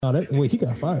Wait, he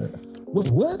got fired.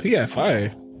 What? He got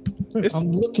fired.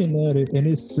 I'm looking at it, and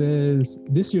it says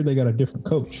this year they got a different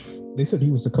coach. They said he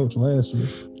was the coach last year.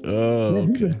 Oh,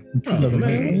 okay.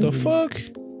 Man, what the fuck?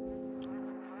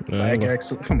 Black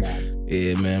excellent. Come on.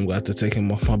 Yeah, man, I'm going to take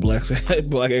him off my black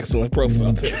excellent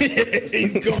profile.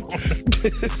 He's gone.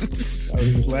 That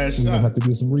was his last You're gonna shot. have to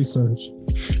do some research.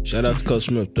 Shout out to Coach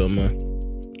Smith, though, man.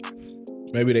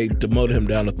 Maybe they demoted him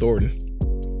down to Thornton.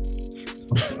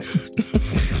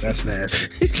 That's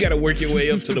nasty. You gotta work your way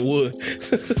up to the wood.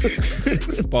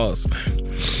 Pause.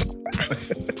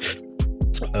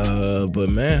 But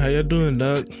man, how y'all doing,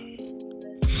 dog?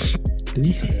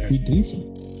 Decent. Be decent.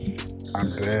 I'm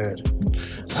bad.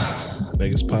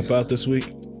 Niggas pop out this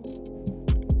week.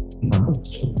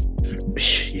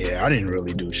 Yeah, I didn't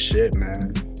really do shit,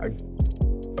 man.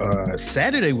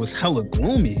 Saturday was hella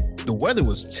gloomy. The weather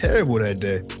was terrible that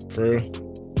day. For real?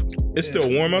 It's still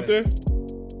warm out there?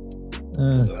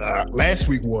 Last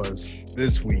week was.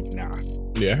 This week, nah.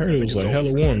 Yeah, I heard it was like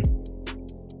hella warm.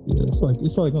 Yeah, it's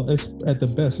probably gonna. It's at the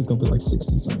best. It's gonna be like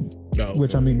 60 something. No.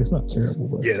 Which I mean, it's not terrible.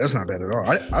 But Yeah, that's not bad at all.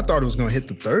 I thought it was gonna hit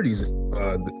the 30s.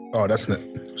 That's not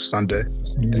Sunday.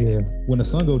 yeah, when the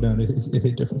sun go down, it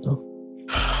hit different though.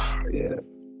 Yeah.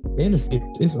 And it's we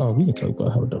can talk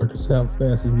about how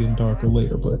fast it's getting darker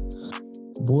later, but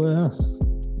boy, Yeah,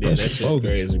 that shit's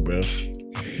crazy, bro.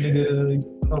 nigga,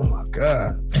 oh my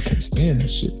god, I can't stand that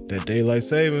shit. That daylight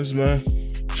savings, man.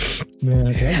 Man,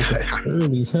 I get up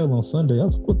early as hell on Sunday. I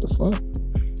was like, what the fuck?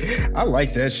 I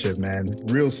like that shit, man.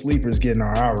 Real sleepers getting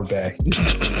our hour back.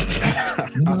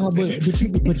 No,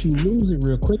 but you lose it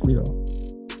real quickly though.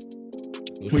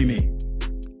 What do you mean?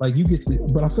 Like you get,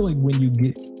 but I feel like when you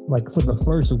get like for the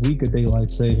first week of daylight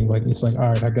saving, like it's like, all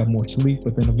right, I got more sleep,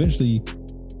 but then eventually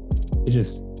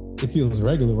it feels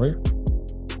regular, right?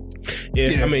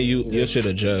 Yeah, I mean, you should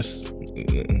adjust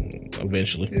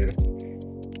eventually. Yeah.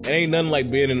 It ain't nothing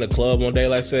like being in the club on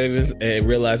daylight savings and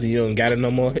realizing you don't got it no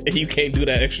more and you can't do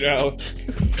that extra hour.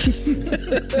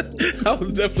 I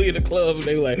was definitely in the club and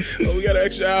they were like, oh, we got an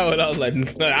extra hour. And I was like,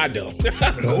 no, I don't.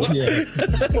 Yeah.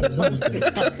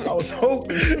 I was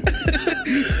hoping.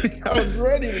 I was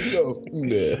ready to go.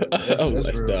 Yeah. I was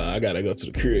like, nah, I gotta go to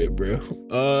the crib, bro.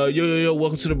 Yo,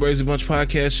 welcome to the Brazy Bunch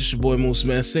podcast. It's your boy Moose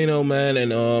Mancino, man.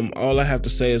 And all I have to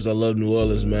say is I love New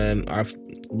Orleans, man.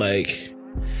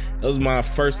 It was my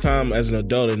first time as an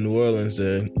adult in New Orleans,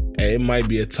 and it might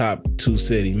be a top 2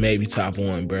 city, maybe top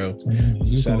 1, bro.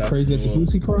 You going crazy at the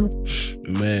Boosie Park?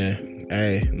 Man,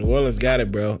 hey, New Orleans got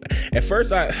it, bro. At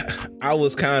first, I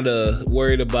was kind of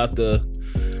worried about I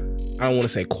don't want to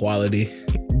say quality,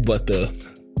 but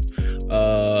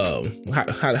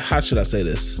how should I say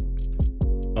this?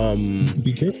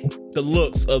 Be careful. The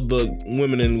looks of the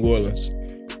women in New Orleans.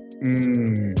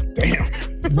 Damn.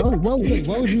 Why would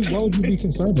you be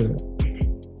concerned with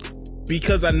that?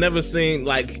 Because I never seen,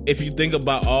 like, if you think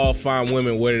about all fine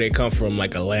women, where do they come from?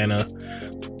 Like Atlanta,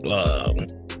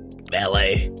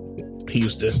 LA,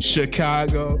 Houston,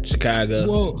 Chicago.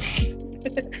 Whoa.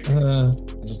 I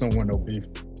just don't want no beef.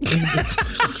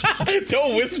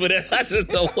 Don't whisper that. I just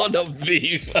don't want no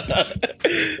beef.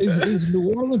 Is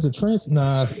New Orleans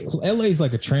LA is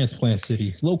like a transplant city.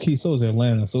 It's low key, so is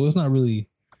Atlanta. So it's not really.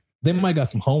 They might got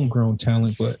some homegrown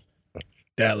talent, but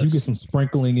Dallas. You get some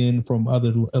sprinkling in from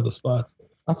other spots.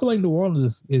 I feel like New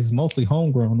Orleans is mostly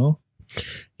homegrown, no?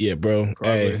 Yeah, bro.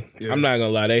 Probably, hey, yeah. I'm not gonna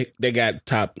lie. They got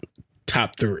top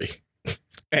 3.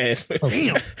 And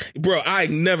bro, I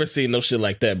ain't never seen no shit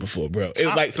like that before, bro. It's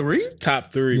Top like 3?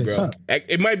 Top 3, Yeah, bro. top.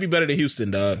 It might be better than Houston,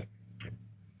 dog.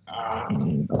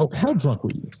 How drunk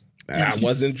were you? I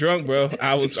wasn't drunk, bro.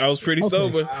 I was pretty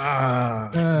sober.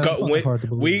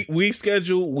 We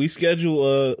schedule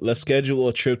let's schedule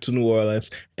a trip to New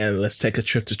Orleans and let's take a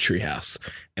trip to Treehouse.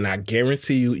 And I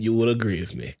guarantee you will agree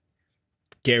with me.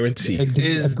 Guarantee.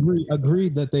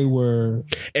 Agreed that they were.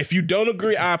 If you don't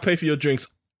agree, I'll pay for your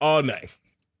drinks all night.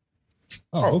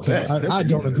 Oh, okay. I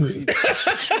don't agree.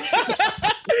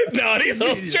 No, these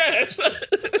are trash.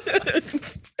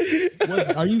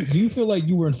 Do you feel like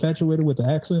you were infatuated with the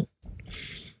accent?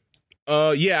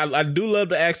 Yeah, I do love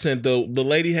the accent though. The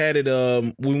lady had it.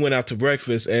 We went out to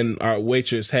breakfast and our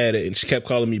waitress had it, and she kept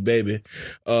calling me baby.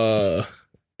 And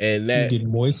that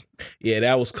getting moist. Yeah,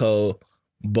 that was cold.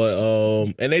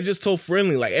 But and they just so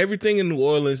friendly. Like everything in New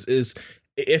Orleans is,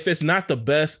 if it's not the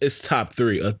best, it's top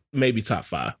 3 or maybe top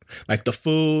 5. Like the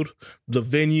food, the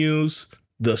venues,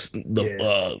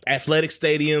 the athletic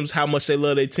stadiums, how much they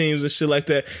love their teams and shit like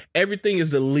that. Everything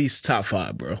is at least top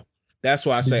 5, bro. That's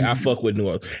why I say I fuck with New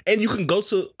Orleans. And you can go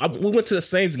to, we went to the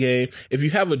Saints game. If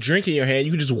you have a drink in your hand,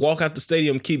 you can just walk out the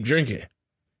stadium and keep drinking.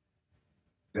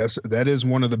 That is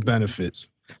one of the benefits.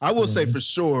 I will say for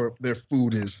sure their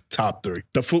food is top 3.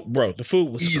 The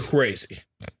food was crazy.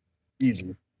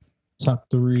 Easily. Top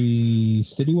 3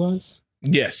 city-wise?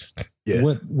 Yes. Yeah.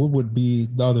 What would be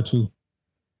the other 2?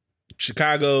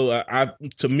 Chicago,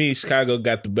 to me, Chicago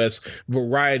got the best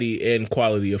variety and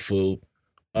quality of food.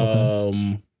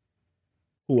 Okay.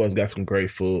 Who else got some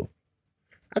great food?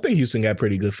 I think Houston got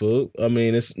pretty good food. I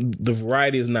mean, the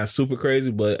variety is not super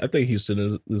crazy, but I think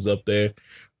Houston is up there.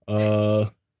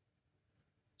 New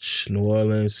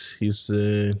Orleans,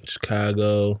 Houston,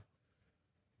 Chicago.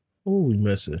 Who are we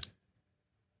missing?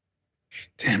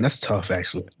 Damn, that's tough,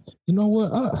 actually. You know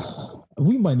what?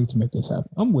 We might need to make this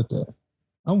happen. I'm with that.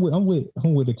 I'm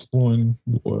with exploring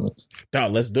New Orleans. No,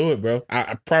 let's do it, bro.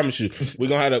 I promise you, we're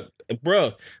gonna have to,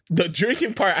 bro. The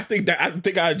drinking part, I think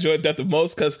I enjoyed that the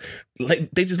most because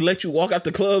like they just let you walk out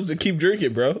the clubs and keep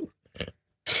drinking, bro.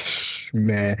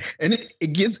 Man, and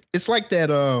it's like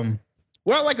that.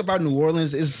 What I like about New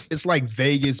Orleans is it's like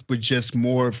Vegas, but just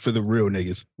more for the real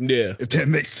niggas. Yeah, if that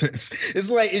makes sense.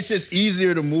 It's just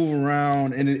easier to move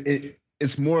around, and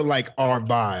it's more like our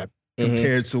vibe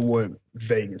compared to what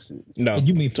Vegas is. No, and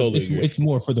you mean totally it's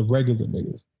more for the regular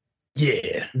niggas.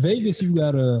 Yeah, Vegas is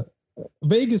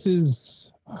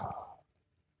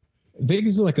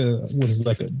like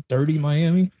a dirty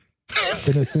Miami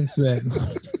in the sense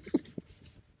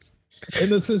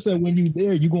that when you're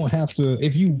there, you're gonna have to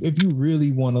if you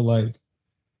really want to like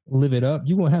live it up,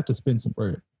 you're gonna have to spend some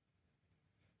bread.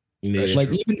 Yeah. Like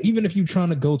even if you're trying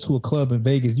to go to a club in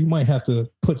Vegas, you might have to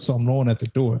put something on at the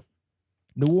door.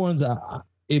 New Orleans,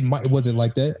 wasn't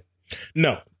like that.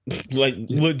 No, like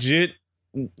legit,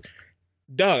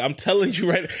 dog. I'm telling you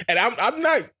right, and I'm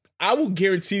not. I will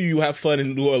guarantee you have fun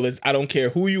in New Orleans. I don't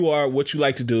care who you are, what you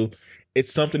like to do.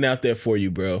 It's something out there for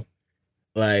you, bro.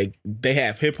 Like they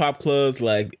have hip hop clubs,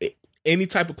 like any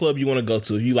type of club you want to go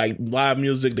to. If you like live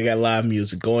music, they got live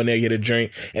music. Go in there, get a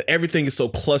drink, and everything is so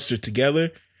clustered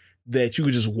together that you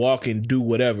could just walk and do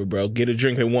whatever, bro. Get a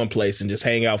drink in one place and just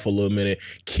hang out for a little minute.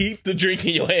 Keep the drink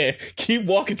in your hand. Keep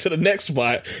walking to the next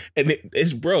spot, and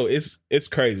it's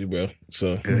crazy, bro.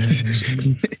 So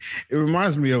it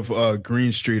reminds me of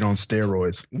Green Street on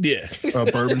steroids. Yeah,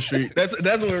 Bourbon Street. That's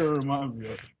what it reminds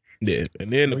me of. Yeah,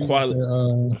 and then the quality.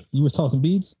 You was tossing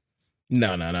beads?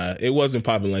 No. It wasn't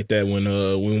popping like that when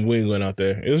we went out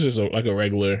there. It was just like a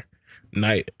regular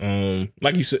night.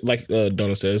 Like you said, like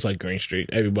Donna said, it's like Green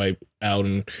Street. Everybody out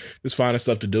and just finding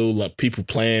stuff to do. Like people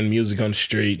playing music on the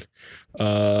street.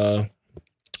 The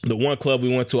one club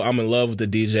we went to, I'm in love with the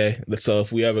DJ. So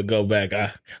if we ever go back,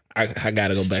 I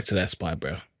gotta go back to that spot,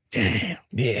 bro. Damn.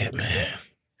 Yeah, man.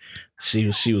 She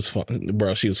was fun,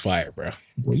 bro. She was fired, bro.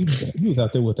 Well, you was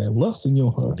out there with that lust in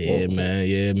your heart. Yeah,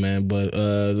 man. But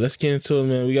let's get into it,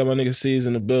 man. We got my nigga C's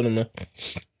in the building, man.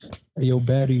 Hey, yo,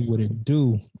 Batty, what it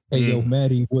do? Hey, yo,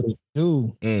 Maddie, what it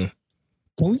do? Can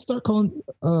we start calling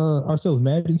ourselves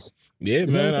Maddies? Yeah,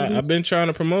 man. I've been trying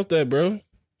to promote that, bro.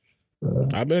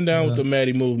 I've been down with the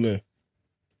Maddie movement.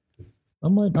 I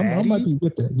might be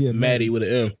with that. Yeah, Maddie with an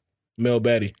M. Mel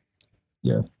Batty.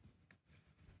 Yeah.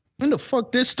 When the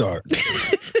fuck this start?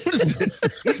 What is this?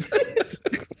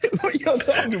 What y'all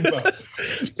talking about?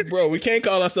 Bro, we can't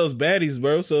call ourselves baddies,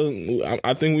 bro. So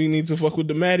I think we need to fuck with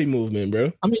the Maddie movement,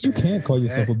 bro. I mean, you can't call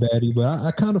yourself a baddie, but I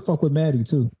kind of fuck with Maddie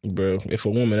too. Bro, if a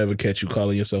woman ever catch you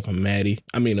calling yourself a baddie,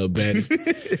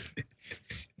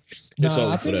 it's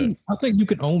over for that. I think you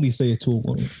can only say it to a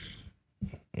woman.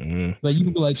 Mm-hmm. Like you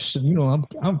can be like,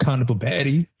 I'm kind of a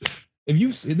baddie.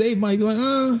 They might be like,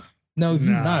 no,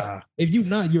 if you're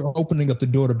not, you're opening up the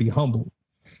door to be humble.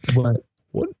 But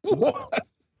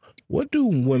what do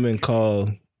women call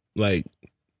like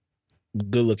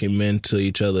good-looking men to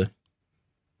each other?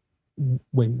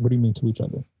 Wait, what do you mean to each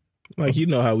other? Like, you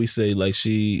know how we say, like,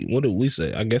 what do we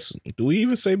say? I guess, do we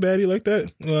even say baddie like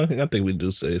that? Well, I think we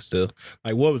do say it still.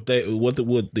 Like, what would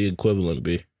the equivalent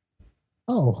be?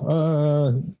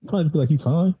 Oh, probably be like, you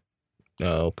fine?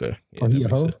 Oh, okay. Yeah, he a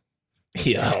hoe?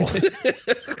 Yeah.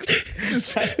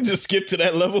 just skip to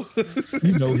that level.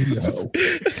 You know he a hoe.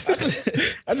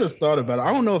 I just thought about it.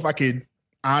 I don't know if I could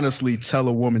honestly tell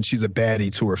a woman she's a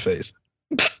baddie to her face.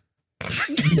 No.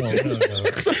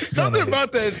 Something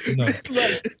about that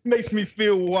like, makes me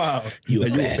feel wild. You a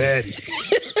baddie.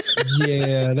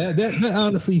 Yeah, that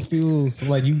honestly feels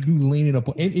like you leaning up.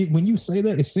 When you say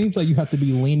that, it seems like you have to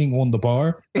be leaning on the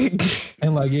bar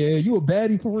and like, yeah, you a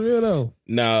baddie for real though.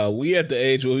 Nah, we at the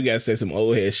age where we gotta say some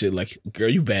old head shit like, girl,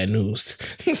 you bad news.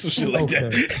 Some shit like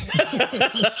that.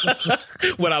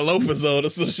 When our loafers on or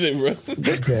some shit, bro.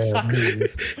 Bad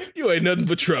news. You ain't nothing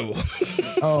but trouble.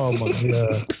 Oh my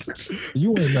god,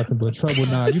 you ain't nothing but trouble.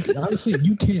 Nah, honestly,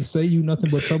 you can't say you nothing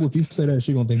but trouble. If you say that,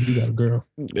 she gonna think you got a girl.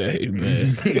 Hey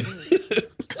man,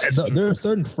 there are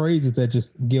certain phrases that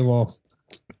just give off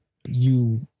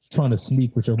you trying to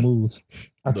sneak with your moves.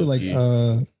 I feel like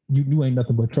you ain't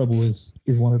nothing but trouble is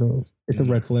one of those. It's a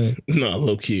red flag. No,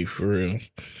 low key for real.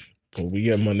 Well, we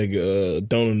got my nigga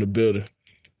Don in the building.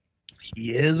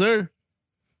 Yes, sir.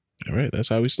 All right, that's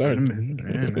how we started. Man,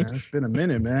 it's been a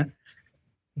minute, man.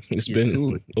 It's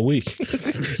been a week.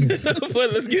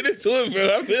 But let's get into it,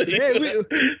 bro.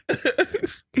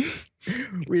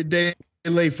 We're a day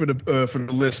late for the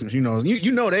listeners. You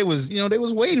know they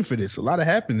was waiting for this. A lot of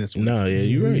happened this week. No, yeah,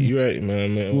 you're right,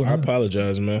 man. Well, I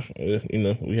apologize, man.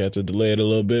 We had to delay it a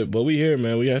little bit, but we here,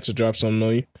 man. We had to drop something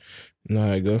on you. You know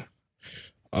how it go.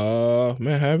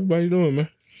 Man, how everybody doing, man?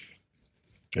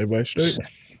 Everybody straight?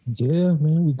 Yeah,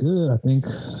 man, we good. I think.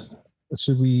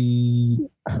 Should we?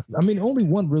 I mean, only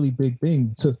one really big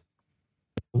thing took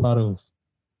a lot of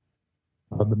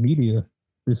the media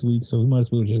this week, so we might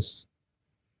as well just.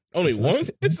 Only one?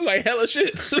 It's like hella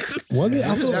shit. Was it?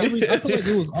 I feel like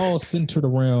it was all centered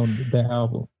around the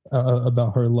album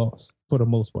about her loss for the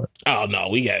most part. Oh no,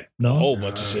 we got a whole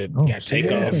bunch of shit. Got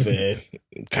Takeoff and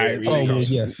Kyrie. Oh well,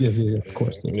 yes, of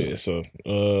course. Yeah. So,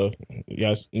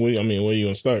 guys, where you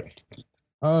gonna start?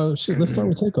 Shit. Let's start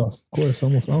with Takeoff. Of course, I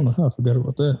don't know how I forgot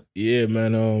about that. Yeah,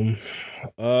 man.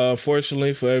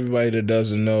 Fortunately for everybody that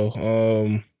doesn't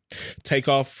know,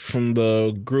 Takeoff from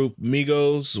the group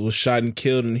Migos was shot and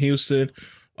killed in Houston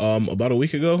about a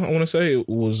week ago. I want to say it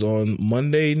was on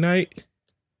Monday night.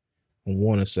 I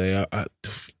want to say, I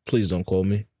please don't quote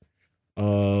me.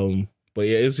 But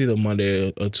yeah, it's either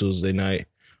Monday or Tuesday night.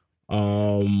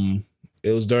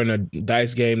 It was during a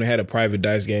dice game. They had a private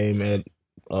dice game at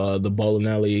the bowling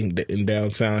alley in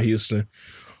downtown Houston.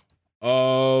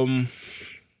 I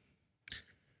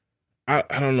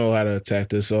don't know how to attack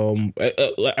this.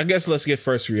 I guess let's get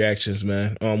first reactions,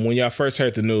 man. When y'all first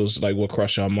heard the news, like what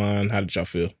crossed y'all mind? How did y'all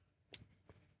feel?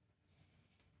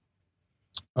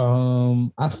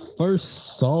 I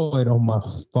first saw it on my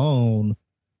phone,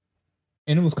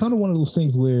 and it was kind of one of those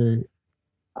things where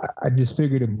I just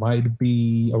figured it might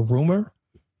be a rumor.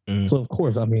 Mm. So of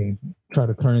course, try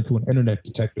to turn into an internet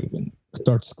detective and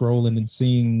start scrolling and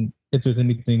seeing if there's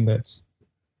anything that's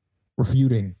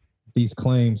refuting these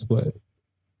claims. But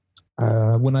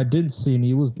when I didn't see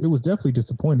any, it was definitely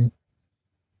disappointing.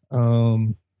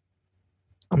 Of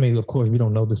course, we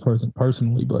don't know this person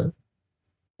personally, but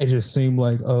it just seemed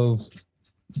like of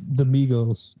the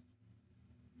Migos,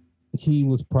 he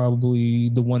was probably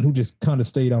the one who just kind of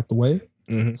stayed out the way.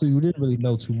 Mm-hmm. So you didn't really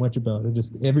know too much about it.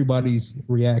 Just everybody's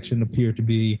reaction appeared to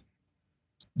be,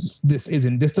 this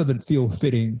doesn't feel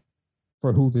fitting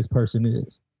for who this person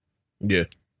is. Yeah.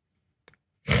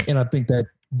 And I think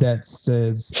that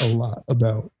says a lot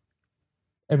about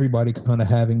everybody kind of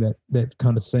having that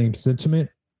kind of same sentiment,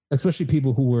 especially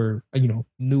people who were,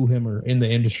 knew him or in the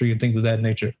industry and things of that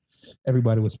nature.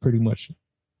 Everybody was pretty much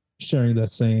sharing that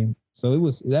same. So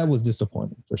that was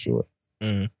disappointing for sure.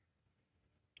 Mm.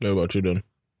 What about you, Don?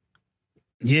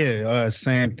 Yeah,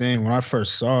 same thing. When I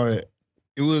first saw it,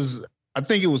 I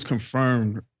think it was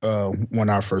confirmed when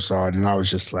I first saw it, and I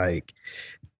was just like,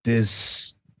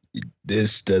 this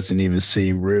doesn't even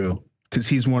seem real, because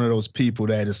he's one of those people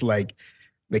that is like,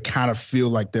 they kind of feel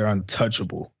like they're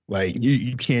untouchable. Like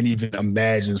you can't even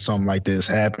imagine something like this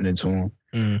happening to him.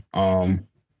 Mm.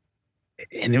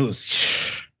 And it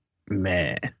was,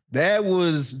 man, that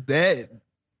was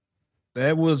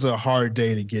a hard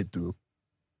day to get through.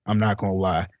 I'm not gonna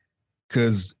lie,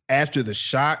 because after the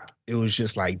shock, it was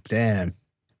just like, damn.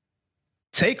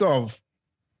 Takeoff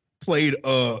played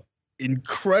a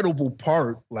incredible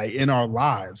part, like, in our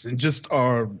lives and just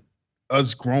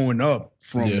us growing up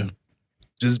from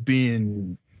just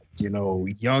being,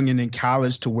 young and in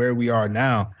college to where we are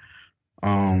now.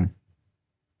 And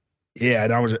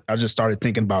I just started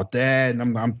thinking about that,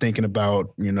 and I'm thinking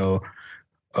about,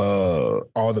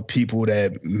 all the people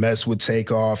that mess with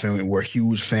Takeoff and were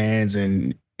huge fans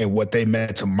and what they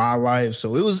meant to my life.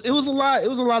 So it was a lot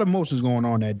of emotions going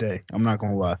on that day. I'm not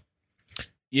gonna lie.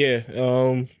 Yeah,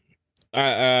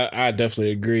 I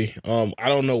definitely agree. I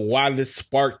don't know why this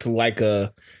sparked like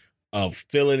a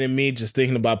feeling in me just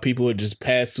thinking about people who just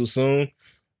passed too soon.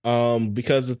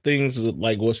 Because of things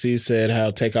like what Steve said,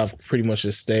 how Takeoff pretty much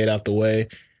just stayed out the way.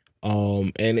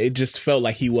 And it just felt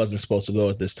like he wasn't supposed to go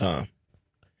at this time.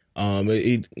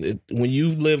 When you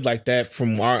live like that,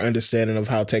 from our understanding of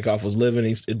how Takeoff was living,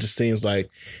 it just seems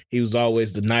like he was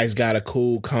always the nice guy, the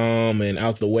cool, calm, and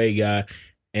out the way guy.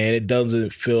 And it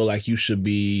doesn't feel like you should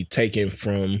be taken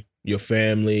from your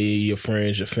family, your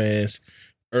friends, your fans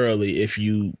early if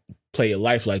you play a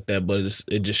life like that. But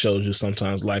it just shows you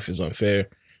sometimes life is unfair.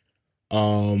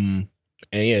 And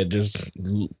yeah, just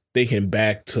thinking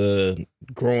back to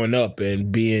growing up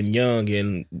and being young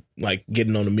and like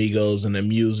getting on the Migos and the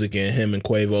music and him and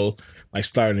Quavo like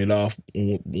starting it off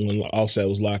when Offset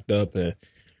was locked up, and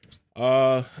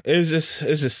it's just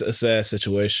a sad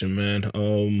situation, man.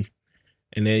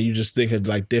 And then you just think of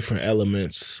like different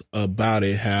elements about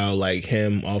it, how like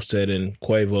him, Offset, and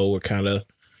Quavo were kind of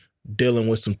dealing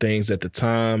with some things at the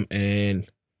time, and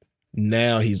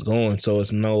now he's gone, so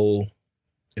it's no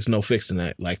fixing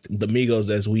that. Like the Migos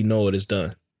as we know it is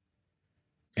done.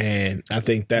 And I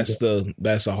think that's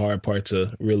a hard part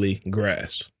to really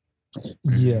grasp.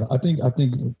 Yeah, I think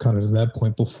kind of to that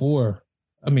point before,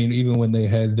 I mean, even when they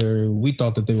had we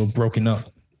thought that they were broken up.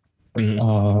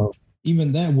 Mm-hmm.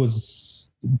 Even that was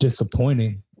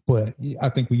disappointing, but I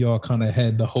think we all kind of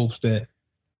had the hopes that,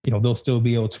 you know, they'll still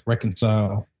be able to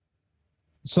reconcile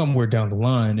somewhere down the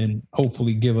line and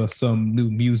hopefully give us some new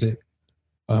music.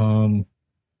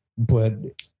 But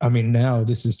I mean, now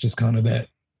this is just kind of that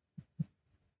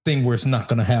thing where it's not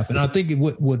going to happen. I think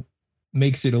what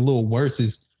makes it a little worse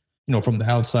is, you know, from the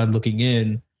outside looking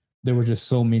in, there were just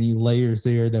so many layers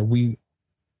there that we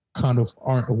kind of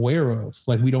aren't aware of.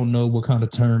 Like, we don't know what kind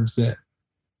of terms that,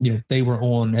 you know, they were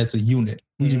on as a unit.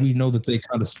 We know that they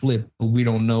kind of split, but we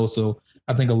don't know. So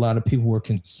I think a lot of people were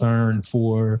concerned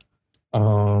for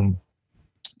Offset,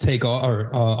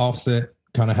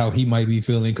 kind of how he might be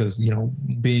feeling, because, you know,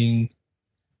 being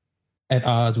at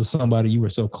odds with somebody you were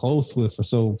so close with for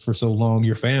so long,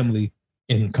 your family,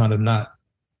 and kind of not,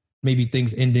 maybe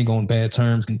things ending on bad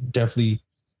terms can definitely,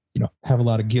 you know, have a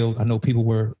lot of guilt. I know people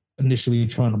were initially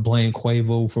trying to blame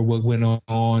Quavo for what went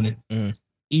on, and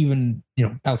even, you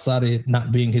know, outside of it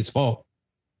not being his fault,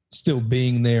 still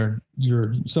being there,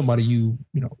 you're somebody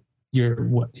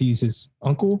he's his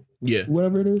uncle,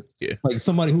 whatever it is, like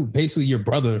somebody who basically your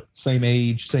brother,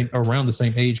 around the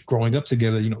same age, growing up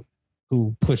together, you know,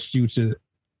 who pushed you to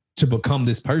become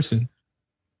this person.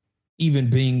 Even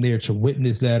being there to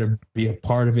witness that or be a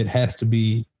part of it has to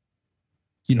be,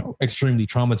 you know, extremely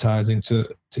traumatizing to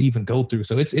even go through.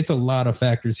 So it's a lot of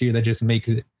factors here that just makes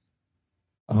it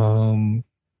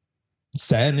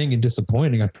saddening and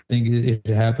disappointing. I think it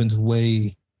happens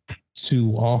way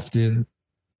too often,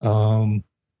 kind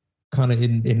of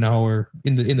in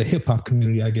the hip hop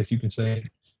community, I guess you can say.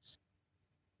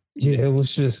 Yeah, it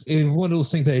was one of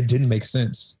those things that it didn't make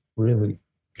sense, really.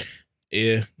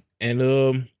 Yeah, and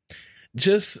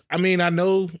I mean, I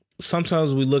know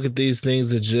sometimes we look at these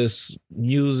things as just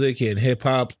music and hip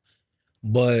hop,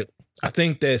 but I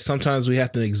think that sometimes we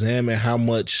have to examine how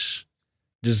much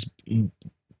just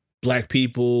Black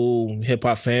people, hip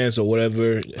hop fans, or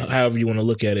whatever, however you want to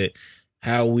look at it,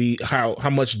 how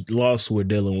much loss we're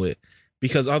dealing with.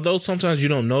 Because although sometimes you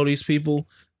don't know these people,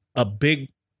 a big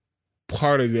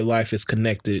part of your life is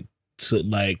connected to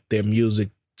like their music,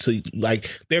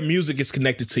 their music is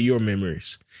connected to your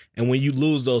memories. And when you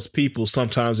lose those people,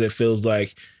 sometimes it feels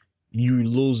like you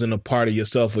losing a part of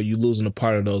yourself, or you losing a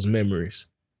part of those memories.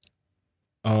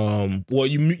 Well,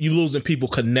 you losing people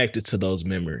connected to those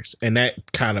memories, and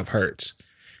that kind of hurts.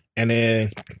 And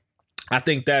then I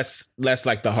think that's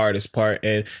like the hardest part.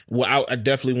 And I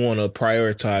definitely want to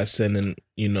prioritize sending,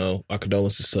 you know, our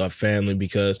condolences to our family,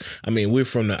 because I mean, we're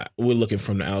looking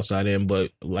from the outside in,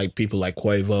 but like people like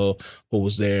Quavo, who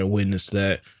was there and witnessed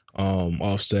that,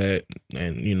 Offset,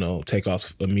 and, you know,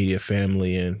 Takeoff's immediate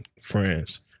family and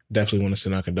friends, definitely want to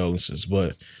send our condolences.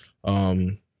 But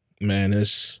man,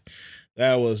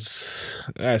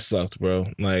 that sucked, bro.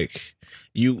 Like,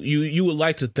 you would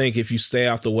like to think if you stay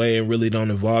out the way and really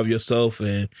don't involve yourself,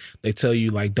 and they tell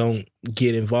you like don't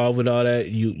get involved with all that,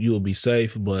 you will be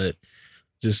safe. But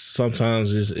just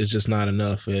sometimes it's just not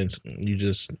enough, and you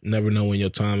just never know when your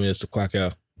time is to clock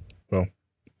out, bro.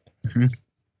 Mm-hmm.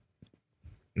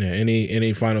 Yeah.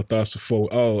 Any final thoughts before?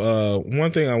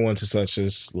 One thing I wanted to touch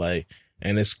is like,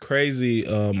 and it's crazy.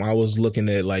 I was looking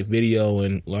at like video,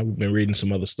 and I've been reading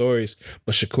some other stories,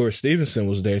 but Shakur Stevenson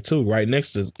was there too, right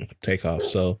next to Takeoff.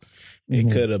 So it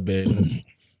could have been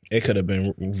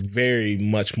very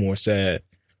much more sad.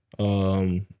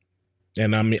 And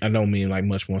I don't mean like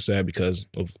much more sad because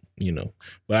of, you know,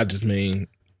 but I just mean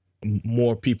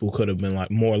more people could have been like,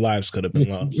 more lives could have been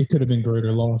lost. It could have been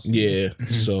greater loss. Yeah.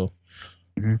 Mm-hmm. So.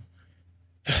 Mm-hmm.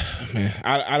 Man,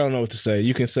 I don't know what to say.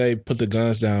 You can say put the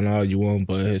guns down all you want,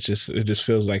 but it just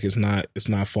feels like it's not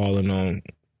falling on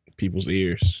people's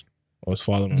ears, or it's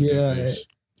falling on their ears.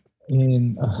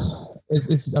 And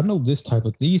it's I know these type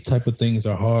of things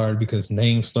are hard because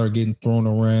names start getting thrown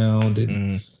around,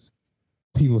 and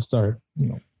people start,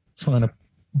 trying to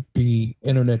be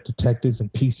internet detectives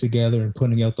and piece together and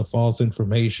putting out the false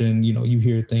information. You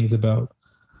hear things about,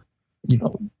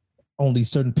 only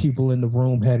certain people in the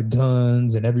room had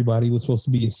guns and everybody was supposed to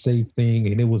be a safe thing,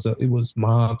 and it was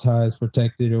mob ties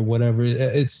protected or whatever.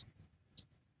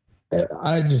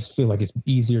 I just feel like it's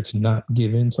easier to not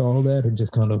give into all that and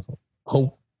just kind of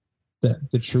hope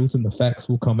that the truth and the facts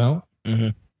will come out.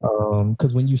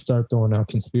 Because when you start throwing out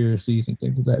conspiracies and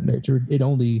things of that nature, it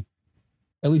only,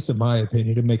 at least in my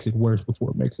opinion, it makes it worse before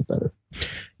it makes it better.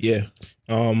 Yeah.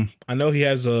 I know he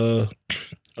has a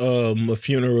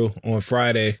funeral on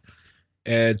Friday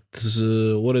at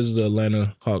what is the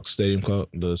Atlanta Hawks stadium called?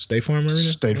 The State Farm Arena?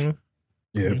 State Farm.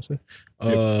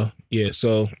 Yeah. Yeah.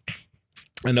 So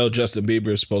I know Justin Bieber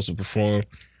is supposed to perform.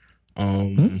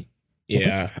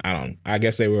 Yeah, I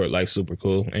guess they were like super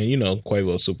cool, and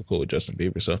Quavo's super cool with Justin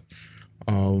Bieber. So,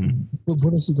 but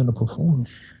what is he gonna perform?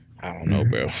 I don't know,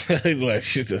 bro. Like,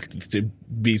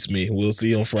 it beats me. We'll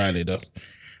see on Friday though.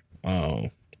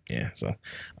 Yeah. So,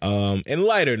 in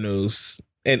lighter news,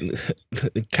 and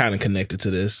kind of connected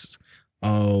to this,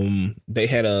 they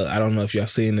had I don't know if y'all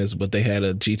seen this, but they had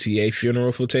a GTA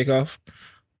funeral for Takeoff.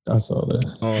 I saw that.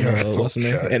 On what's the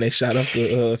name? And they shot up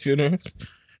the funeral.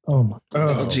 Oh my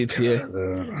God! GTA.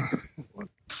 What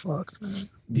the fuck, man?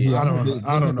 Yeah, I don't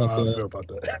know how I feel about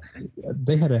that.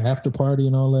 They had an after party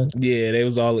and all that. Yeah, they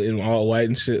was all in all white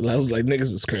and shit. I was like,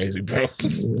 niggas is crazy, bro.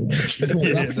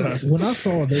 When I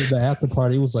saw the after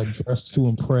party, it was like dressed to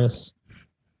impress.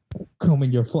 Come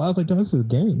in your fly. I was like, this is a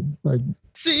game. Like,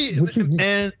 see,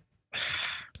 man.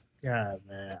 God,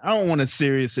 man, I don't want to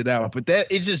serious it out, but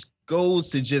it just goes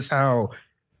to just how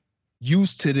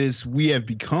used to this we have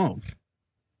become.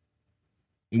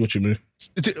 What you mean?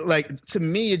 Like, to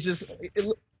me, it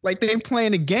like they're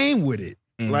playing a game with it.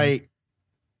 Like,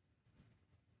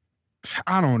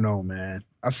 I don't know, man.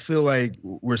 I feel like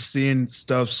we're seeing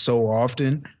stuff so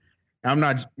often. I'm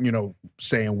not,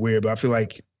 saying weird, but I feel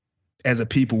like as a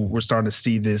people, we're starting to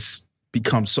see this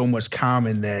become so much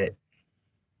common that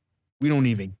we don't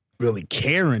even really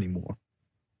care anymore.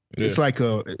 Yeah. It's like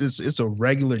it's a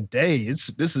regular day.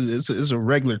 It's a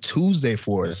regular Tuesday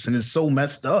for us, and it's so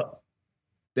messed up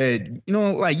that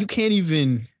like you can't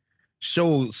even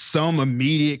show some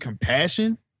immediate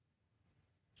compassion.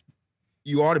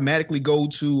 You automatically go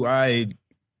to,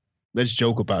 let's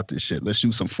joke about this shit. Let's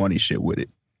do some funny shit with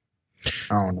it.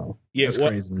 I don't know. Yeah, that's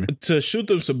crazy, man. To shoot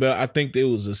them some bell, I think it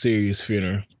was a serious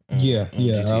funeral.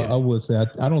 I would say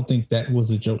I don't think that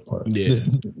was a joke part. Yeah,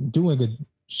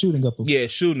 shooting up a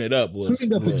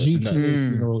GTA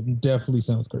funeral definitely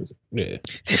sounds crazy. Yeah,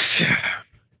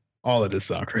 all of this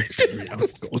sounds crazy.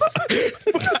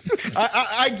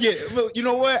 I get it. Look, you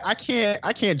know what? I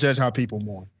can't judge how people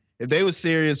mourn. If they were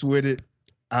serious with it,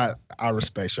 I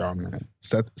respect y'all, man.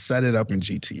 Set it up in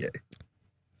GTA.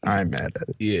 I ain't mad at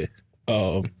it. Yeah.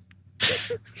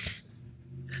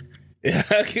 Yeah,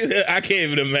 I can't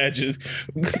even imagine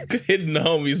hitting the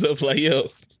homies up like, yo,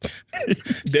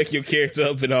 deck your character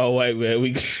up in all white, man.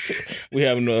 We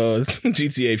having a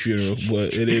GTA funeral,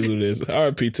 but it is what it is.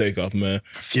 RP Takeoff, man.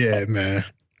 Yeah, man.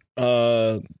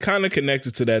 Kind of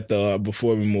connected to that though.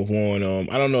 Before we move on,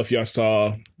 I don't know if y'all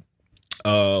saw,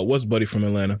 what's Buddy from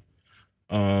Atlanta?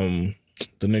 The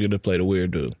nigga that played a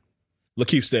weird dude,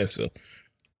 Lakeith Stanfield.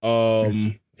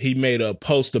 He made a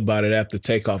post about it after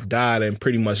Takeoff died and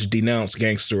pretty much denounced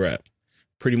gangster rap.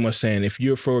 Pretty much saying, if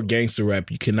you're for gangster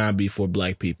rap, you cannot be for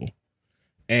black people.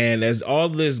 And as all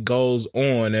this goes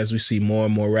on, as we see more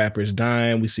and more rappers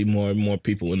dying, we see more and more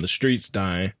people in the streets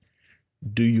dying.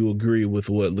 Do you agree with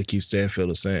what Lakeith Stanfield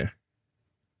is saying?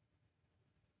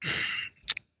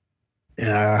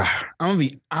 I'm going to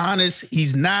be honest.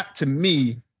 To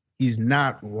me, he's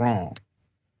not wrong.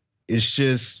 It's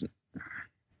just,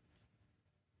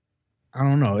 I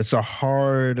don't know. It's a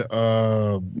hard,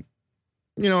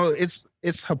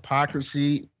 it's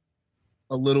hypocrisy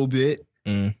a little bit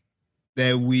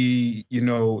that we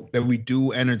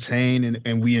do entertain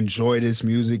and we enjoy this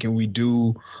music and we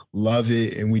do love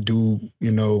it and we do,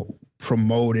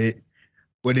 promote it.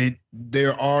 But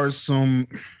there are some,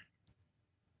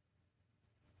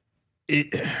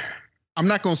 I'm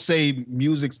not going to say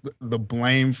music's the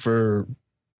blame for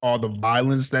all the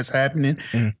violence that's happening,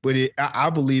 but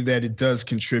I believe that it does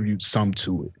contribute some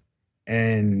to it.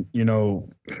 And,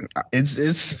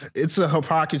 it's a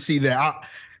hypocrisy that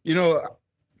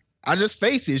I just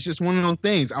face it. It's just one of those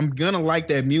things. I'm going to like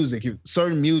that music.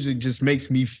 Certain music just makes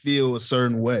me feel a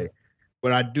certain way,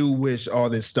 but I do wish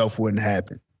all this stuff wouldn't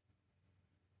happen.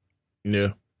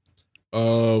 Yeah.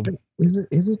 Is it?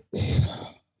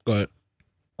 Go ahead.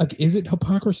 Like, is it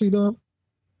hypocrisy though?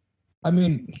 I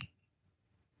mean,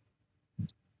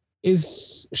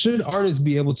 should artists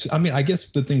be able to? I mean, I guess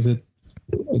the things that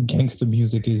gangster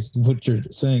music is what you're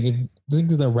saying. If the things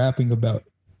that they're rapping about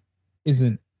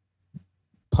isn't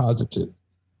positive,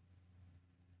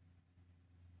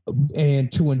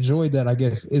 and to enjoy that, I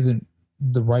guess, isn't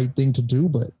the right thing to do.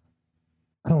 But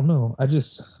I don't know. I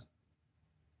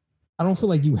don't feel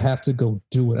like you have to go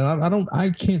do it. And I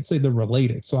can't say they're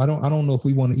related. So I don't know if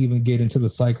we want to even get into the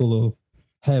cycle of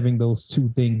having those two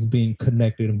things being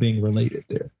connected and being related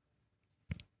there.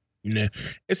 Yeah.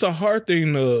 It's a hard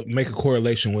thing to make a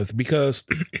correlation with because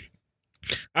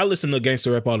I listen to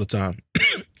gangster rap all the time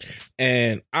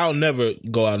and I'll never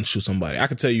go out and shoot somebody. I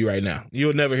can tell you right now,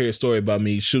 you'll never hear a story about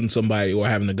me shooting somebody or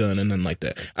having a gun and nothing like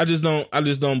that. I just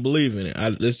don't believe in it.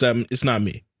 It's not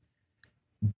me,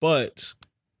 but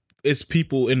it's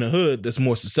people in the hood that's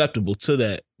more susceptible to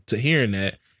that, to hearing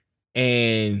that.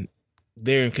 And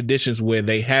they're in conditions where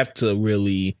they have to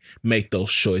really make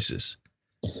those choices.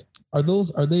 Do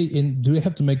they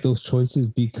have to make those choices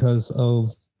because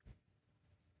of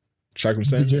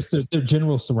circumstances? Just their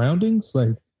general surroundings?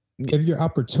 Like if your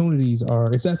opportunities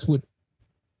are, if that's what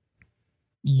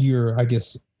you're, I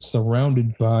guess,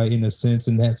 surrounded by in a sense,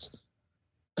 and that's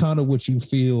kind of what you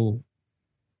feel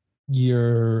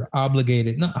you're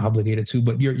not obligated to,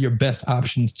 but your best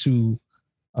options to,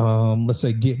 let's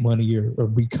say, get money or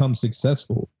become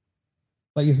successful.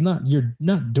 Like you're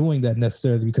not doing that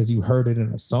necessarily because you heard it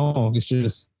in a song. It's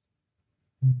just,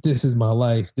 this is my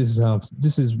life. This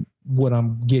is what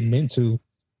I'm getting into.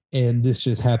 And this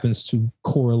just happens to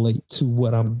correlate to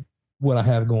what I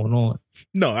have going on.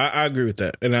 No, I agree with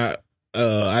that. And I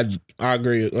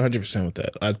agree 100% with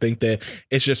that. I think that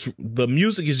it's just the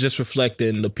music is just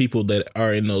reflecting the people that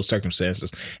are in those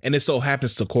circumstances. And it so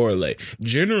happens to correlate.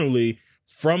 Generally,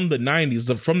 from the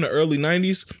 90s, from the early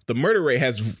 90s, the murder rate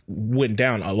has went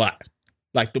down a lot.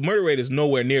 Like the murder rate is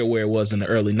nowhere near where it was in the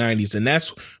early 90s. And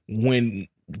that's when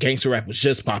gangster rap was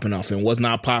just popping off and was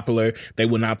not popular. They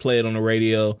would not play it on the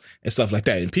radio and stuff like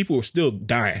that. And people were still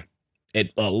dying at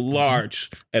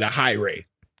a high rate.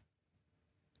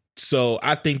 So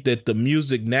I think that the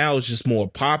music now is just more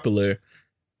popular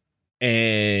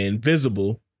and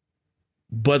visible,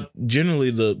 but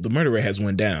generally the murder rate has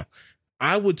went down.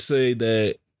 I would say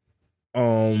that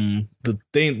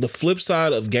the flip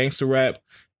side of gangster rap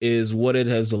is what it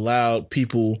has allowed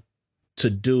people to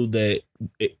do that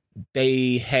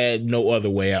they had no other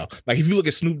way out. Like if you look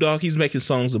at Snoop Dogg, he's making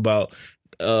songs about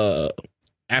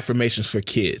affirmations for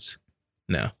kids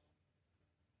now.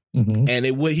 Mm-hmm. And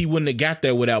he wouldn't have got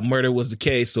there without Murder Was the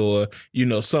Case or,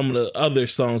 some of the other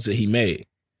songs that he made.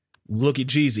 Look at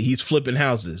Jeezy. He's flipping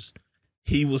houses.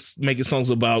 He was making songs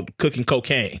about cooking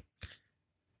cocaine.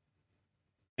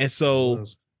 And so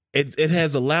it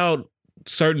has allowed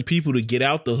certain people to get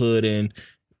out the hood and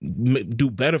do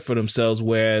better for themselves,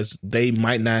 whereas they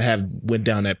might not have went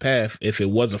down that path if it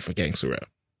wasn't for gangster rap.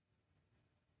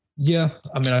 Yeah.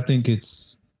 I mean, I think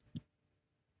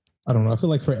I don't know. I feel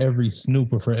like for every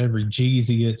Snoop or for every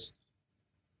Jeezy, it's,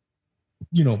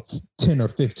 10 or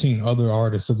 15 other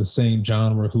artists of the same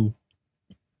genre who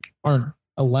aren't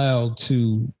allowed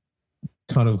to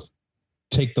kind of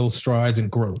take those strides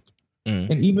and growth.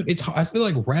 And even I feel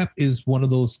like rap is one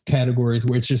of those categories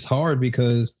where it's just hard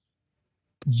because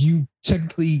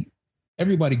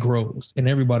everybody grows and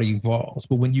everybody evolves.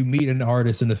 But when you meet an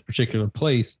artist in a particular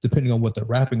place, depending on what they're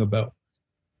rapping about,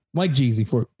 like Jeezy,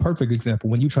 for a perfect example,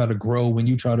 when you try to grow, when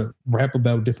you try to rap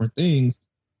about different things,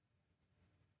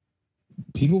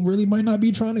 people really might not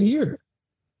be trying to hear it.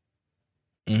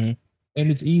 Mm-hmm.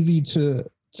 And it's easy to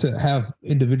have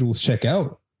individuals check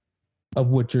out of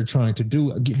what you're trying to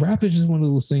do. Rap is just one of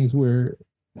those things where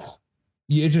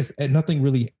nothing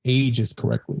really ages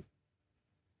correctly.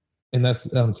 And that's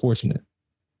unfortunate.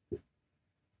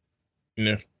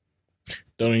 Yeah.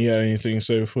 Don't you have anything to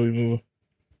say before we move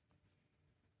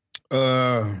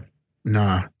on?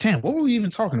 Nah. Damn, what were we even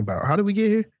talking about? How did we get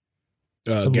here?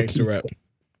 Gangster rap.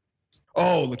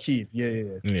 Oh, Lakeith.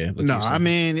 Yeah. No, I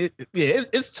mean,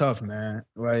 it's tough, man.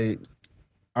 Like,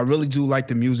 I really do like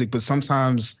the music, but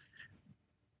sometimes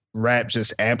rap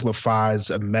just amplifies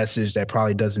a message that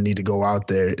probably doesn't need to go out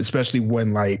there, especially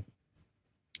when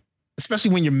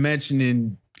you're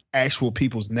mentioning actual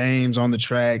people's names on the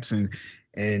tracks and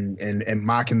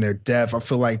mocking their death. I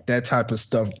feel like that type of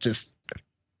stuff just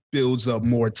builds up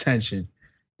more tension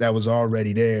that was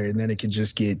already there, and then it can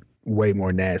just get way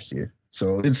more nastier.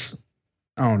 So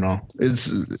I don't know.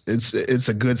 It's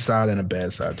a good side and a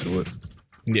bad side to it.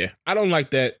 Yeah, I don't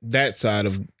like that side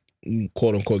of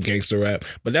quote unquote gangster rap,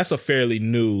 but that's a fairly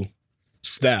new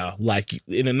style. Like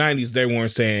in the 90s, they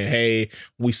weren't saying, "Hey,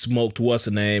 we smoked what's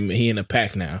the name? He in a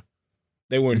pack now."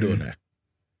 They weren't doing that.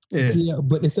 Yeah,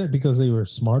 but is that because they were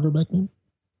smarter back then?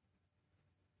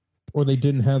 Or they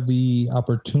didn't have the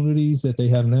opportunities that they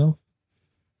have now?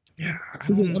 Yeah. I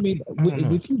mean,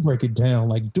 if you break it down,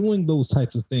 like doing those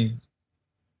types of things,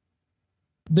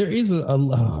 there is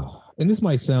and this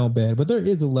might sound bad, but there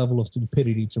is a level of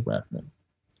stupidity to rap now.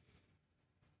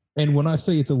 And when I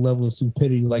say it's a level of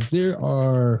stupidity, like there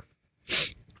are,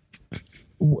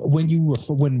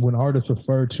 when artists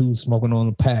refer to smoking on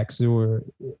the packs or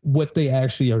what they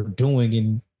actually are doing,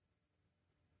 and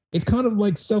it's kind of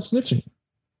like self-snitching.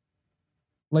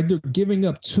 Like they're giving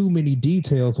up too many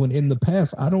details when in the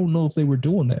past, I don't know if they were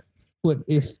doing that. But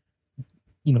if,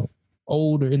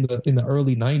 older in the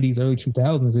early 90s, early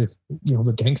 2000s, if,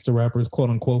 the gangster rappers, quote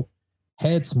unquote,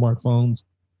 had smartphones,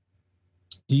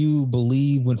 do you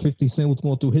believe when 50 Cent was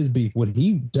going through his beef,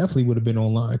 he definitely would have been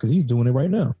online because he's doing it right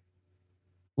now.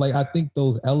 Like, I think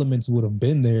those elements would have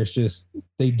been there. It's just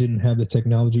they didn't have the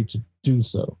technology to do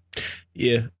so.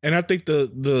 Yeah. And I think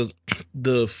the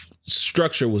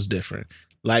structure was different.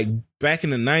 Like back in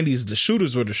the 90s, the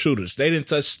shooters were the shooters. They didn't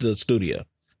touch the studio.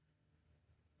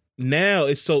 Now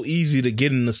it's so easy to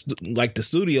get in the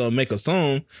studio and make a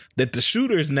song that the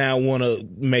shooters now want to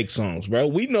make songs, bro.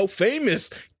 We know famous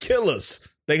killers.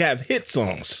 They have hit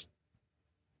songs.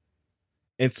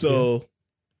 And so,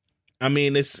 I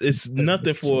mean, it's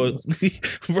nothing for,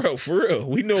 bro, for real.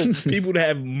 We know people that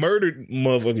have murdered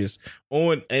motherfuckers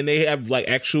and they have like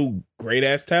actual great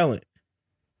ass talent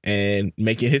and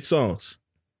making hit songs.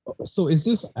 So is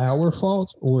this our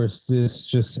fault or is this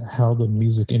just how the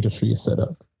music industry is set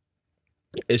up?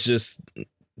 It's just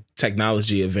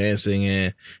technology advancing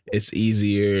and it's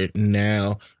easier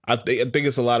now. I think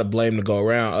it's a lot of blame to go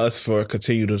around us for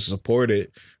continue to support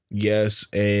it. Yes.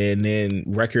 And then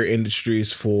record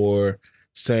industries for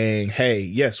saying, hey,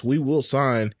 yes, we will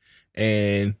sign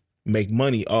and make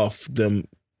money off them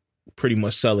pretty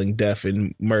much selling death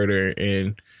and murder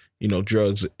and,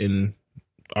 drugs in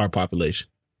our population.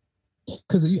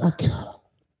 Because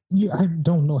I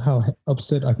don't know how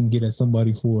upset I can get at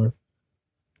somebody for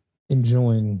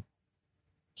enjoying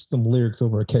some lyrics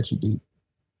over a catchy beat.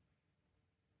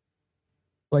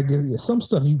 Like some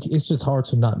stuff, it's just hard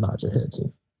to not nod your head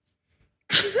to.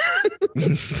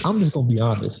 I'm just gonna be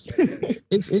honest.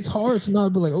 It's hard to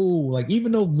not be like, oh, like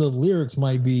even though the lyrics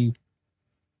might be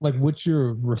like what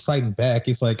you're reciting back,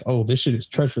 it's like, oh, this shit is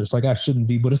treacherous. Like I shouldn't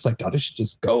be, but it's like, oh, this shit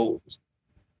just goes.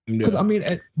 Because I mean,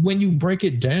 when you break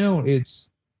it down,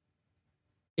 it's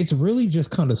really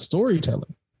just kind of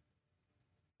storytelling,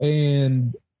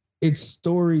 and it's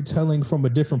storytelling from a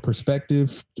different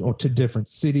perspective or to different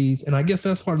cities. And I guess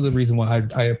that's part of the reason why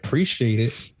I appreciate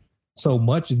it so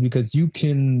much is because you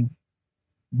can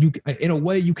in a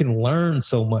way you can learn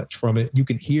so much from it. You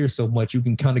can hear so much. You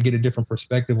can kind of get a different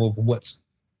perspective of what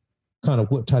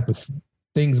type of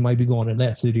things might be going on in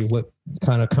that city, what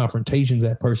kind of confrontations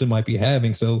that person might be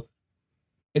having. So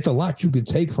it's a lot you could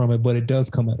take from it, but it does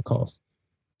come at a cost.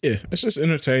 Yeah, it's just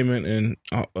entertainment, and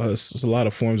it's a lot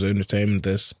of forms of entertainment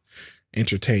that's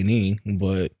entertaining,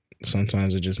 but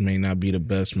sometimes it just may not be the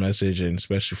best message, and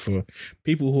especially for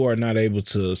people who are not able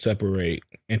to separate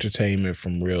entertainment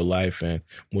from real life and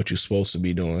what you're supposed to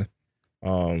be doing,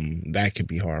 that could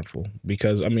be harmful.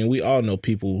 Because, I mean, we all know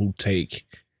people who take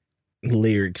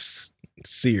lyrics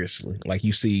seriously. Like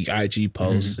you see IG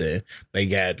posts and they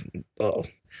got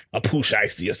a Pooh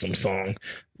Shiesty or some song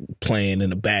playing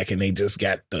in the back and they just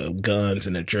got the guns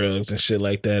and the drugs and shit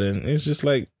like that. And it's just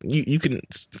like, you can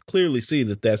clearly see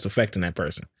that that's affecting that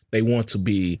person. They want to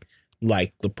be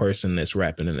like the person that's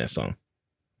rapping in that song.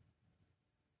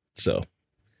 So,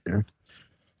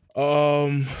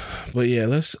 but yeah,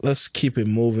 let's keep it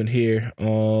moving here.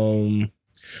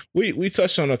 We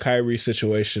touched on the Kyrie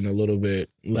situation a little bit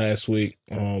last week.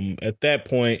 At that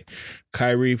point,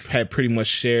 Kyrie had pretty much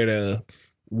shared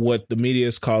what the media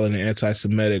is calling an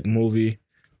anti-Semitic movie,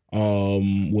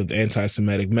 with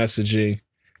anti-Semitic messaging.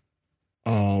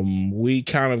 We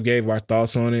kind of gave our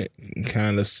thoughts on it and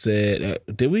kind of said,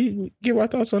 did we give our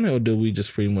thoughts on it or did we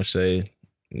just pretty much say,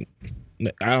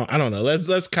 I don't know.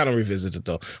 Let's kind of revisit it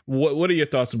though. What are your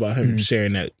thoughts about him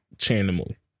sharing the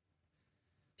movie?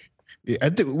 Yeah,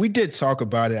 I think we did talk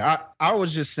about it. I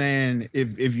was just saying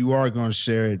if you are going to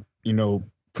share it,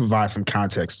 provide some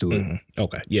context to it.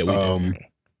 Okay. Yeah.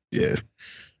 Yeah.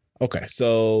 Okay.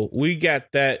 So we got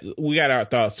our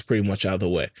thoughts pretty much out of the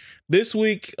way. This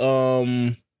week,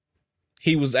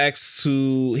 he was asked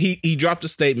to, he dropped a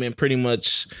statement pretty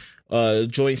much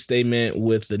joint statement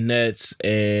with the Nets,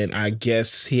 and I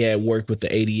guess he had worked with the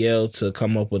ADL to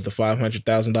come up with the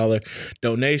 $500,000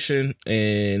 donation,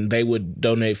 and they would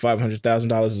donate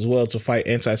 $500,000 as well to fight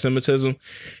anti-Semitism.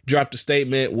 Dropped a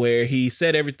statement where he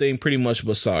said everything pretty much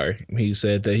but sorry. He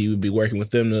said that he would be working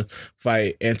with them to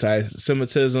fight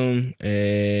anti-Semitism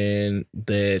and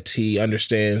that he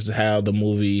understands how the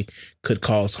movie could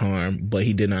cause harm, but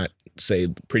he did not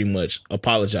say pretty much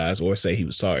apologize or say he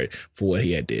was sorry for what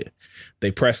he had did.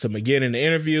 They pressed him again in the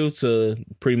interview to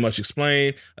pretty much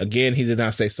explain. Again, he did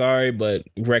not say sorry, but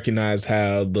recognized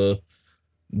how the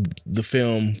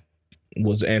film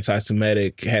was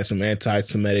anti-Semitic, had some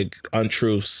anti-Semitic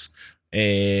untruths,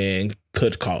 and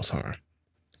could cause harm.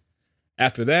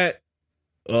 After that,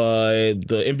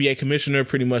 the NBA commissioner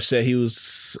pretty much said he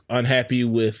was unhappy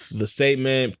with the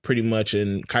statement, pretty much,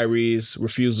 and Kyrie's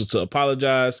refusal to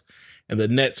apologize. And the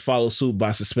Nets followed suit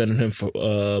by suspending him for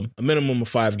a minimum of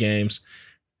 5 games.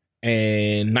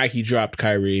 And Nike dropped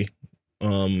Kyrie.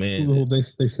 And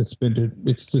they suspended.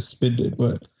 It's suspended,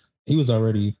 but he was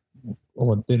already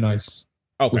on thin ice.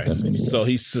 Okay, so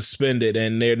he's suspended,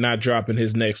 and they're not dropping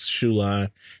his next shoe line.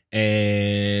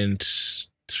 And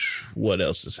what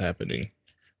else is happening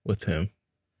with him?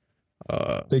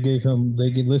 They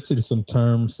listed some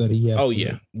terms that he has.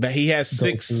 That he has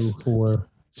 6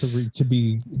 to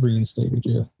be reinstated.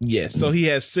 Yeah. So he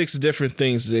has 6 different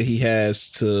things that he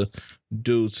has to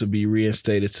do to be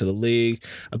reinstated to the league.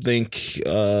 I think,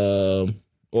 or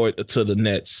to the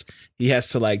Nets. He has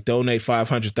to donate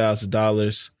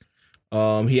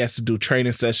 $500,000. He has to do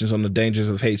training sessions on the dangers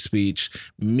of hate speech,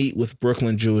 meet with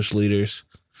Brooklyn Jewish leaders,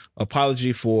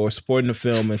 apology for supporting the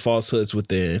film and falsehoods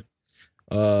within,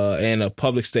 and a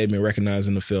public statement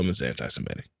recognizing the film as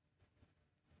anti-Semitic.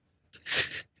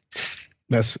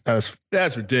 That's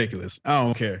ridiculous. I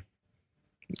don't care.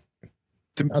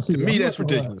 To me, that's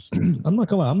ridiculous. I'm not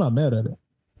gonna lie. I'm not mad at it.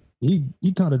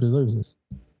 He kind of deserves this.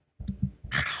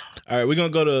 All right, we're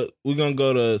gonna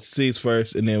go to C's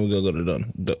first, and then we're gonna go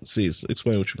to C's.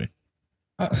 Explain what you mean.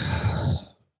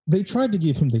 They tried to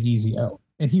give him the easy out,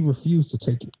 and he refused to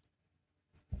take it.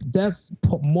 That's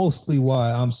mostly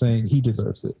why I'm saying he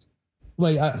deserves it.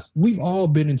 We've all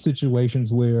been in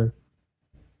situations where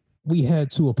we had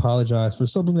to apologize for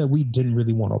something that we didn't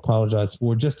really want to apologize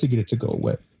for just to get it to go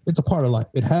away. It's a part of life.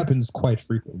 It happens quite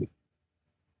frequently.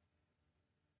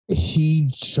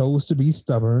 He chose to be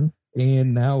stubborn,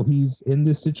 and now he's in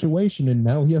this situation, and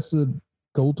now he has to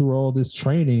go through all this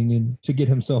training and to get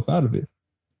himself out of it.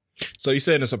 So you're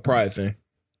saying it's a pride thing?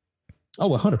 Oh,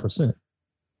 100%.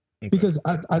 Okay. Because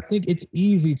I think it's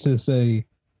easy to say,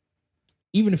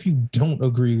 even if you don't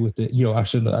agree with it, I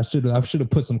should have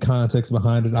put some context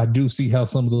behind it. I do see how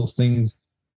some of those things,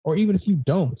 or even if you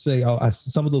don't say,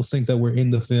 some of those things that were in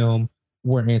the film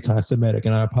were anti-Semitic,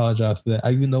 and I apologize for that.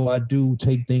 Even though I do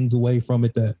take things away from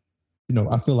it that,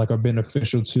 I feel like are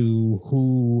beneficial to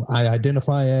who I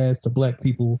identify as, to Black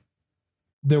people,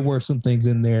 there were some things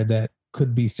in there that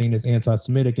could be seen as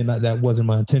anti-Semitic, and that wasn't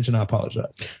my intention. I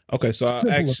apologize. Okay, so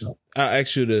I'll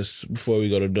ask you this before we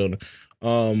go to Dona.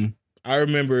 I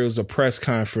remember it was a press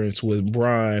conference with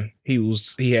Brian.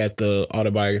 He had the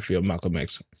autobiography of Malcolm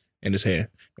X in his hand.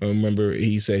 I remember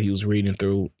he said he was reading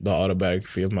through the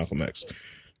autobiography of Malcolm X.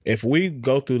 If we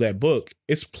go through that book,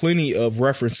 it's plenty of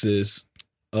references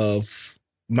of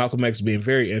Malcolm X being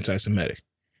very anti-Semitic.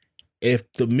 If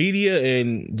the media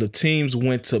and the teams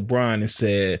went to Brian and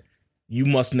said, you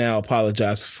must now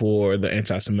apologize for the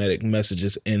anti-Semitic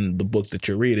messages in the book that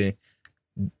you're reading,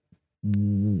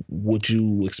 would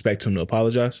you expect him to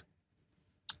apologize?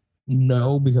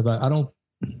 No, because I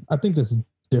think that's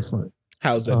different.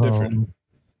 How is that different?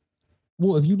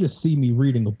 Well, if you just see me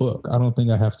reading a book, I don't think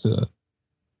I have to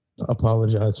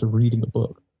apologize for reading a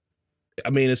book. I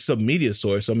mean, it's a media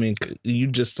source. I mean, you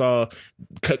just saw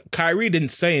Kyrie didn't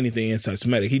say anything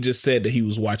anti-Semitic. He just said that he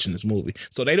was watching this movie.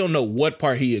 So they don't know what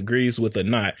part he agrees with or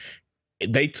not.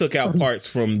 They took out parts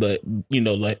from the,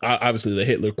 obviously the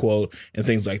Hitler quote and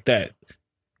things like that,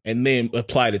 and then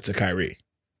applied it to Kyrie.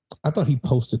 I thought he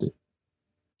posted it.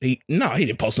 He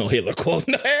didn't post no Hitler quote.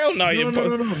 No, hell no.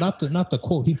 No, not the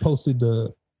quote. He posted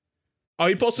the. Oh,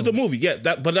 he posted the movie. Yeah,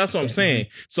 but that's what I'm saying.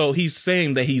 So he's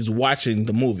saying that he's watching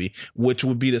the movie, which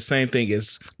would be the same thing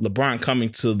as LeBron coming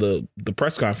to the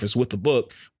press conference with the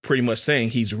book, pretty much saying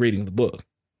he's reading the book.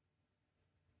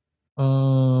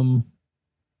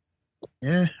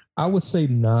 Yeah, I would say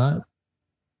not,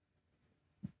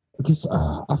 because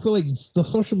I feel like the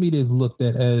social media is looked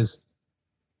at as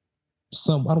I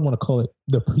don't want to call it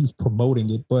he's promoting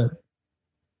it, but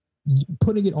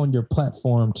putting it on your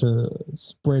platform to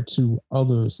spread to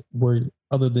others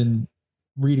other than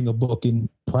reading a book in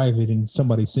private and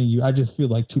somebody seeing you. I just feel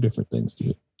like two different things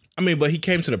to it. I mean, but he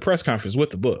came to the press conference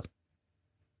with the book.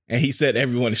 And he said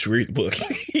everyone should read the book.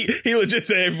 he legit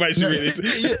said everybody should read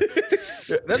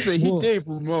it. That's it. He did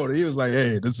promote it. He was like,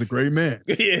 "Hey, this is a great man."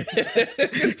 Yeah,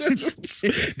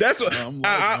 that's what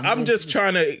I'm just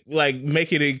trying to like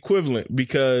make it equivalent,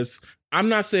 because I'm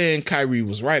not saying Kyrie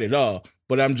was right at all,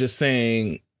 but I'm just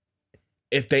saying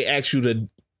if they ask you to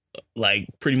like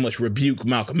pretty much rebuke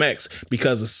Malcolm X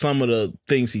because of some of the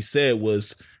things he said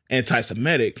was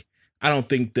anti-Semitic, I don't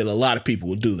think that a lot of people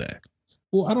would do that.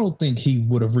 Well, I don't think he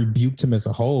would have rebuked him as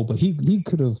a whole, but he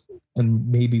could have, and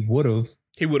maybe would have.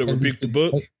 He would have rebuked the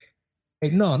book?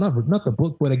 No, not the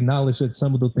book, but acknowledge that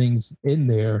some of the things in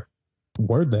there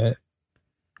were that.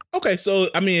 Okay, so,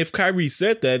 I mean, if Kyrie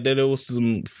said that it was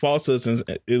some falsehoods and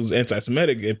it was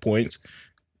anti-Semitic at points,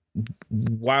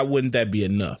 why wouldn't that be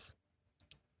enough?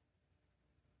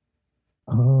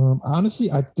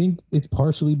 Honestly, I think it's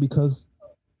partially because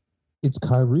it's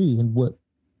Kyrie and what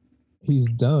he's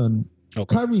done.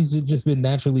 Okay. Kyrie's just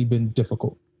naturally been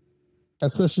difficult,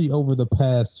 especially over the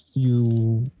past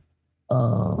few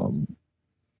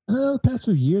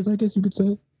years, I guess you could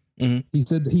say. Mm-hmm.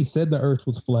 He said the earth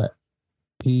was flat.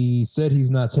 He said he's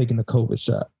not taking a COVID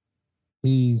shot.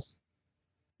 He's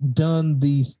done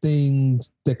these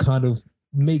things that kind of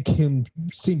make him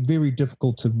seem very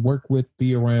difficult to work with,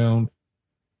 be around.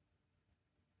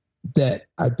 That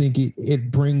I think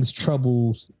it brings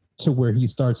troubles to where he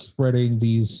starts spreading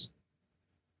these.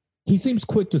 He seems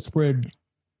quick to spread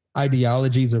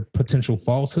ideologies or potential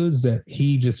falsehoods that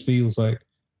he just feels like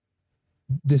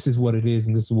this is what it is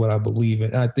and this is what I believe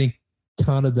in. I think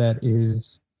kind of that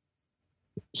is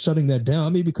shutting that down. I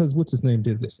mean, because what's his name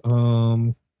did this?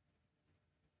 Damn,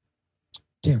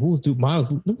 who was dude?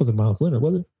 Miles? It wasn't Miles Leonard,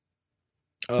 was it?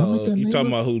 You talking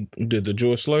about who did the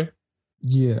George Slur?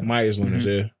 Yeah, Myers Leonard.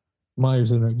 Yeah,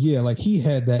 Myers Leonard. Yeah, like he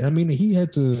had that. I mean, he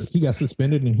got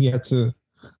suspended and he had to,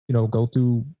 go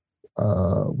through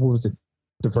what was it,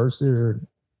 diversity or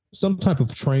some type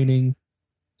of training.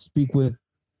 Speak with.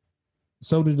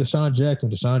 So did Deshaun Jackson.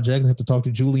 Deshaun Jackson had to talk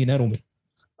to Julian Edelman.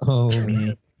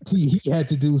 He had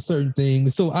to do certain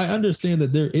things. So I understand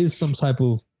that there is some type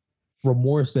of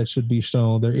remorse that should be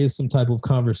shown. There is some type of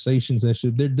conversations that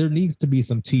should. There needs to be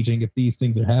some teaching if these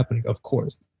things are happening. Of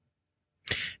course.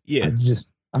 Yeah.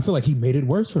 I feel like he made it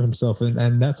worse for himself,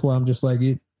 and that's why I'm just like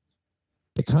it.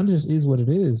 It kind of just is what it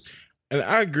is. And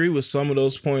I agree with some of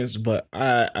those points, but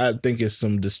I think it's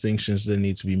some distinctions that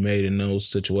need to be made in those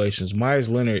situations. Myers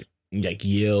Leonard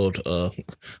yelled a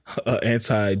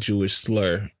anti-Jewish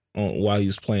slur while he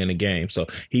was playing the game, so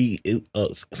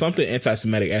something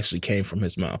anti-Semitic actually came from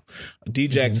his mouth.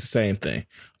 D-Jack's the same thing.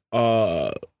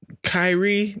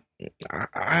 Kyrie,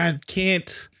 I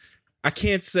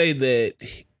can't say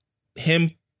that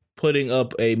him putting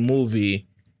up a movie.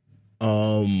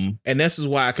 And this is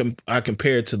why I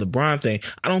compare it to the Bron thing.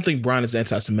 I don't think Bron is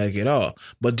anti-Semitic at all.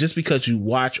 But just because you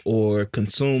watch or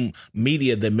consume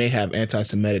media that may have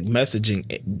anti-Semitic messaging,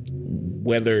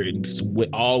 whether it's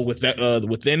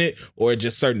within it or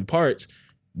just certain parts,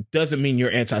 doesn't mean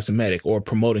you're anti-Semitic or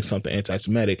promoting something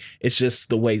anti-Semitic. It's just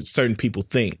the way certain people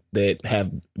think that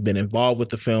have been involved with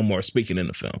the film or speaking in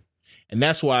the film. And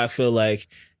that's why I feel like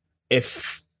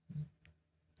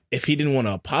if he didn't want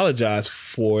to apologize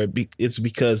for it, it's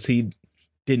because he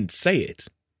didn't say it.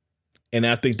 And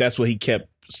I think that's what he kept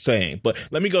saying. But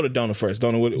let me go to Donna first.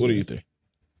 Donna, what do you think?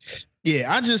 Yeah,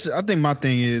 I think my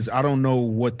thing is I don't know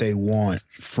what they want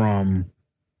from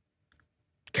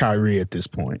Kyrie at this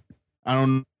point. I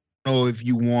don't know if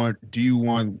do you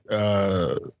want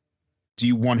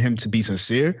him to be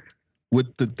sincere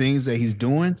with the things that he's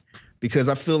doing? Because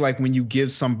I feel like when you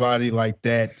give somebody like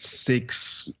that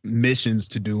 6 missions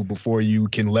to do before you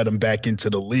can let him back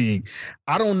into the league,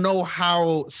 I don't know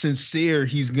how sincere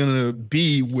he's going to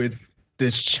be with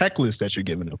this checklist that you're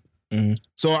giving him. Mm-hmm.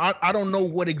 So I don't know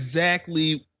what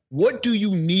do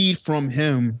you need from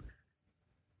him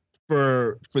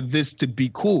for this to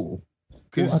be cool?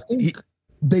 Because I think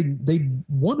they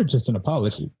wanted just an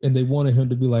apology, and they wanted him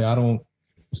to be like, I don't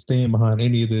stand behind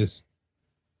any of this.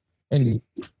 And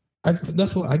I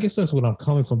guess that's what I'm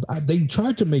coming from. They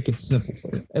tried to make it simple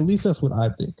for him. At least that's what I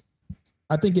think.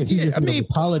 I think if he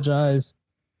apologized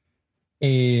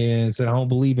and said, I don't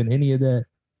believe in any of that,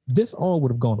 this all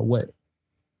would have gone away.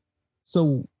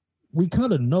 So we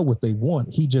kind of know what they want.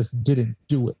 He just didn't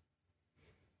do it.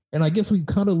 And I guess we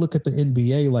kind of look at the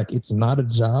NBA like it's not a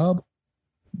job,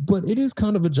 but it is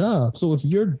kind of a job. So if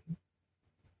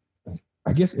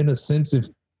I guess in a sense, if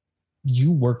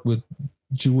you work with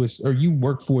Jewish, or you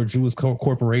work for a Jewish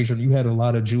corporation, you had a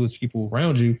lot of Jewish people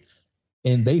around you,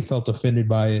 and they felt offended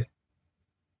by it,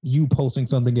 you posting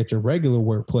something at your regular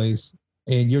workplace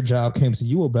and your job came to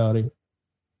you about it,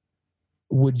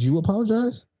 would you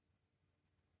apologize?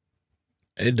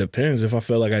 It depends if I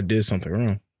feel like I did something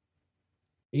wrong.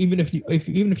 Even if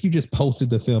you just posted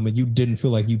the film and you didn't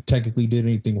feel like you technically did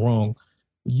anything wrong,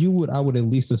 I would at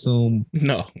least assume.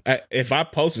 No, if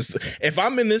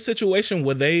I'm in this situation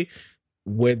where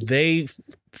they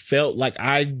felt like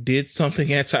I did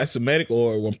something anti-Semitic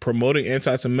or when promoting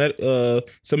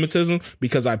anti-Semitism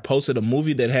because I posted a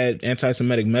movie that had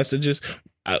anti-Semitic messages,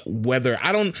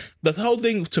 the whole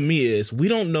thing to me is we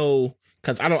don't know.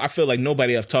 Because I feel like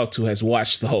nobody I've talked to has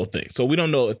watched the whole thing. So we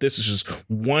don't know if this is just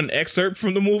one excerpt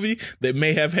from the movie that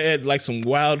may have had like some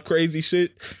wild, crazy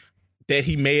shit that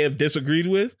he may have disagreed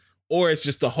with, or it's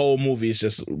just the whole movie is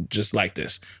just like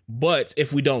this. But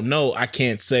if we don't know, I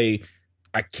can't say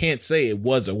it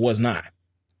was or was not.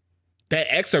 That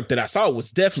excerpt that I saw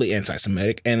was definitely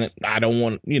anti-Semitic, and I don't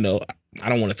want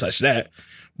to touch that.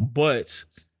 But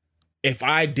if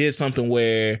I did something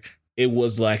where it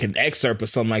was like an excerpt or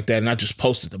something like that, and I just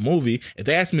posted the movie, if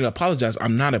they ask me to apologize,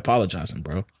 I'm not apologizing,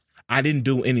 bro. I didn't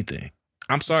do anything.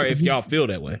 I'm sorry if y'all feel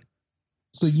that way.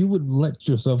 So you would let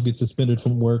yourself get suspended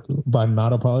from work by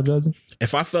not apologizing?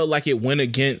 If I felt like it went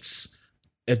against,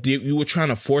 if you were trying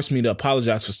to force me to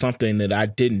apologize for something that I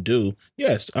didn't do,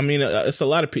 yes. I mean, it's a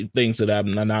lot of things that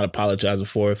I'm not apologizing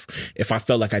for if I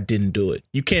felt like I didn't do it.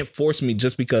 You can't force me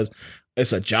just because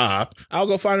it's a job. I'll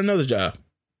go find another job.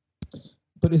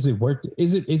 But is it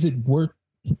worth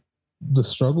the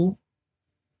struggle?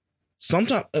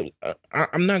 Sometimes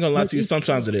I'm not gonna lie to you.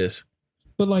 Sometimes it is,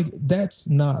 but like that's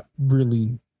not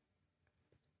really.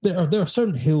 There are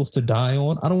certain hills to die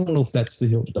on. I don't know if that's the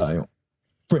hill to die on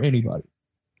for anybody.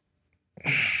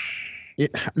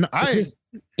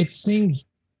 It seems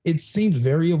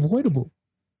very avoidable,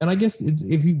 and I guess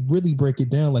if you really break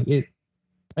it down, like it,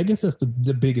 I guess that's the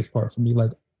biggest part for me. Like,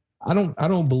 I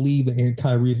don't believe that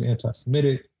Kyrie is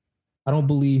anti-Semitic. I don't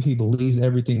believe he believes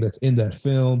everything that's in that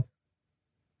film.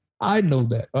 I know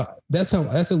that. That's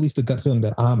at least the gut feeling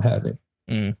that I'm having.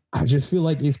 I just feel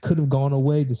like it could have gone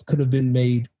away. This could have been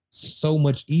made so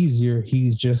much easier.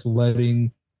 He's just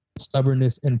letting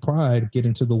stubbornness and pride get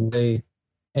into the way,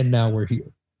 and now we're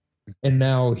here. And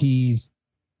now he's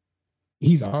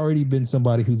already been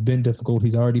somebody who's been difficult.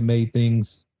 He's already made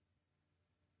things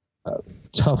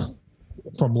tough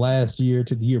from last year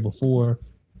to the year before.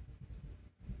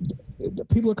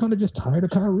 People are kind of just tired of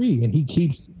Kyrie, and he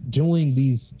keeps doing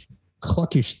these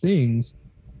cluckish things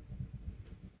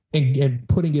and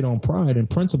putting it on pride and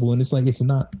principle. And it's like, it's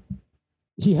not,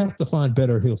 he has to find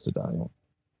better hills to die on.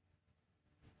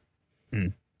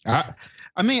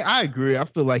 I mean, I agree. I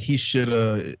feel like he should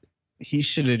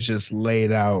have just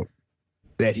laid out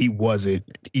that he wasn't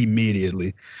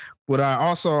immediately. But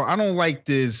I don't like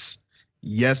this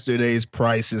yesterday's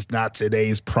price is not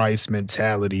today's price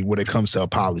mentality when it comes to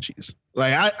apologies.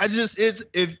 Like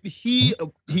if he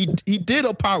did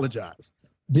apologize.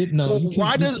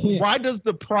 Why does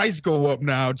the price go up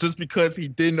now just because he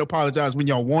didn't apologize when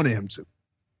y'all wanted him to?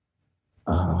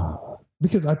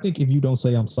 Because I think if you don't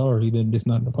say I'm sorry, then it's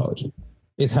not an apology.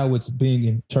 It's how it's being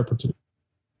interpreted.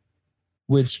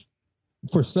 Which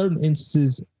for certain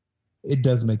instances, it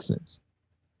does make sense.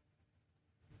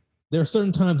 There are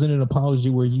certain times in an apology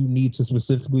where you need to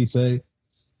specifically say,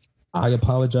 I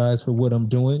apologize for what I'm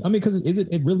doing. I mean, because is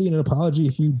it really an apology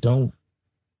if you don't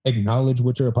acknowledge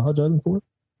what you're apologizing for?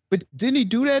 But didn't he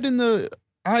do that in the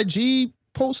IG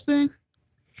post thing?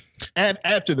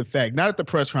 After the fact, not at the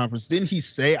press conference. Didn't he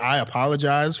say, I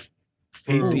apologize?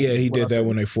 He did that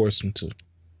when they forced him to.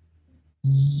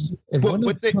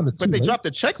 But they dropped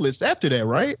the checklist after that,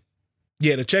 right?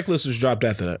 Yeah, the checklist was dropped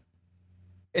after that.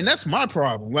 And that's my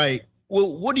problem. Like,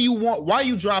 well, what do you want? Why are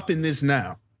you dropping this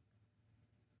now?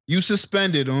 You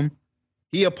suspended him.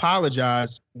 He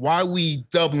apologized. Why we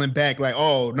doubling back? Like,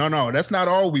 oh, no, that's not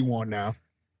all we want now.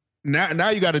 Now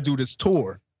you got to do this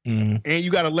tour. Mm-hmm. And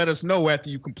you got to let us know after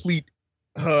you complete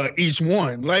each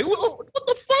one. Like, what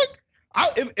the fuck?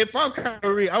 If I'm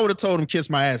Kyrie, I would have told him kiss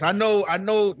my ass. I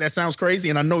know that sounds crazy,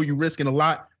 and I know you're risking a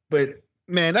lot, but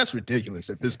man, that's ridiculous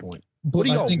at this point. But what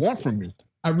do y'all want from me?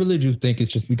 I really do think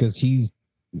it's just because he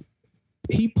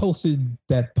posted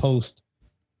that post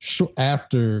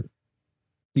after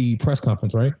the press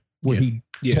conference, right? Where he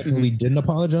technically didn't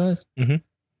apologize. Mm-hmm.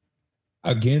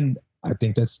 Again, I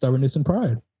think that's stubbornness and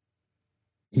pride.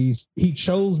 He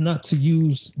chose not to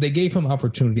use. They gave him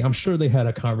opportunity. I'm sure they had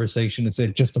a conversation and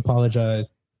said, just apologize.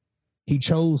 He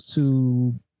chose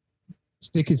to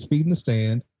stick his feet in the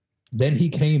stand. Then he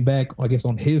came back, I guess,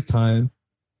 on his time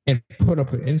and put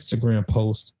up an Instagram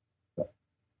post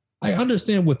I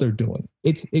understand what they're doing.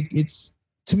 It's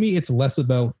to me, it's less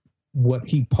about what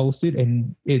he posted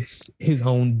and it's his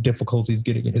own difficulties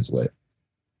getting in his way.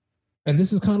 And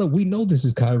this is kind of, we know this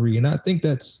is Kyrie, and I think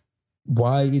that's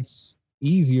why it's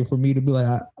easier for me to be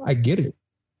like, I get it.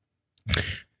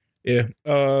 Yeah,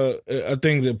 I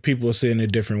think that people are seeing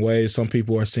it different ways. Some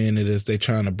people are seeing it as they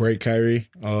trying to break Kyrie.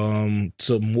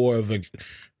 To more of an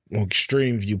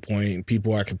extreme viewpoint,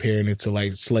 people are comparing it to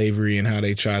like slavery and how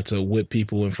they try to whip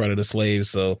people in front of the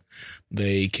slaves so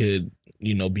they could,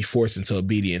 be forced into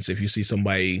obedience. If you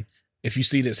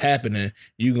see this happening,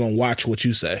 you're gonna watch what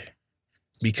you say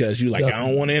because you like, I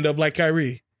don't want to end up like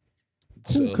Kyrie.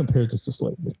 Who compared this to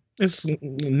slavery? It's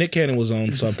Nick Cannon was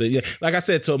on something. Yeah, like I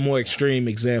said, to a more extreme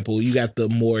example, you got the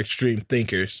more extreme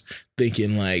thinkers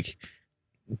thinking like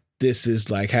this is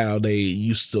like how they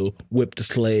used to whip the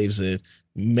slaves and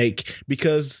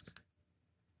because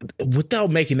without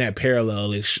making that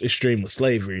parallel extreme with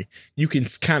slavery, you can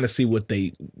kind of see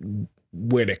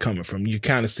where they're coming from. You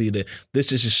kind of see that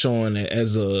this is just showing that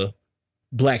as a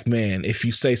black man, if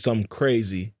you say something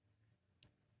crazy,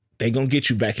 they gonna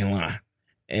get you back in line.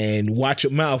 And watch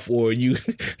your mouth, or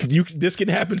this can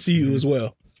happen to you as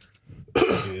well.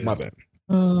 My bad.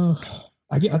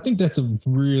 I think that's a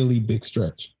really big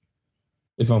stretch,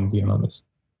 if I'm gonna be honest.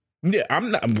 Yeah,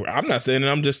 I'm not saying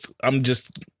it. I'm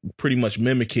just pretty much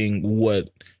mimicking what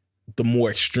the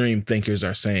more extreme thinkers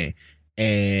are saying.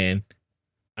 And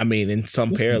I mean, in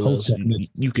some parallels,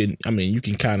 you can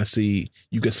kind of see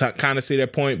their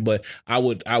point, but I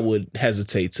would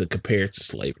hesitate to compare it to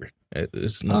slavery.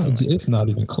 It's not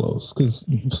even close because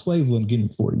slaves weren't getting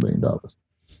 $40 million.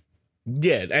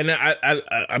 Yeah, and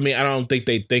I mean, I don't think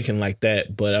they thinking like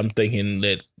that, but I'm thinking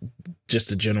that just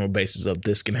the general basis of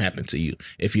this can happen to you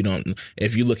if you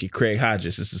look at Craig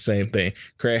Hodges, it's the same thing.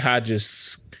 Craig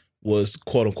Hodges was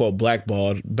quote unquote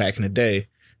blackballed back in the day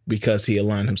because he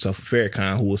aligned himself with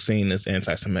Farrakhan, who was seen as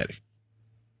anti-Semitic.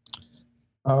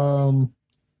 I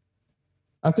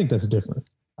think that's different.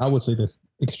 I would say that's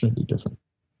extremely different.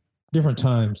 Different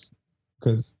times,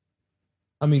 because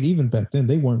I mean, even back then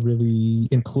they weren't really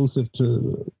inclusive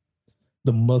to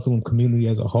the Muslim community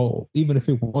as a whole, even if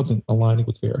it wasn't aligning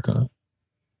with Farrakhan.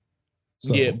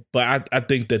 So, yeah, but I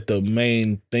think that the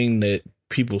main thing that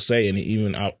people say, and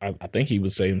even I think he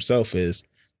would say himself, is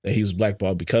that he was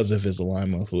blackballed because of his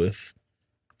alignment with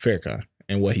Farrakhan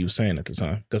and what he was saying at the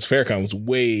time, because Farrakhan was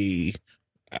way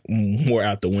more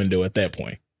out the window at that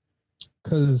point.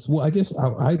 Because, well, I guess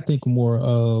I think more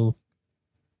of,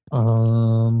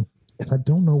 and I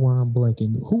don't know why I'm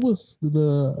blanking. Who was this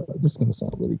is going to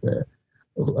sound really bad.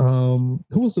 Who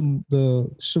was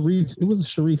the Sharif? It was a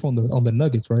Sharif on the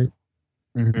Nuggets, right?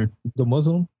 Mm-hmm. The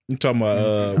Muslim? You talking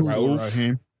about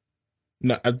Rauf?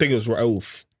 No, I think it was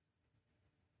Rauf.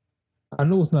 I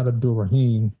know it's not Abdul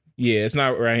Rahim. Yeah, it's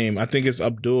not Rahim. I think it's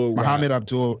Muhammad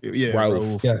Abdul. Yeah,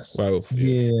 Rauf. Yes, Rauf.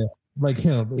 Yeah, like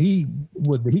him. He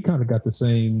kind of got the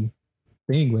same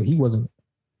thing, but he wasn't.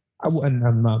 I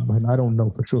don't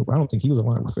know for sure, but I don't think he was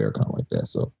aligned with Farrakhan like that.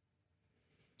 So,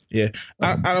 yeah,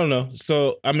 I don't know.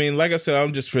 So, I mean, like I said,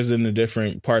 I'm just presenting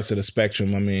different parts of the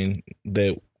spectrum. I mean,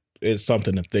 that it's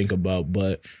something to think about,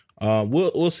 but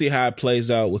we'll see how it plays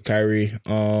out with Kyrie.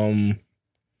 Yeah,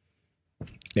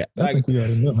 I think we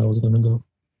already know how it's going to go.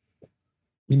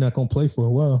 He's not going to play for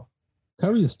a while.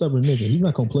 Kyrie is a stubborn nigga. He's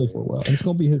not going to play for a while, and it's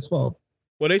going to be his fault.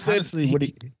 Well, they said.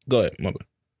 Honestly, go ahead, my bad.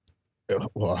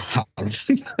 Well, I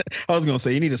was gonna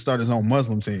say you need to start his own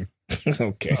Muslim team.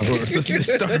 Okay. I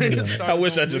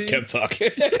wish I just kept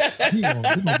talking. He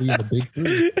gonna be in the big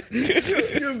three.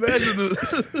 Can you imagine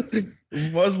the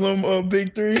Muslim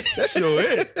big three? That's your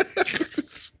it.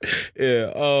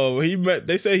 Yeah.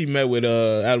 They say he met with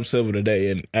Adam Silver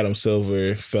today, and Adam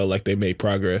Silver felt like they made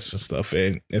progress and stuff,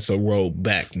 and it's a road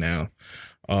back now.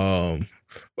 But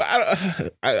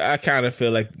I kind of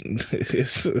feel like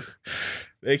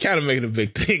they kind of making a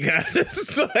big thing out of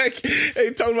this. Like, they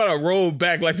talking about a road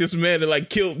back like this man that like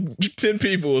killed 10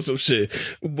 people or some shit.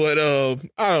 But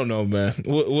I don't know, man.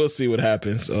 We'll see what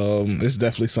happens. It's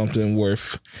definitely something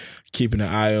worth keeping an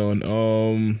eye on.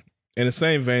 In the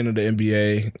same vein of the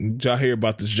NBA, did y'all hear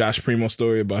about this Josh Primo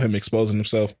story about him exposing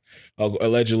himself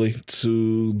allegedly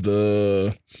to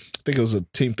I think it was a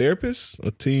team therapist,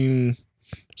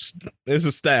 it's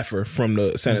a staffer from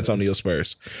the San Antonio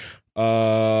Spurs.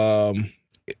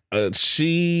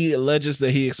 She alleges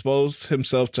that he exposed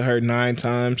himself to her 9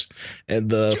 times, and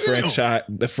the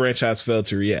franchise failed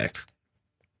to react.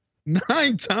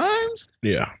 9 times?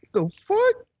 Yeah. The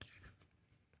fuck?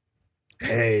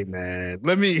 Hey man,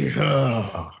 let me.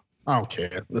 I don't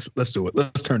care. Let's do it.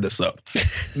 Let's turn this up.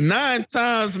 9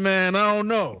 times, man. I don't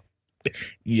know.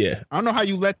 Yeah. I don't know how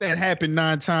you let that happen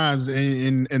 9 times,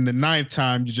 and the 9th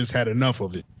time you just had enough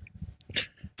of it.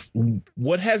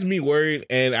 What has me worried,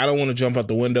 and I don't want to jump out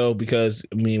the window because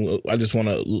I just want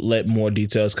to let more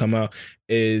details come out,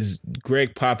 is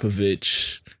Greg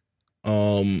Popovich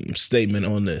statement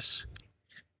on this.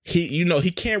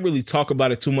 He can't really talk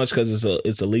about it too much because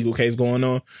it's a legal case going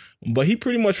on, but he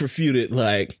pretty much refuted,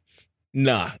 like,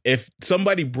 nah, if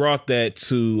somebody brought that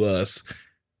to us,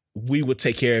 we would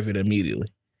take care of it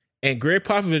immediately. And Greg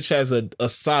Popovich has a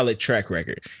solid track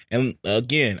record. And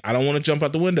again, I don't want to jump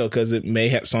out the window because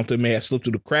something may have slipped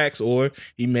through the cracks, or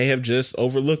he may have just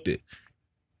overlooked it.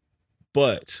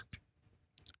 But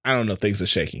I don't know, things are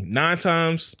shaky. 9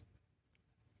 times.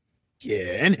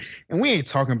 Yeah, and we ain't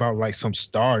talking about like some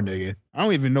star nigga. I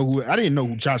didn't know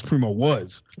who Josh Primo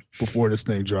was before this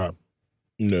thing dropped.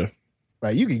 No.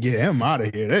 Like, you could get him out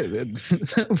of here.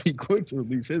 That would be quick to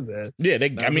release his ass. Yeah, they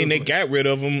got rid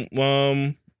of him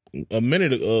a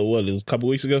minute ago. It was a couple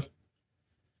weeks ago.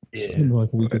 Yeah,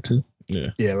 like a week or two.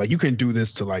 Yeah, like you can do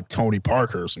this to like Tony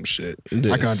Parker or some shit.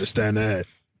 I can understand that.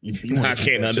 I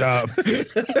can't understand.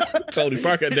 Tony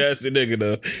Parker, that's the nigga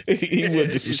though. He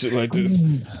would do some shit like this.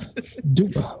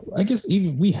 I guess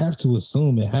even we have to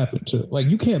assume it happened to. Like,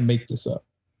 you can't make this up.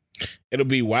 It'll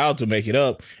be wild to make it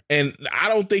up, and I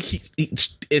don't think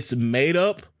it's made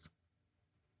up.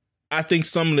 I think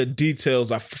some of the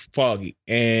details are foggy,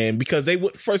 and because they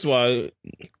would, first of all,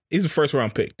 he's a first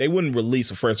round pick. They wouldn't release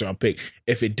a first round pick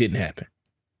if it didn't happen.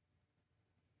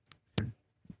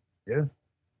 Yeah.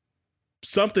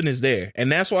 Something is there.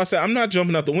 And that's why I said I'm not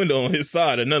jumping out the window on his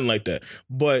side or nothing like that.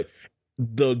 But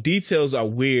the details are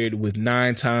weird with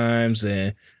 9 times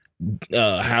and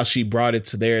how she brought it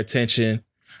to their attention.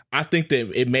 I think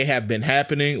that it may have been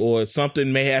happening, or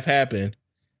something may have happened,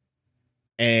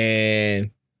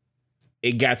 and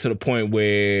it got to the point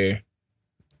where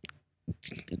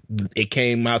it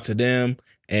came out to them,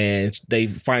 and they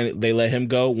let him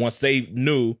go. Once they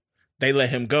knew, they let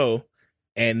him go.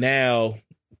 And now,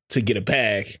 to get a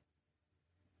bag,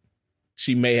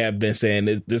 she may have been saying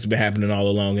that this has been happening all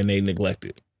along, and they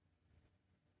neglected.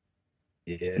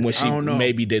 Yeah, when she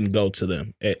maybe didn't go to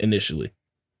them initially.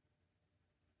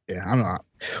 Yeah, I don't know.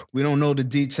 We don't know the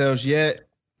details yet,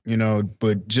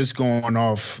 but just going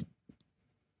off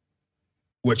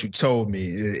what you told me,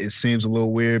 it seems a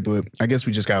little weird, but I guess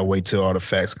we just gotta wait till all the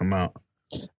facts come out.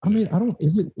 I mean,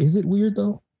 is it weird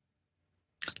though?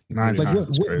 9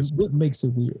 times. What makes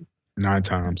it weird? 9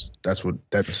 times.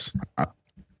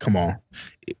 Come on.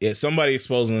 Yeah, somebody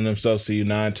exposing themselves to you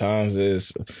 9 times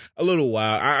is a little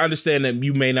wild. I understand that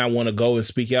you may not want to go and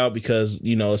speak out because,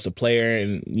 it's a player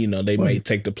and, they may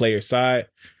take the player's side.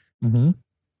 Mm-hmm.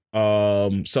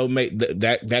 So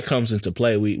that comes into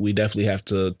play. We definitely have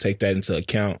to take that into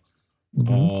account.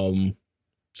 Mm-hmm.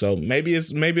 So maybe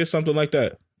it's something like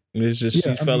that. It's just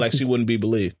she felt like she wouldn't be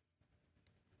believed.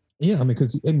 Yeah,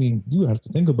 because you have to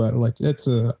think about it. Like, that's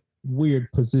a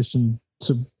weird position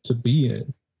to be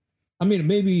in. I mean,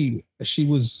 maybe she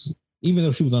was, even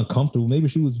though she was uncomfortable, maybe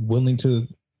she was willing to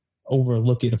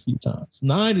overlook it a few times.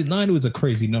 9 was a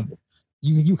crazy number.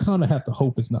 You kind of have to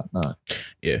hope it's not 9.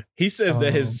 Yeah, he says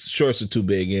that his shorts are too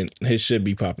big and his should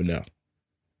be popping out.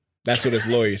 That's what his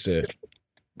lawyer said.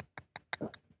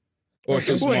 Or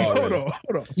too small. Hold on.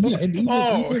 Yeah, and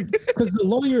even because the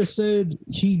lawyer said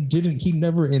he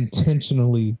never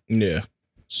intentionally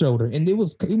showed her, and it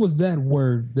was that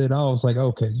word that I was like,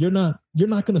 okay, you're not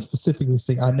going to specifically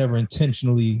say I never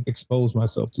intentionally exposed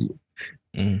myself to you.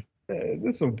 Mm-hmm.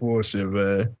 This is some bullshit,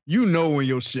 man. You know when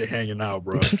your shit hanging out,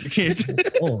 bro. You can't.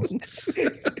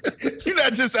 You're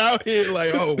not just out here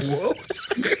like, oh, whoa.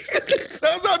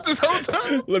 I was out this whole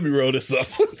time. Let me roll this up.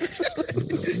 But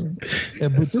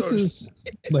this is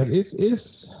like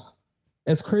it's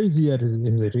as crazy as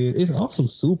it is. It's also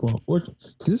super unfortunate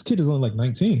because this kid is only like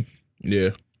 19.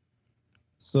 Yeah.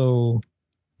 So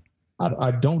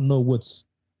I don't know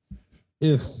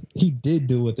if he did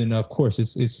do it. Then of course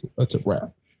it's a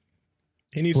wrap.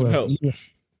 He needs some help. Even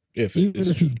if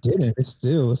he didn't,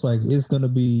 it's like it's gonna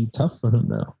be tough for him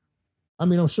now. I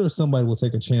mean, I'm sure somebody will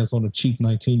take a chance on a cheap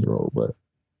 19-year-old, but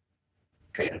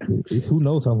who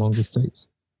knows how long this takes.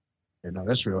 Yeah, no,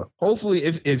 that's real. Hopefully,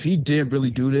 if he did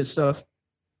really do this stuff,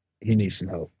 he needs some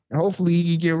help. And hopefully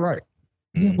he can get right.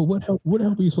 Yeah, but what help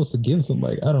are you supposed to give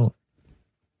somebody? I don't.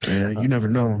 Yeah, you never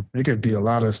know. There could be a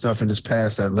lot of stuff in his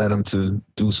past that led him to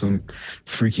do some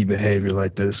freaky behavior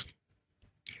like this.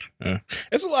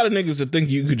 It's a lot of niggas that think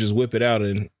you could just whip it out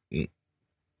and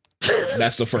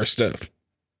that's the first step.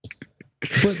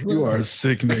 But you are a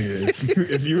sick nigga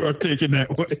if you are thinking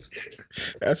that way.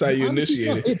 That's how you honestly,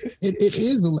 initiate it. It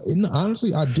is.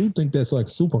 Honestly, I do think that's like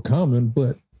super common,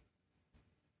 but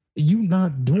you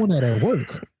not doing that at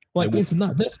work. Like it's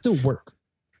not. That's still work.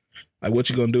 Like what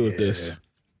you gonna do with this?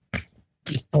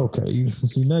 Okay,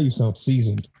 see now you sound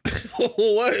seasoned.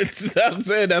 What? I'm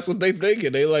saying that's what they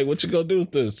thinking. They like, what you gonna do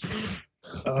with this?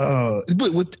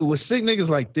 But with sick niggas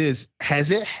like this,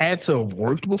 has it had to have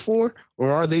worked before,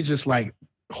 or are they just like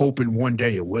hoping one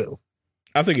day it will?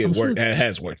 I think it worked. It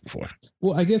has worked before.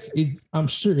 Well, I guess I'm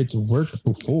sure it's worked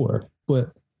before,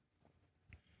 but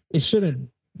it shouldn't.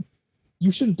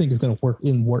 You shouldn't think it's going to work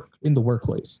in the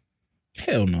workplace.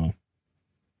 Hell no.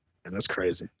 And that's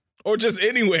crazy. Or just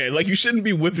anywhere. Like you shouldn't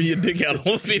be whipping your dick out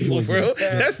on people, bro.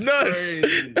 That's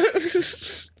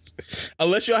nuts.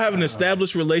 Unless y'all have an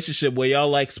established relationship where y'all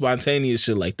like spontaneous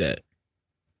shit like that.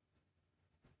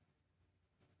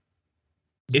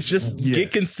 It's just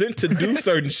get consent to do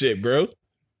certain shit, bro.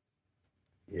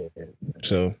 Yeah.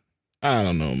 So I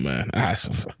don't know, man. I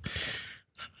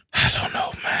don't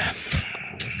know, man.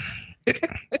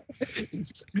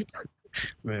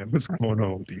 Man, what's going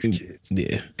on with these kids?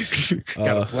 Yeah.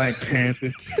 Got a Black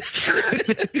Panther.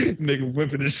 Nigga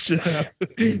whipping his shit out.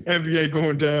 NBA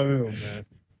going downhill, man.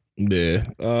 Yeah.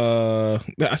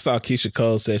 I saw Keisha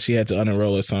Cole said she had to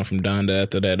unenroll her son from Donda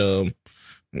after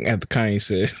Kanye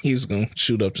said he was gonna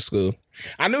shoot up the school.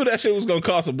 I knew that shit was gonna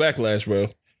cause some backlash, bro.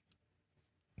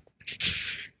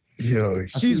 Yo,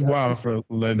 she's wild for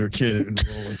letting her kid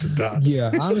enroll into Donda.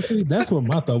 Yeah, honestly, that's what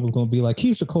my thought was going to be. Like,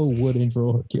 Keisha Cole would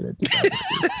enroll her kid at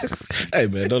Donda. Hey,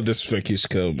 man, don't disrespect Keisha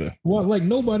Cole, man. Well, like,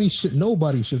 nobody should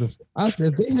have.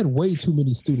 They had way too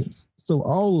many students, so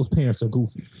all those parents are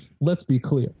goofy. Let's be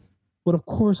clear. But, of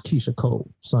course, Keisha Cole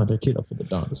signed her kid up for the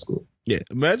Donda school. Yeah,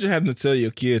 imagine having to tell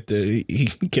your kid that he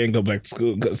can't go back to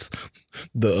school because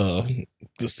the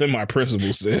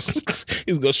semi-principal says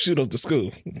he's going to shoot up the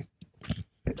school.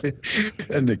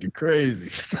 That nigga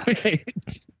crazy.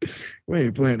 We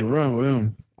ain't playing around with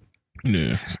him.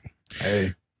 Yeah.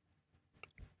 Hey.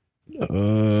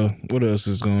 What else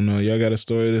is going on? Y'all got a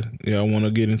story that y'all want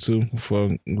to get into before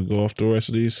we go off the rest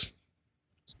of these?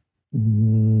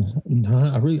 No,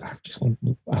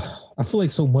 I feel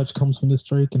like so much comes from this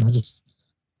Drake, and I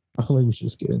feel like we should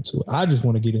just get into it. I just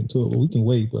want to get into it, but we can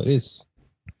wait. But it's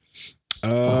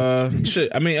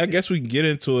shit. I mean, I guess we can get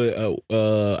into it.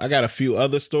 I got a few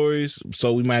other stories,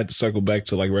 so we might have to circle back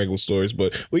to like regular stories,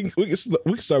 but we can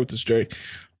start with this Drake.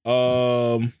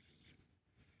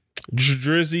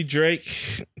 Drizzy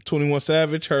Drake, 21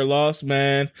 Savage, Her Loss,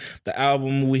 man. The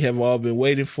album we have all been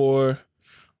waiting for.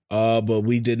 But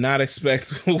we did not expect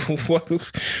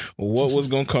what was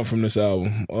gonna come from this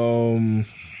album.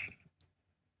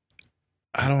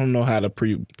 I don't know how to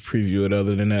preview it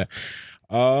other than that.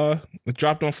 It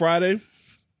dropped on Friday.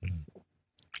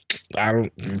 I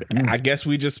guess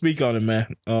we just speak on it,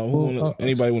 man.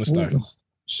 Anybody want to start?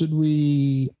 Should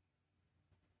we?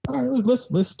 All right,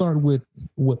 let's start with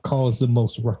what caused the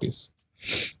most ruckus.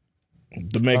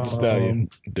 The Meg Thee Stallion.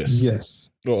 Yes.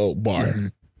 Bar.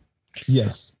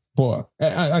 Yes. Bar.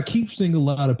 I keep seeing a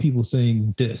lot of people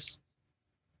saying this,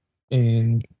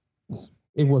 and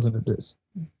it wasn't a diss.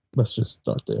 Let's just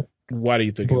start there. Why do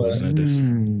you think it wasn't a diss?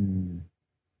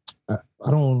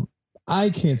 I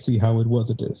can't see how it was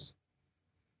a diss.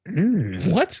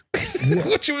 What?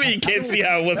 What you mean you can't see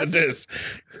how it was a diss?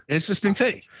 Interesting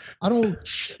take. I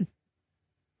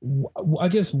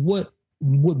guess what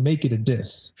would make it a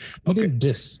diss? He didn't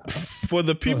diss. For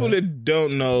the people that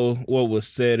don't know what was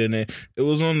said in it, it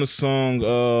was on the song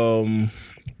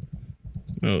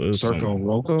Circo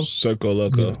Loco. Circo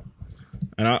Loco. Yeah.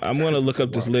 And I'm going to look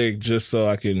up this lyric just so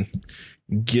I can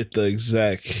get the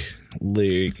exact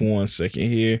lyric. 1 second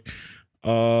here.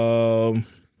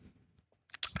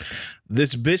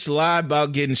 This bitch lied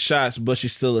about getting shots, but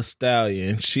she's still a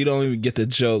stallion. She don't even get the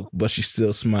joke, but she's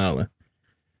still smiling.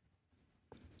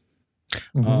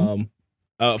 Mm-hmm.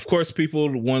 Of course, people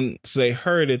once they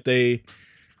heard it, the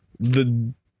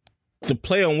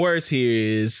play on words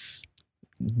here is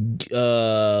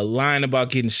lying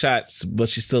about getting shots, but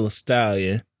she's still a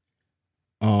stallion.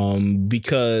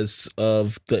 Because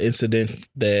of the incident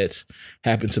that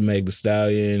happened to Meg Thee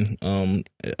Stallion.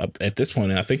 At this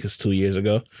point, I think it's 2 years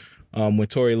ago, when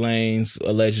Tory Lanez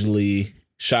allegedly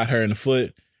shot her in the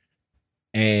foot.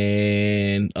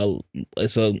 And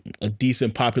it's a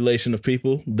decent population of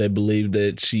people that believe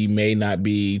that she may not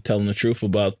be telling the truth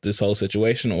about this whole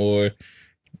situation or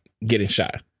getting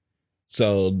shot.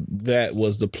 So that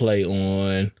was the play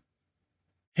on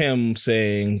him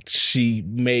saying she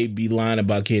may be lying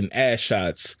about getting ass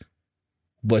shots,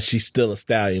 but she's still a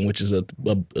stallion, which is a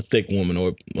thick woman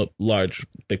or a large,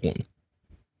 thick woman.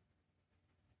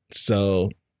 So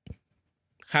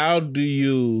how do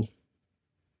you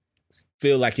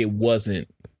feel like it wasn't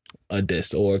a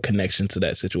diss or a connection to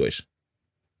that situation?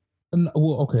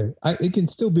 Well, okay. It can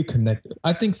still be connected.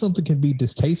 I think something can be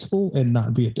distasteful and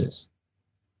not be a diss.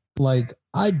 Like,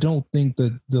 I don't think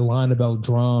that the line about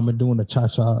Drum and doing the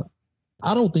cha-cha,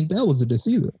 I don't think that was a diss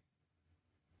either.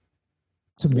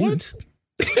 To me. What?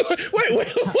 Wait,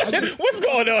 what's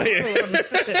going on here?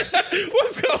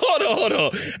 Hold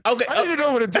on. Okay, I need to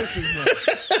know what a diss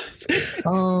is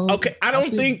now. Okay,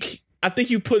 I think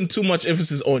you're putting too much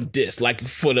emphasis on diss, like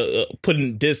for the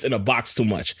putting diss in a box too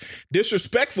much.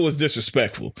 Disrespectful is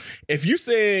disrespectful. If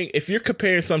you're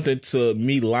comparing something to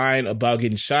me lying about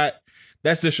getting shot,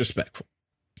 that's disrespectful.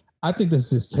 I think that's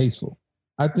distasteful.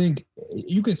 I think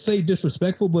you can say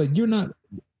disrespectful, but you're not.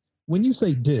 When you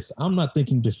say diss, I'm not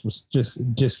thinking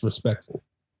just disrespectful.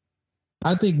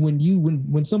 I think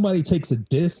when somebody takes a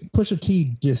diss, Pusha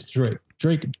T dissed Drake.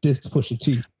 Drake dissed Pusha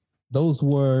T.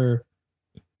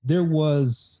 There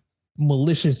was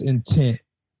malicious intent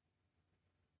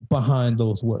behind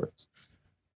those words.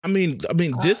 I mean,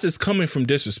 this is coming from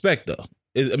disrespect, though.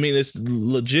 It's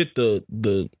legit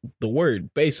the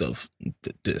word base of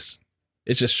this.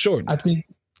 It's just short.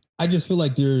 I just feel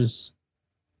like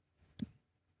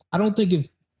I don't think if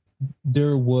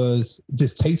there was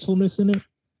distastefulness in it,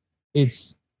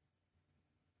 it's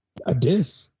a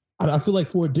diss. I feel like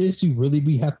for a diss, you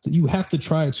have to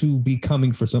try to be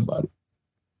coming for somebody.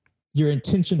 Your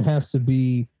intention has to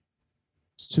be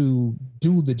to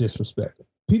do the disrespect.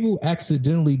 People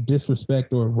accidentally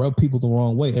disrespect or rub people the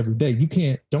wrong way every day.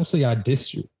 Don't say I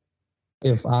dissed you.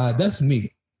 That's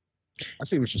me. I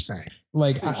see what you're saying.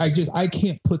 Like, I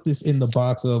can't put this in the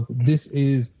box of this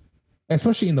is,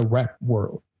 especially in the rap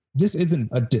world, this isn't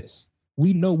a diss.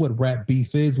 We know what rap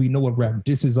beef is. We know what rap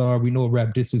disses are. We know what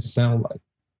rap disses sound like.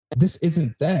 This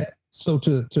isn't that. So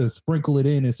to sprinkle it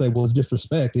in and say, well, it's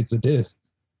disrespect, it's a diss.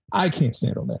 I can't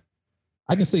stand on that.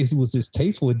 I can say it was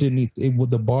distasteful.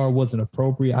 The bar wasn't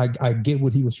appropriate. I get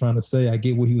what he was trying to say. I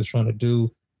get what he was trying to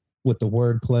do with the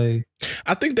wordplay.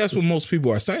 I think that's what most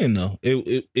people are saying, though.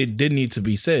 It did need to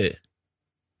be said.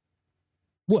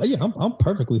 Well, yeah, I'm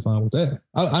perfectly fine with that.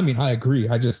 I mean, I agree.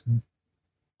 I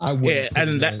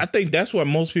think that's why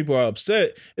most people are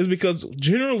upset is because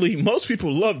generally most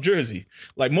people love Jersey.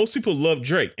 Like, most people love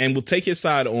Drake and will take his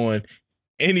side on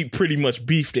any pretty much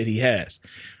beef that he has.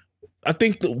 I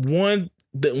think the one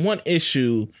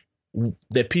issue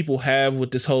that people have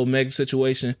with this whole Meg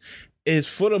situation is,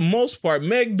 for the most part,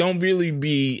 Meg don't really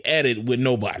be at it with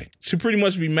nobody. She pretty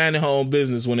much be minding her own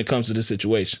business when it comes to this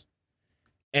situation.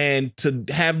 And to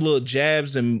have little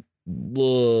jabs and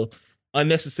little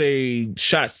unnecessary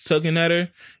shots tugging at her,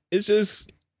 it's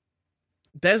just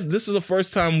this is the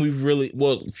first time we've really,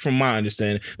 well, from my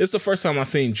understanding, it's the first time I've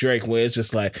seen Drake where it's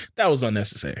just like, that was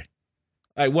unnecessary.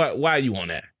 Like, why are you on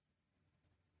that?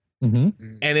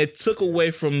 Mm-hmm. And it took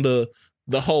away from the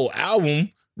whole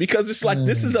album, because it's like,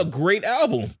 this is a great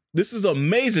album. This is an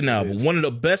amazing album. One of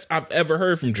the best I've ever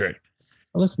heard from Drake.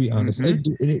 Well, let's be honest.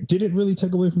 Mm-hmm. Did it really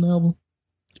take away from the album?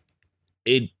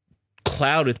 It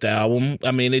clouded the album.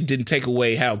 I mean, it didn't take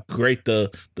away how great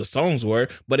the songs were,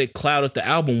 but it clouded the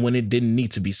album when it didn't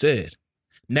need to be said.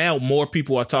 Now more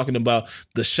people are talking about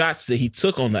the shots that he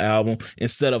took on the album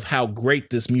instead of how great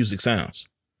this music sounds.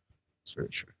 That's very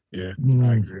true. Yeah,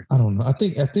 I agree. I don't know. I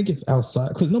think if outside,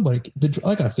 because nobody,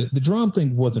 like I said, the drum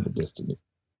thing wasn't a diss to me.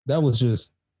 That was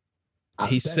just.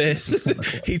 He said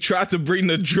he tried to bring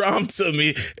the drum to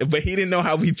me, but he didn't know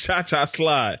how we cha-cha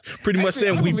slide. Pretty much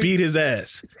saying we beat his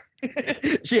ass.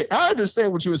 Yeah, I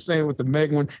understand what you were saying with the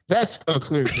Meg one. That's a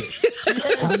clear diss.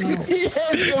 He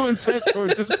has no intent for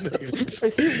this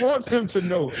nigga. He wants him to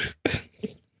know it.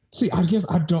 See, I guess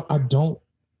I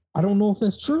don't know if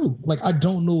that's true. Like, I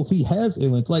don't know if he has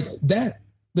aliens. Like, that,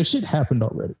 the shit happened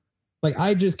already. Like,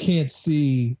 I just can't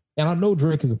see, and I know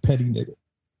Drake is a petty nigga.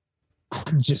 I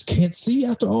just can't see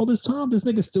after all this time, this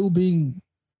nigga still being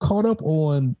caught up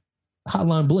on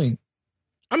Hotline Bling.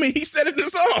 I mean, he said it in the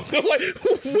song.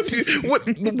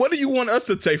 Like, what do you want us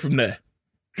to take from that?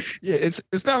 Yeah,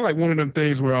 it's not like one of them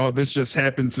things where all this just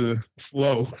happened to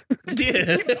flow.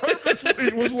 Yeah. He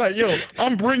purposely was like, yo,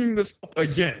 I'm bringing this up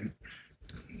again.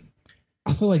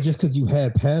 I feel like just because you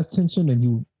had past tension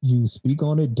and you speak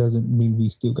on it doesn't mean we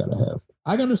still gotta have.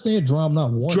 I can understand Drum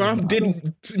not wanting. Drum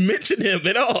didn't mention him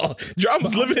at all. Drum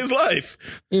was living his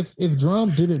life. If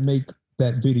Drum didn't make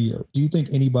that video, do you think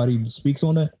anybody speaks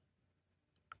on that?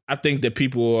 I think that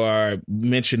people are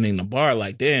mentioning the bar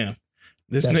like, damn,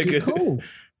 this nigga. Cool.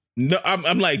 No,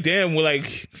 I'm like, damn. We're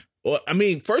like, Well, I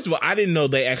mean, first of all, I didn't know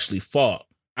they actually fought.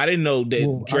 I didn't know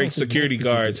that Drake's security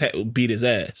guards beat his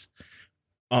ass.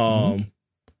 And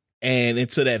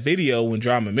into that video when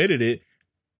Drama admitted it,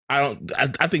 I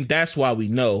think that's why we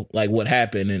know like what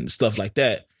happened and stuff like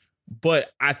that.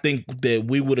 But I think that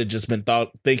we would have just been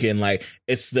thinking like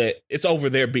it's over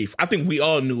their beef. I think we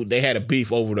all knew they had a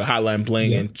beef over the Hotline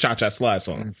Bling and Cha Cha Slide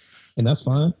song, and that's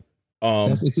fine.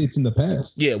 It's in the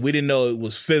past. Yeah, we didn't know it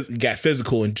was got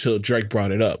physical until Drake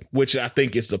brought it up, which I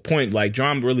think is the point. Like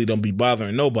Drama really don't be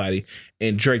bothering nobody,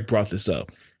 and Drake brought this up.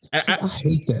 I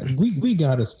hate that. We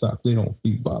gotta stop. They don't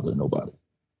be bothering nobody.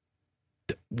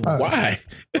 Why?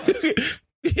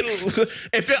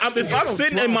 If I'm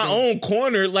sitting in my own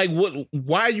corner, like what?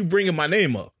 Why are you bringing my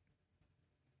name up?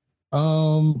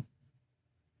 Well,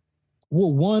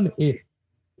 one, if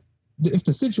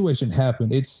the situation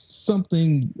happened, it's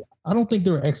something. I don't think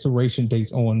there are expiration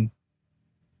dates on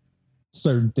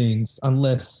certain things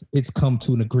unless it's come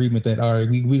to an agreement that all right,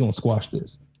 we gonna squash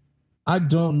this. I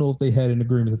don't know if they had an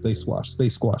agreement that they squashed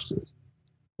this.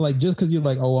 Like just because you're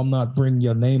like, oh, I'm not bringing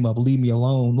your name up, leave me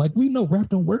alone. Like we know rap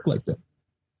don't work like that.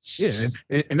 Yeah,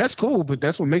 and that's cool, but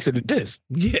that's what makes it a diss.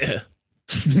 Yeah.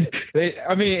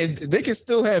 They can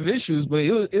still have issues, but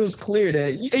it was clear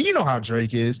that, and you know how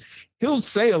Drake is, he'll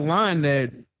say a line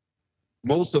that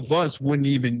most of us wouldn't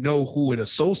even know who it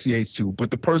associates to,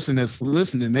 but the person that's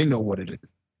listening, they know what it is.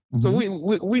 Mm-hmm.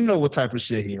 So we know what type of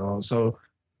shit he on. So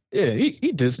yeah, he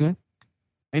dissed him.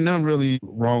 Ain't nothing really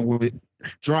wrong with it.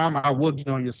 Drama, I would be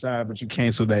on your side, but you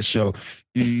canceled that show.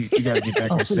 You got to get back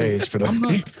on stage for that.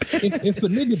 If a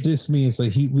nigga diss me and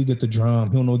say we get the drum,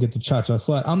 he'll know get the cha-cha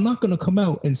slide, I'm not going to come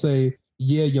out and say,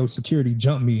 yeah, yo, security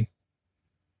jumped me,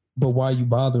 but why you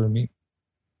bothering me?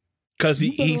 Because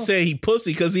he said he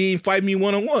pussy because he ain't fight me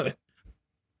one-on-one.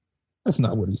 That's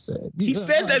not what he said. He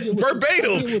said that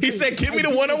verbatim. He said, give me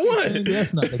the one-on-one.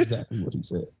 That's not exactly what he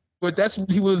said. But that's what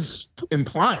he was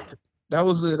implying.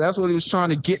 That's what he was trying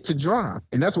to get to Drum,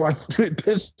 and that's why he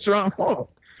pissed Drum off.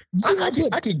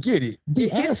 I could get it.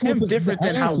 It's him different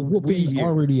than how we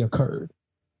already occurred.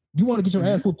 You want to get your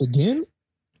ass whooped again?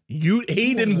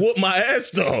 He didn't whoop my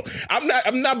ass though.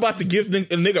 I'm not about to give a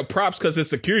nigga props because his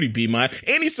security beat my ass.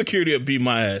 Any security will beat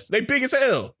my ass. They big as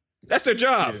hell. That's their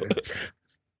job. Yeah.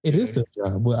 It is their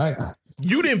job, but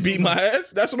you didn't beat my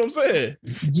ass. That's what I'm saying.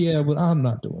 Yeah, but I'm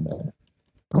not doing that.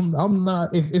 I'm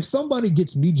not. If somebody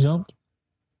gets me jumped,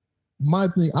 my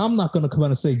thing, I'm not going to come out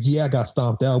and say, yeah, I got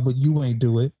stomped out, but you ain't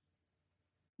do it.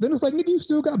 Then it's like, nigga, you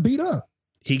still got beat up.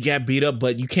 He got beat up,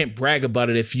 but you can't brag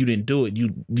about it if you didn't do it.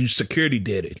 You security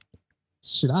did it.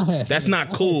 Shit, That's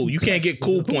not cool. You can't get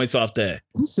cool points off that.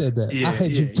 Who said that? I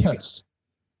had you touched.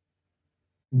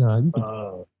 Nah, you can.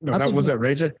 No, was that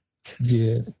Ray J?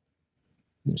 Yeah.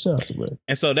 Shout out to Ray.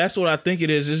 And so that's what I think it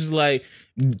is. It's just like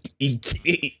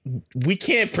we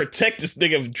can't protect this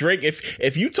nigga Drake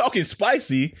if you talking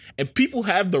spicy, and people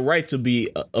have the right to be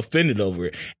offended over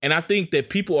it. And I think that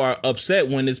people are upset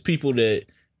when it's people that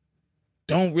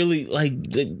don't really like.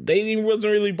 They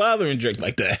wasn't really bothering Drake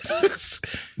like that.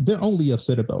 They're only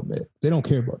upset about Meg. They don't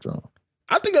care about Drum.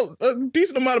 I think a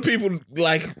decent amount of people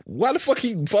like, why the fuck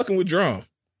he fucking with Drum?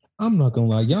 I'm not gonna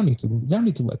lie, y'all need to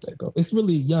let that go. It's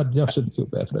really y'all shouldn't feel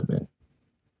bad for that man.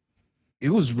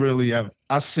 It was really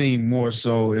I seen more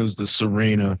so it was the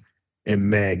Serena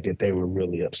and Meg that they were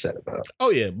really upset about.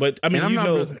 Oh yeah, but I mean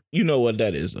you know what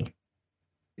that is though.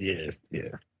 Yeah.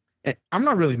 And I'm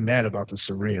not really mad about the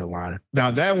Serena line. Now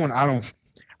that one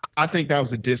I think that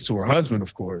was a diss to her husband,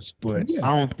 of course, but yeah,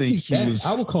 I don't think he was.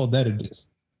 I would call that a diss.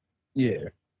 Yeah,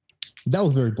 that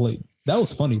was very blatant. That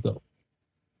was funny though.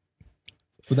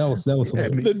 But that was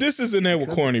hilarious. The disses in there were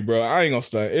corny, bro. I ain't gonna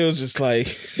stunt. It was just like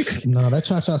that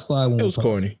cha-cha slide one. It was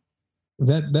corny.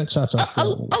 That cha-cha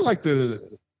slide. I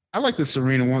like the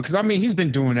Serena one because I mean he's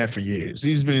been doing that for years.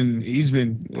 He's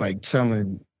been like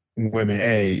telling women,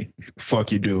 "Hey,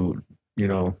 fuck you, dude. You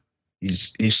know,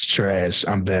 he's trash.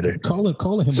 I'm better." Calling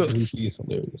him a goofy is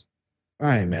hilarious.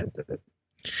 I ain't mad at that.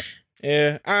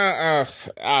 Yeah,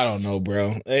 I don't know,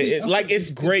 bro. It's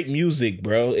great music,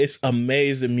 bro. It's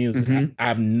amazing music. Mm-hmm.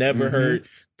 I've never heard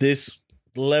this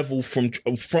level from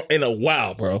in a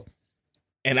while, bro.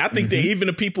 And I think that even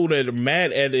the people that are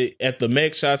mad at it at the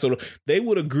Meg shots, they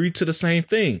would agree to the same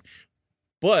thing.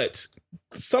 But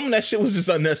some of that shit was just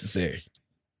unnecessary.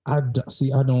 I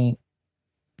don't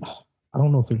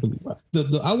know if it really.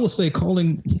 I will say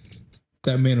calling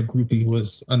that man a groupie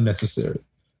was unnecessary.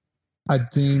 I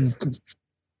think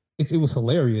it was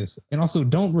hilarious. And also,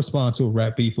 don't respond to a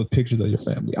rap beef with pictures of your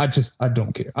family. I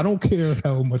don't care. I don't care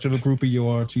how much of a groupie you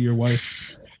are to your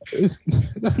wife.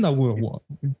 That's not what I want.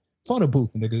 Find a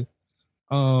booth, nigga.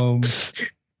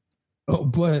 Oh,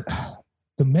 but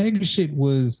the mega shit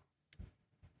was,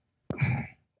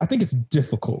 I think it's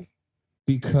difficult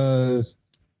because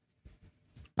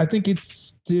I think it's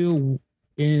still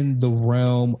in the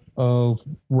realm of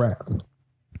rap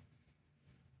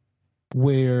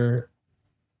where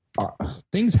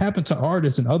things happen to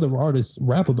artists and other artists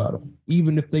rap about them,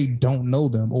 even if they don't know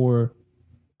them. Or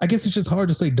I guess it's just hard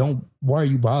to say, why are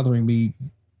you bothering me?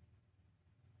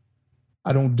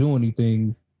 I don't do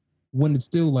anything, when it's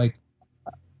still like,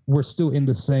 we're still in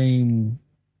the same,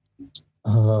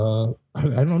 I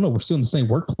don't know, we're still in the same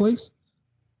workplace.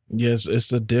 Yes,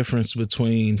 it's a difference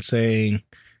between saying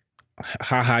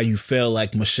how you felt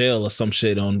like Michelle or some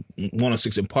shit on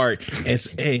 106 in Park and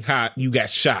saying how you got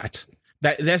shot.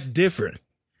 That's different.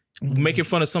 Mm-hmm. Making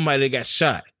fun of somebody that got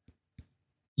shot.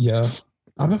 Yeah.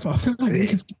 I feel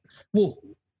like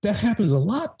that happens a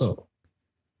lot though.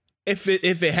 If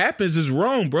it happens, it's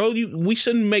wrong, bro. We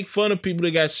shouldn't make fun of people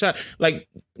that got shot. Like,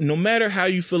 no matter how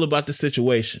you feel about the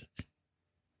situation.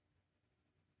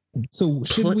 So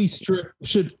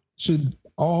should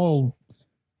all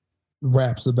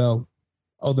raps about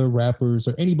other rappers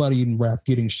or anybody in rap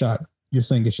getting shot, you're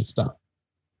saying it should stop?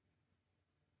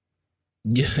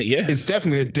 Yeah, it's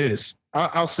definitely a diss.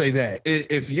 I'll say that.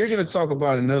 If you're going to talk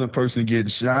about another person getting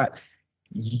shot,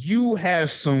 you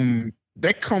have some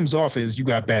that comes off as you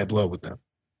got bad blood with them,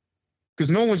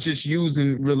 because no one's just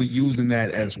using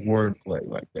that as wordplay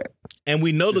like that. And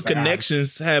we know it's the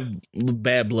connections have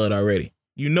bad blood already.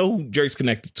 You know who Drake's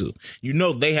connected to. You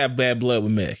know they have bad blood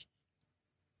with Meg.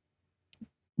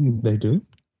 They do.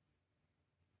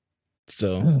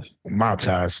 So mob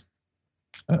ties.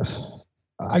 I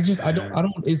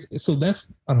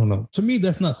don't know. To me,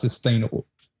 that's not sustainable.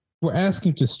 We're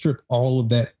asking to strip all of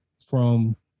that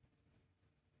from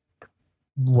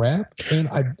rap, and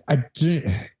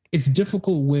it's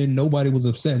difficult when nobody was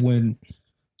upset when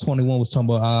 21 was talking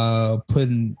about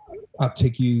he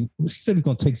said he's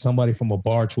gonna take somebody from a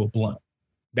bar to a blunt.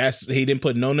 He didn't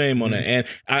put no name on it.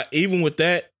 And even with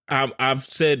that, I've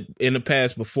said in the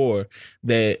past before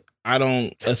that I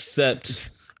don't accept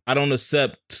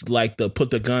like the put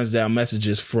the guns down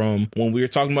messages from when we were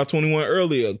talking about 21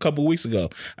 earlier a couple weeks ago.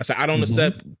 I said I don't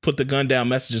accept put the gun down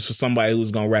messages for somebody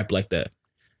who's gonna rap like that,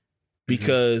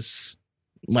 because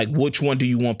like, which one do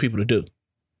you want people to do?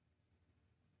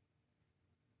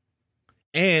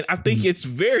 And I think it's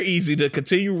very easy to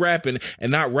continue rapping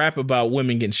and not rap about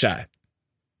women getting shot.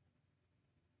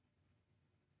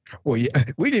 Well, yeah,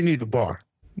 we didn't need the bar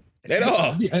at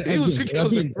all. It was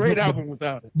a great album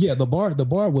without it. Yeah, the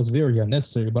bar was very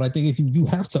unnecessary, but I think if you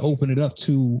have to open it up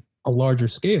to a larger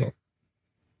scale.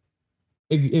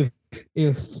 If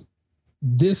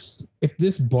this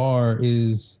bar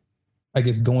is, I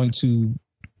guess, going to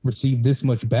receive this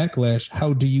much backlash,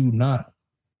 how do you not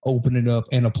open it up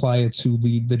and apply it to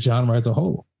the genre as a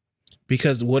whole?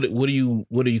 Because what are you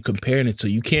comparing it to?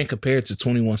 You can't compare it to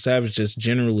 21 Savage just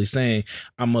generally saying,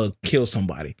 I'm gonna kill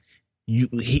somebody.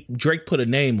 Drake put a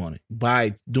name on it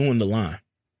by doing the line.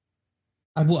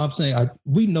 I'm saying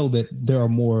we know that there are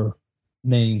more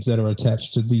names that are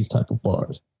attached to these type of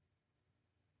bars.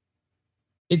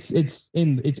 It's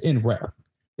in rap.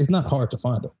 It's not hard to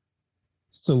find them.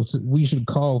 So we should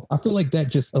I feel like that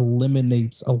just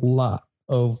eliminates a lot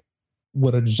of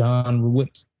what a genre,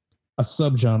 what a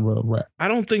subgenre of rap. I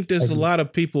don't think there's a lot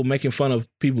of people making fun of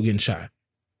people getting shot.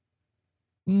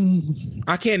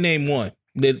 I can't name one.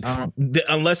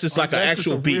 Unless it's like an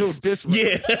actual beef.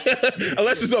 Yeah.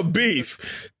 Unless it's a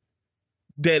beef.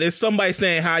 That is somebody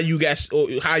saying how you got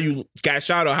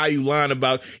shot or how you lying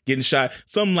about getting shot.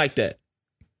 Something like that.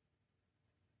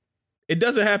 It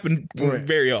doesn't happen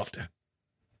very often.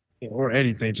 Or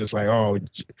anything, just like, oh,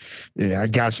 yeah, I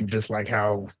got you, just like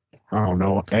how, I don't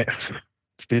know,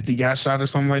 50 got shot or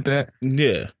something like that.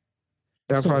 Yeah.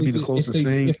 That'd probably be the closest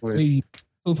thing.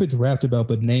 If it's rapped about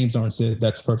but names aren't said,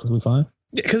 that's perfectly fine.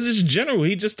 Yeah, because it's general.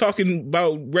 He's just talking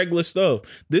about regular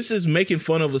stuff. This is making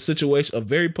fun of a situation, a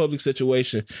very public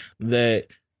situation that,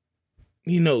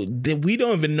 that we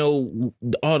don't even know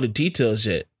all the details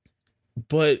yet.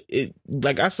 But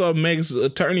I saw Meg's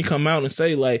attorney come out and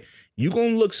say, like, you're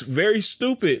going to look very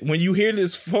stupid when you hear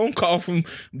this phone call from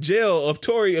jail of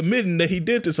Tory admitting that he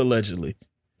did this allegedly.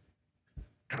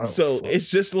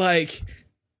 It's just like,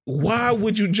 why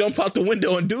would you jump out the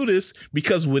window and do this?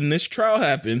 Because when this trial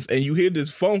happens and you hear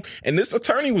this phone, and this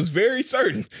attorney was very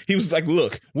certain. He was like,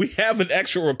 look, we have an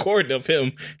actual recording of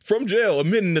him from jail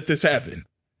admitting that this happened.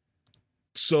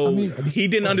 So he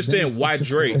didn't understand why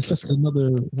Drake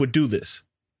would do this.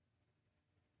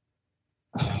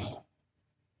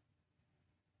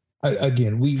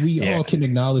 Again, we all can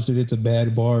acknowledge that it's a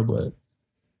bad bar, but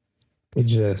it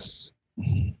just,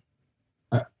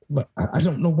 I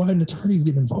don't know why an attorney's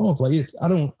getting involved. Like I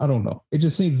don't know. It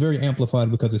just seems very amplified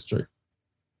because it's Drake.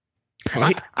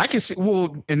 I can see.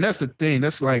 Well, and that's the thing.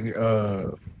 That's like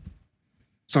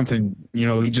something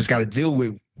you just got to deal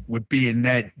with being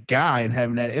that guy and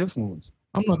having that influence.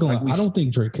 I'm not gonna lie. I don't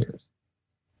think Drake cares.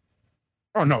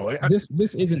 Oh no, this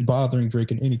isn't bothering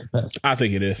Drake in any capacity. I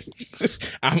think it is.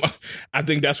 I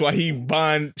think that's why he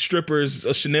buying strippers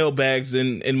Chanel bags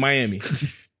in Miami.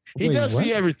 He does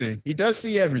see everything. He does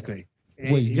see everything.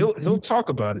 And he'll talk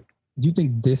about it. Do you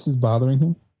think this is bothering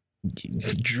him?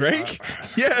 Drake?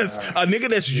 Yes, a nigga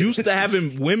that's used to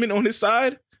having women on his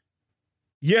side.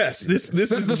 Yes, this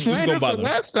is the slander gonna bother of the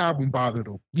last album bothered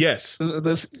him. Yes,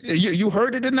 you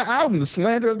heard it in the album. The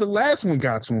slander of the last one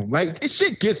got to him. Like this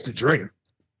shit gets to Drake.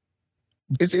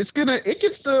 It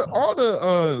gets to all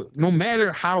the no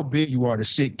matter how big you are, the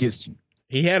shit gets you.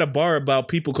 He had a bar about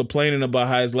people complaining about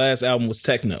how his last album was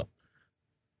techno.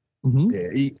 Mm-hmm.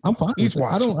 Yeah, I'm fine. He's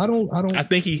I don't. I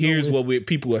think he hears what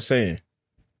people are saying.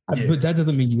 But that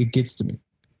doesn't mean it gets to me.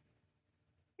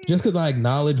 Just because I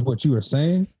acknowledge what you are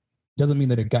saying doesn't mean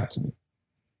that it got to me.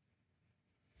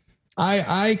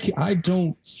 I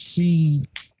don't see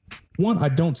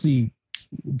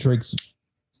Drake's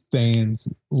fans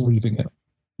leaving him.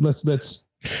 Let's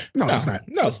no, it's not.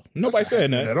 No, nobody's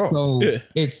saying that at all. So yeah.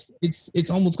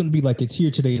 It's almost going to be like it's here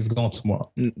today, it's gone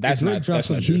tomorrow. That's not true. I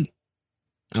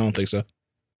don't think so.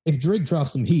 If Drake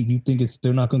drops some heat, you think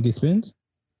they're not going to get spins?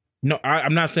 No,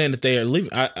 I'm not saying that they are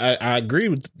leaving. I agree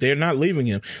with they're not leaving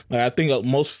him. Like I think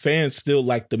most fans still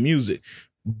like the music,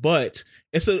 but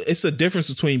it's a difference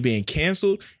between being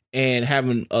canceled and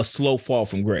having a slow fall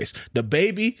from grace. The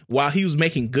Baby, while he was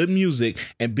making good music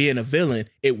and being a villain,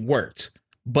 it worked.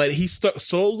 But he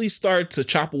slowly started to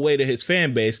chop away to his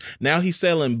fan base. Now he's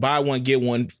selling buy one, get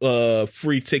one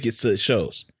free tickets to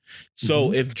shows.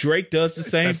 So if Drake does the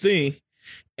same thing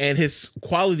and his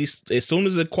quality, as soon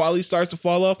as the quality starts to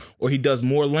fall off or he does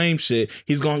more lame shit,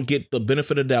 he's going to get the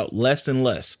benefit of the doubt less and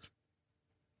less.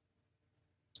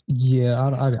 Yeah,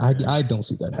 I don't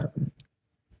see that happening.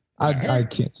 I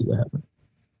can't see that happening.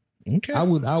 Okay.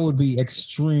 I would be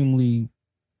extremely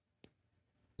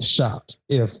shocked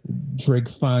if Drake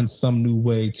finds some new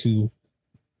way to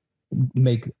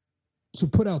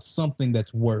put out something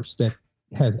that's worse that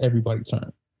has everybody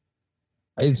turn.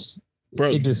 It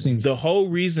just seems the whole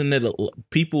reason that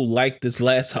people liked this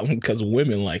last album because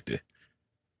women liked it.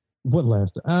 What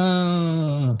last?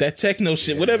 That techno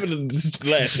shit, whatever the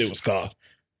last shit was called.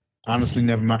 Honestly,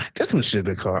 never mind. This one should have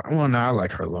been called. Well, no, I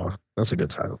like Her Loss. That's a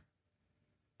good title.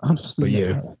 Honestly,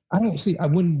 yeah, I don't see.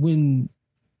 When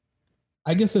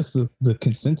I guess that's the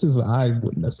consensus, but I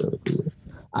wouldn't necessarily do it.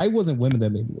 I wasn't women that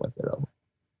made me like that album.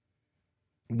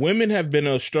 Women have been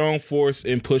a strong force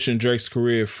in pushing Drake's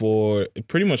career for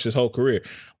pretty much his whole career.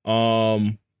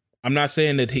 I'm not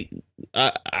saying that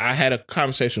I had a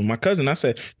conversation with my cousin. I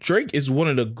said, Drake is one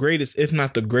of the greatest, if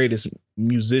not the greatest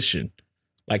musician,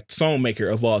 like song maker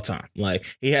of all time. Like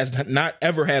he has not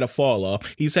ever had a fall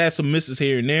off. He's had some misses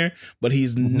here and there, but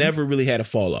he's never really had a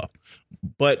fall off.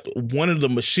 But one of the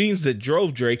machines that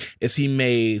drove Drake is he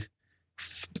made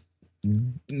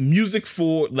music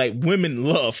for like women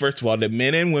love. First of all, that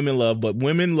men and women love, but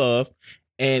women love.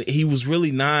 And he was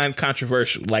really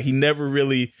non-controversial. Like women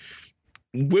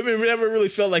never really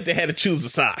felt like they had to choose a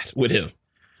side with him.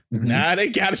 Now they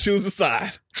got to choose a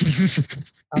side.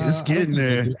 It's getting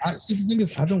there. See, the thing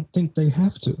is, I don't think they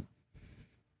have to.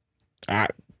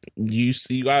 You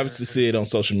obviously see it on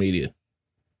social media.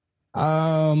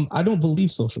 I don't believe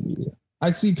social media. I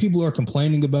see people are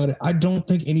complaining about it. I don't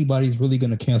think anybody's really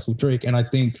going to cancel Drake, and I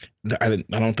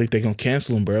don't think they're going to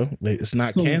cancel him, bro. It's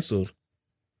not canceled.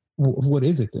 What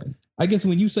is it then? I guess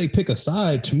when you say pick a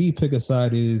side, to me, pick a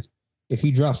side is if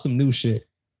he drops some new shit,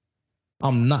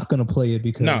 I'm not going to play it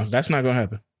because no, that's not going to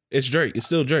happen. It's Drake. It's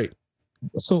still Drake.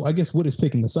 So I guess what is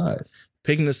picking the side?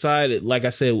 Picking the side, like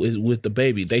I said, with the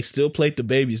Baby. They still played the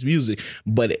Baby's music,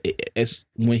 but it's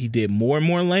when he did more and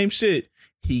more lame shit,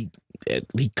 he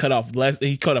cut off less.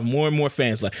 He cut off more and more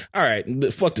fans. Like, all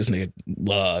right, fuck this nigga,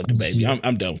 the Baby. Yeah.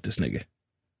 I'm done with this nigga.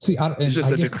 See, it's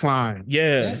just a decline.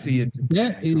 Yeah,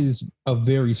 that is a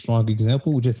very strong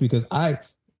example. Just because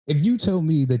if you tell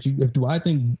me that do I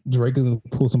think Drake is gonna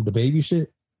pull some of the Baby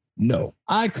shit? No,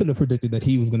 I couldn't have predicted that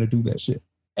he was gonna do that shit.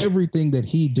 Everything that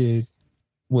he did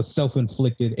was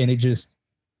self-inflicted, and it just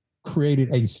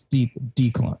created a steep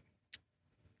decline.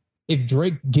 If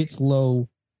Drake gets low,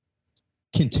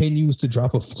 continues to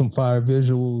drop some fire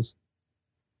visuals,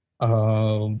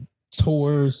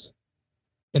 tours,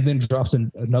 and then drops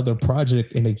another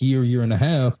project in a year and a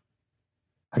half,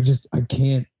 I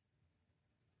can't.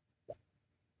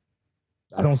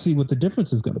 I don't see what the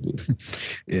difference is going to be.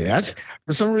 Yeah,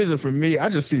 for some reason, for me, I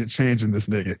just see a change in this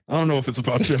nigga. I don't know if it's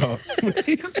about y'all.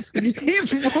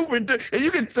 he's moving, and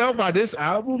you can tell by this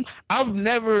album. I've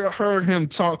never heard him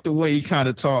talk the way he kind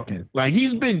of talking. Like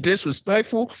he's been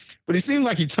disrespectful, but he seemed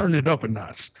like he turned it up a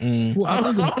notch. Well, I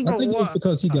think it's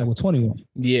because he got with 21.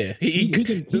 Yeah,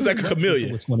 he's like a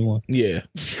chameleon with 21. Yeah.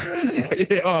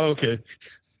 Yeah. Oh, okay.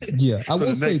 Yeah, I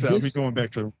will say this. He's going back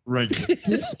to regular.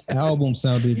 This album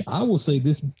sounded. I will say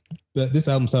this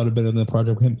album sounded better than the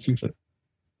project with him Future.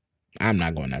 I'm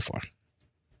not going that far.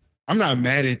 I'm not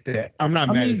mad at that. I'm not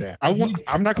mad at that.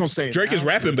 I'm not gonna say Drake is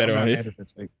rapping better on it.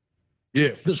 Yeah,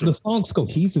 the songs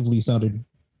cohesively sounded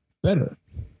better.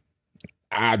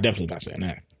 I'm definitely not saying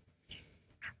that.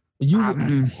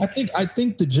 I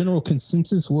think the general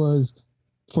consensus was,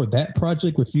 for that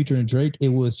project with Future and Drake, it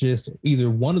was just either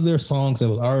one of their songs that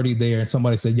was already there and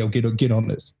somebody said, yo, get on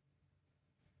this.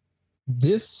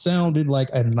 This sounded like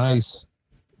a nice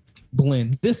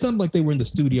blend. This sounded like they were in the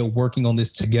studio working on this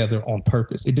together on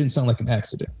purpose. It didn't sound like an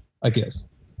accident, I guess.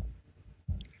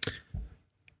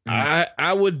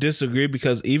 I would disagree,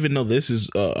 because even though this is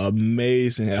an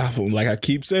amazing album, like I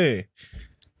keep saying,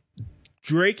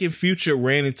 Drake and Future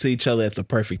ran into each other at the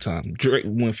perfect time. Drake,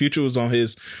 when Future was on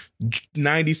his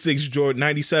 97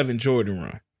 Jordan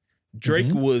run,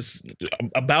 Drake was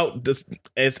about this,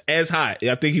 as hot.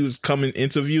 I think he was coming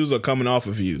into views or coming off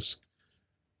of views.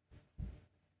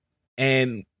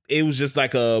 And it was just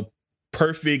like a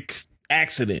perfect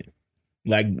accident.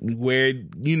 Like where,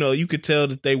 you could tell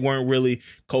that they weren't really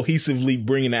cohesively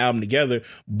bringing the album together,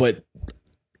 but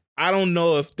I don't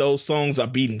know if those songs are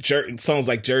beating songs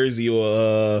like Jersey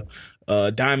or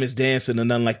Diamonds Dancing or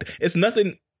nothing like that. It's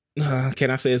nothing.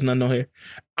 Can I say it's nothing on here?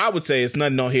 I would say it's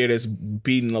nothing on here that's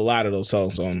beating a lot of those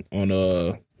songs on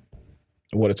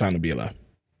What a Time to Be Alive.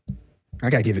 I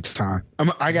gotta give it time.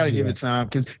 I gotta give it time,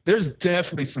 because there's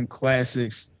definitely some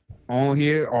classics on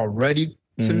here already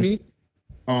to me.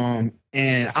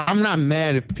 And I'm not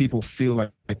mad if people feel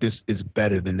like this is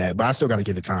better than that, but I still got to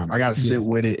give it time. I got to sit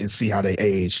with it and see how they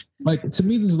age. Like, to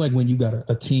me, this is like when you got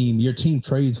a team, your team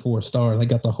trades for a star, and they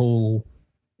got the whole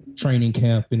training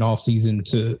camp and off season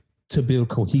to build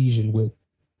cohesion with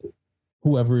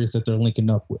whoever it is that they're linking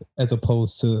up with, as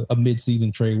opposed to a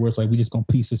mid-season trade where it's like, we just going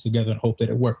to piece this together and hope that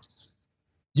it works.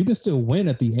 You can still win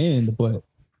at the end, but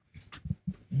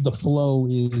the flow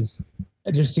it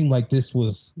just seemed like this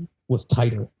was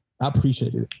tighter. I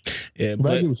appreciate it. Yeah,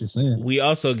 but I get what you're saying. We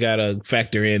also gotta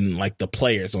factor in like the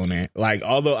players on there. Like,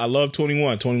 although I love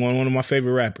 21, one of my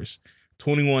favorite rappers,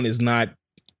 21 is not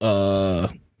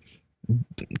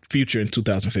Future in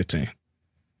 2015.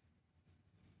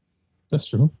 That's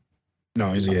true.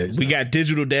 No, we got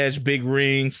Digital Dash, Big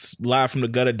Rings, Live from the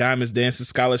Gutter, Diamonds Dancing,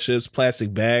 Scholarships,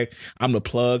 Plastic Bag, I'm the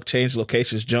Plug, Change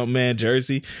Locations, Jumpman,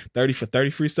 Jersey, 30 for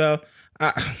 30 freestyle.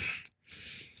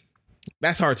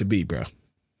 That's hard to beat, bro.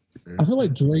 I feel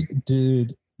like Drake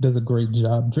does a great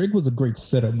job. Drake was a great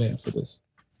setup man for this.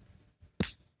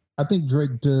 I think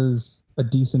Drake does a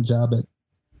decent job at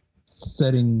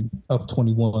setting up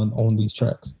 21 on these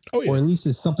tracks. Oh, yeah. Or at least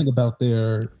it's something about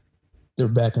their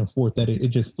back and forth that it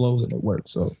just flows and it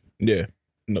works. So yeah,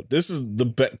 no, this is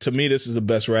to me, this is the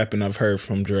best rapping I've heard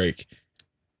from Drake.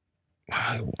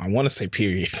 I want to say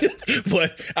period,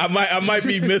 but I might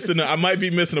be missing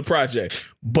a project.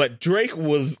 But Drake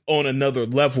was on another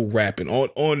level rapping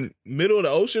on Middle of the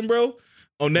Ocean, bro.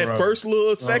 On that first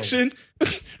little section,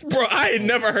 bro, I had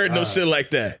never heard no shit like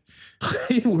that.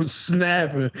 He was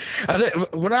snapping.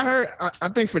 I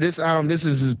think for this album, this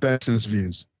is his best since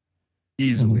Views,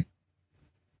 easily.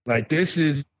 Like this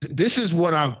is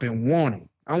what I've been wanting.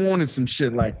 I wanted some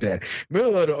shit like that.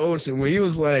 Middle of the Ocean, when he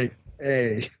was like,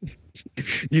 "Hey,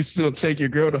 you still take your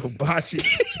girl to Hibachi?"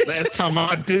 Last time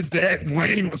I did that,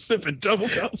 Wayne was sipping double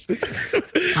cups. I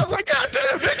was like, God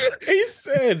damn, nigga. He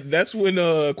said that's when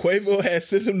Quavo had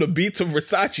sent him the beat to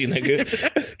Versace, nigga.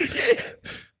 Yeah.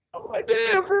 I'm like,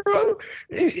 damn, bro.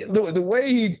 The way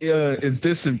he is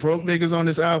dissing broke niggas on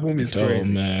this album is crazy.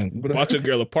 Oh, man. Bought your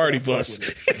girl a party bus.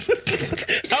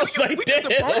 I was like,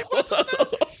 damn.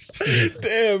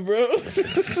 Damn, bro.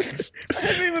 I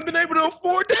haven't even been able to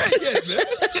afford that yet, man.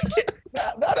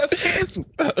 Now that's canceled.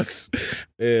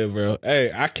 Yeah, bro.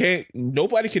 Hey,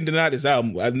 nobody can deny this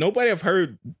album. Nobody I've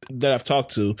heard that I've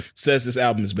talked to says this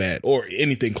album is bad or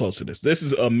anything close to this. This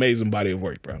is an amazing body of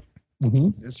work, bro.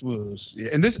 Mm-hmm. This was,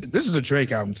 and this is a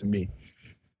Drake album to me.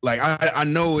 Like I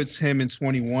know it's him in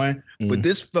 21, but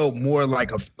this felt more like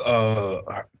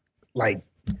like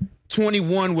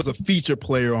 21 was a feature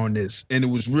player on this, and it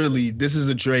was really, this is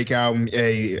a Drake album.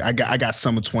 Hey, I got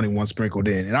some of 21 sprinkled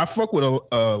in, and I fuck with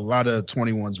a lot of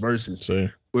 21's verses.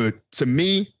 Sure. But to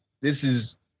me, this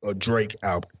is a Drake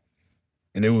album.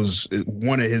 And it was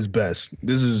one of his best.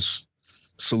 This is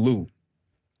salute.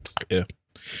 Yeah.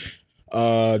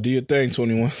 Do your thing,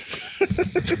 21.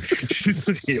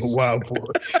 Yeah, wild boy.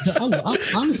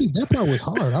 Honestly, that part was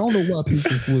hard. I don't know why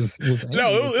people was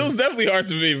No, it was definitely hard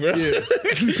to me, bro. Yeah.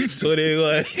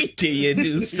 21, can you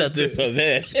do something for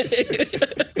me?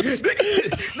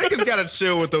 Niggas gotta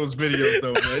chill with those videos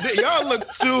though, man. Y'all look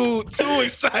too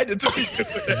excited to be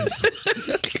doing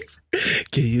that.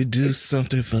 Can you do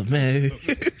something for me?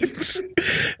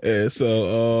 And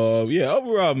so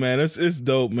overall, man, it's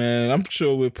dope, man. I'm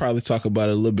sure we'll probably talk about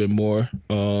it a little bit more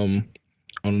on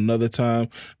another time.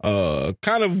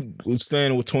 Kind of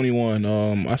staying with 21.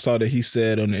 I saw that he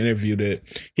said on the interview that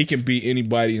he can beat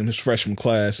anybody in his freshman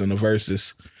class in the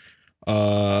verses.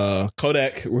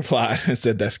 Kodak replied and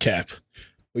said that's cap.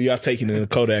 Well, y'all taking in the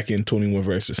Kodak in 21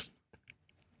 verses?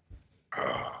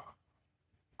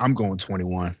 I'm going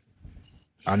 21.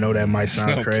 I know that might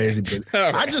sound crazy, but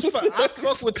I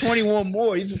fuck with 21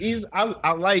 more.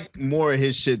 I like more of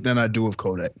his shit than I do of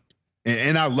Kodak,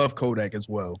 and I love Kodak as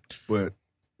well. But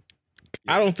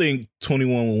I don't think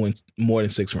 21 will win more than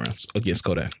 6 rounds against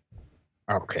Kodak.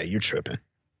 Okay, you're tripping.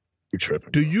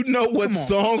 Do you know what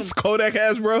songs Kodak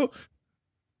has, bro?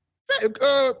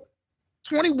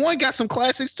 21 got some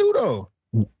classics too, though.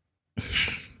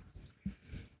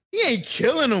 He ain't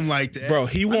killing them like that. Bro,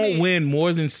 he won't win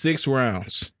more than 6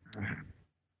 rounds.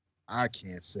 I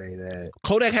can't say that.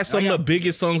 Kodak has some of the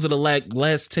biggest songs of the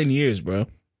last 10 years, bro.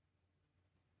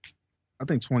 I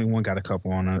think 21 got a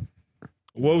couple on it.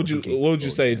 What would you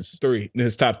say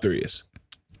his top 3 is?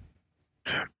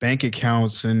 Bank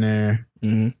accounts in there.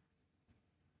 Mm-hmm.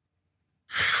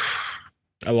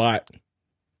 A lot.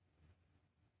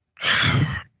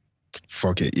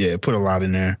 Fuck it. Yeah, put a lot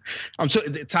in there. I'm sure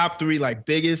the top 3 like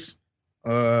biggest.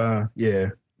 Yeah.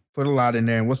 Put a lot in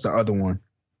there. And what's the other one?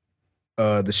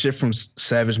 The shit from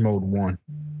Savage Mode 1.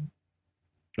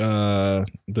 The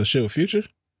shit with Future?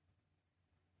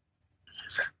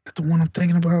 Is that the one I'm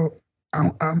thinking about? I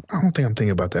don't think I'm thinking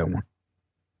about that one.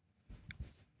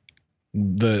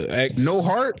 The X No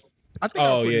Heart? I think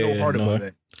I put No Heart about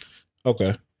that.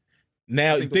 Okay.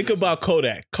 Now think about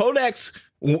Kodak. Kodak's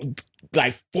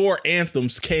like 4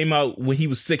 anthems came out when he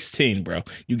was 16, bro.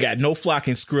 You got No Flock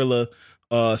and Skrilla,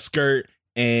 Skirt,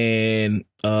 and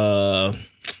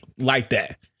Like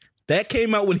That. That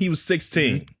came out when he was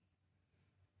 16.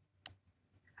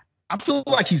 I feel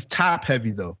like he's top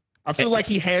heavy though. I feel like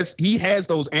he has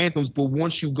those anthems, but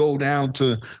once you go down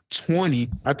to 20,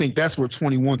 I think that's where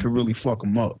 21 could really fuck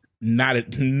him up.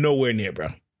 Nowhere near, bro.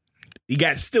 You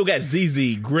still got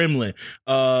ZZ, Gremlin.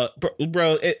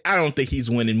 Bro, I don't think he's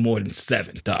winning more than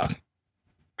 7, dog.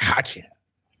 I can't.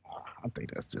 I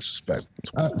think that's disrespectful.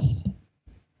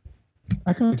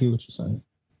 I kind of get what you're saying.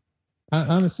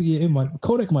 Honestly,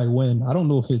 Kodak might win. I don't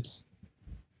know if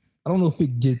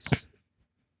it gets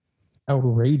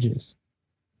outrageous.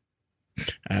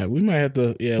 We might have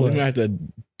to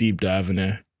deep dive in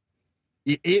there.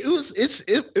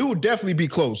 It would definitely be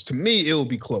close. To me, it will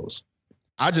be close.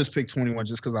 I just picked 21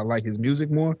 just because I like his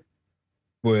music more.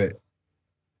 But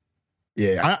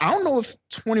yeah, I don't know if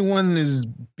 21 is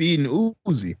beating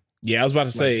Uzi. Yeah, I was about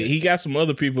to say he got some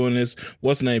other people in this.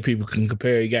 What's the name? People can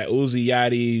compare. He got Uzi,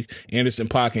 Yachty, Anderson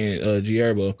 .Paak, and G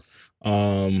Herbo.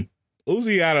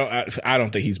 Uzi, I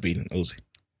don't think he's beating Uzi.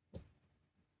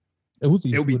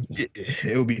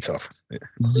 It would be tough.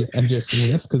 Yeah, and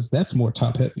that's because that's more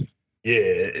top heavy.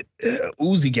 Yeah,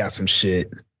 Uzi got some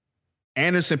shit.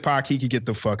 Anderson .Paak, he could get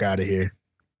the fuck out of here.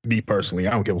 Me personally,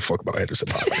 I don't give a fuck about Anderson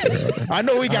 .Paak. I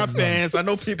know he got fans. I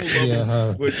know people love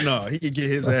him, but no, he could get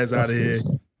his ass out of here.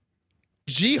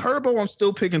 G Herbo, I'm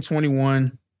still picking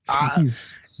 21.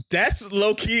 That's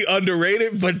low key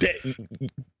underrated, but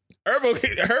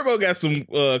Herbo got some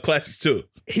classics too.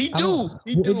 He do.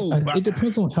 It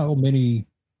depends on how many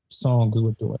songs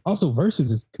we're doing. Also, Versus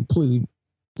is completely.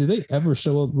 Did they ever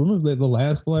show up? Remember the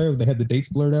last flyer? They had the dates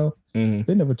blurred out. Mm-hmm.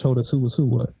 They never told us who was who.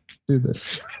 What did they?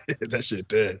 That shit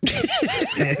dead.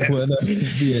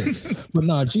 But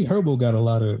nah, G Herbo got a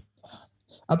lot of.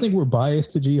 I think we're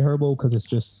biased to G Herbo because it's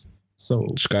just so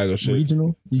Chicago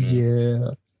regional. Yeah,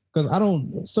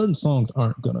 because certain songs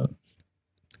aren't gonna.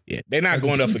 Yeah, they're not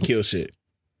going up for kill shit.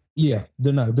 Yeah,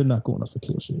 they're not going up for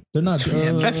kill shit. They're not.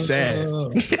 That's sad.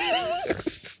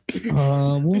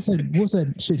 What was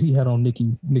that shit he had on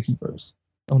Nicki verse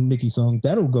on Nicki song?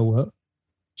 That'll go up.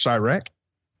 Chirac.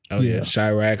 Oh yeah,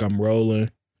 Chirac. I'm rolling.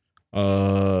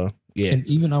 Yeah, and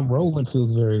even I'm rolling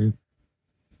feels very.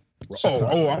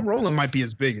 I'm rolling might be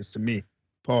his biggest to me.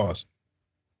 Pause.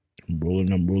 I'm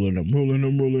rolling.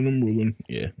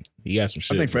 Yeah, he got some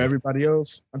shit. I think for everybody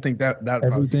else, I think that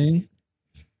everything.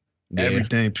 Yeah.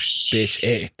 Everything, bitch,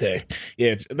 everything.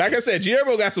 Yeah, like I said,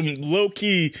 Guillermo got some low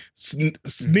key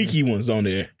sneaky ones on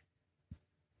there,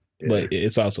 but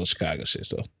it's also Chicago shit,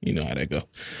 so you know how that go.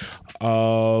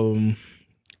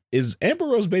 Is Amber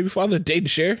Rose baby father dating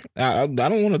Cher? I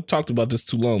don't want to talk about this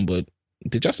too long, but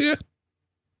did y'all see that?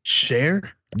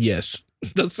 Cher? Yes,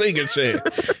 the singer Cher.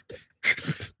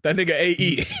 That nigga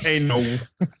AE ain't no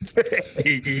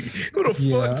AE. Who the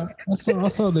fuck? I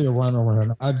saw they were running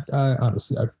around. I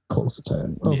honestly I closed the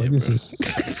tab. I was like, this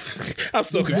is. I'm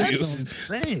so confused.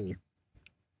 Insane.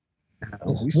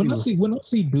 When I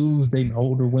see dudes dating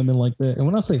older women like that, and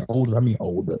when I say older, I mean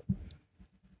older.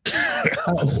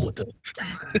 It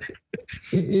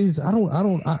is. I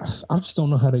just don't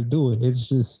know how they do it. It's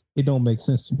just it don't make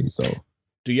sense to me. So,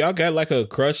 do y'all got like a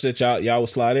crush that y'all would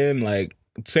slide in like?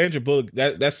 Sandra Bullock,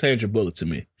 that's Sandra Bullock to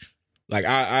me. Like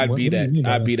I'd be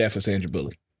that for Sandra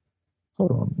Bullock.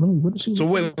 Hold on, what did she? So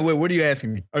wait, what are you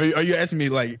asking me? Are you asking me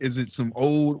like, is it some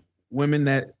old women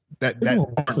that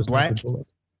aren't black?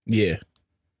 Yeah.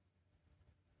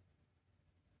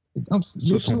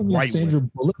 You're telling me Sandra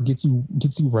Bullock gets you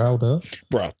riled up,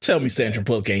 bro? Tell me Sandra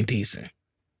Bullock ain't decent.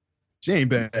 She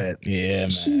ain't bad. Yeah, man.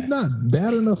 She's not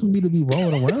bad enough for me to be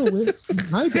rolling around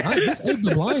with. I just ate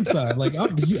the blind side. Like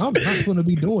I'm not going to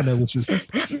be doing that with you.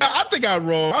 I think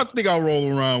I'll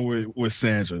roll around with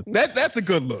Sandra. That's a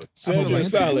good look. Sandra's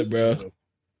solid, bro.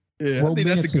 Yeah, I think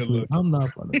that's a good look. I'm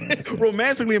not running around.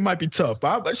 Romantically, it might be tough,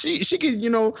 but she could,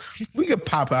 we could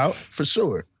pop out for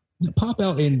sure. Pop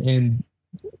out and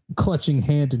clutching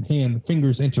hand in hand,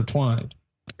 fingers intertwined.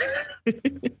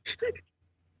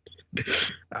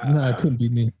 Nah, it couldn't be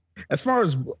me. As far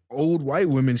as old white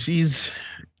women, she's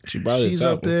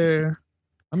up there.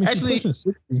 I mean, actually, she's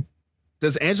pushing 60.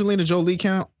 Does Angelina Jolie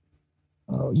count?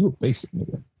 Oh, you a basic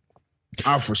nigga.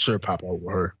 I'll for sure pop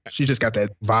over her. She just got that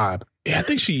vibe. Yeah, I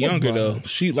think she's younger though.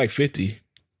 She like 50.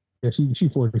 Yeah, she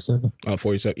 47. Oh,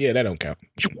 47. Yeah, that don't count.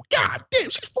 God damn,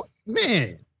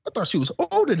 man. I thought she was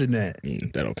older than that.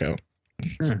 That don't count.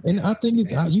 And I think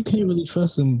you can't really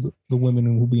trust them, the women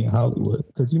who be in Hollywood,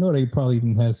 because they probably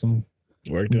even had some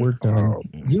work done.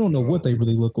 You don't know what they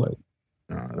really look like.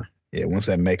 Yeah, once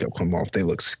that makeup come off, they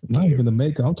look scary. Not even the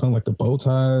makeup. I'm talking like the bow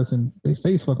ties and their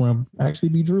face fuck around actually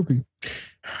be droopy.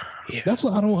 Yes. That's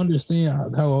what I don't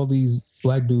understand, how all these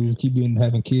black dudes keep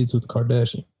having kids with the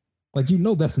Kardashian. Like,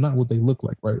 that's not what they look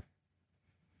like, right?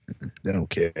 They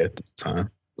don't care at the time.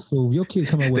 So if your kid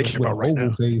come out with an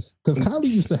oval face, because Kylie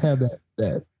used to have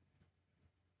that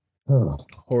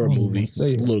horror movie,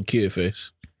 little kid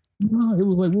face. No, it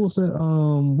was like, what was that?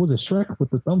 Was it Shrek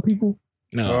with the thumb people?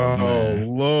 No, man.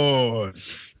 Lord,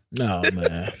 no,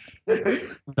 man.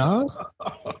 No,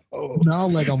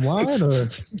 like I'm lying, or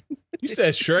you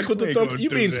said Shrek with the thumb?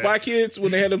 You mean Spy Kids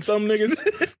when they had them thumb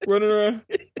niggas running around?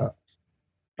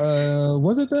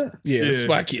 Was it that? Yeah,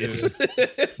 Spy Kids.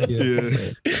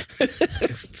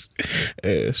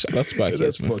 Yeah, shout out Spy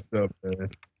Kids, man. Fucked up, man.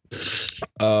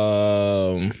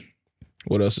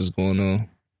 What else is going on?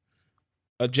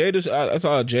 I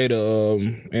saw a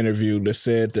Jada interview that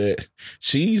said that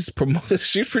she's pretty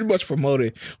much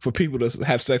promoting for people to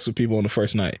have sex with people on the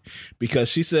first night, because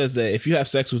she says that if you have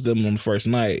sex with them on the first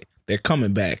night, they're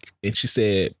coming back, and she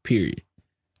said, period.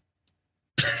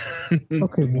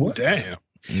 Okay, what? Damn.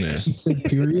 Yeah. She said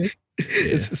period. Yeah.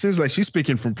 It seems like she's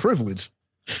speaking from privilege.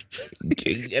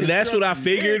 And that's what I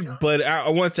figured, but I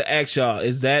want to ask y'all,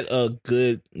 is that a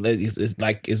good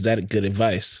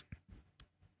advice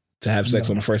to have sex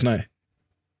on the first night?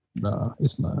 Nah,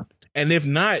 it's not. And if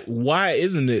not, why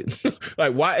isn't it?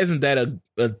 Like, why isn't that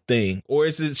a thing?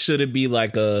 Or should it be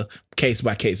like a case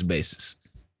by case basis?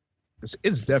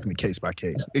 It's definitely case by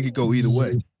case. It could go either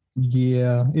way.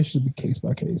 Yeah, it should be case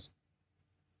by case.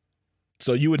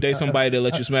 So you would date somebody that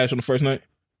let you smash on the first night?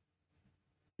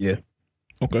 Yeah.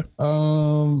 Okay.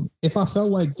 If I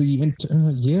felt like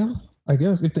I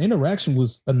guess if the interaction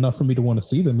was enough for me to want to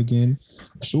see them again,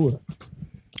 sure.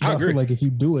 I agree. feel like if you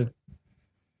do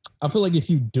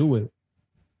it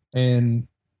and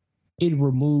it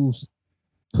removes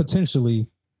potentially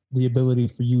the ability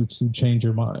for you to change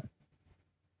your mind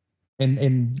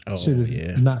and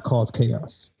not cause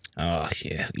chaos. Oh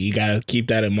yeah, you gotta keep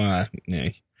that in mind. Yeah.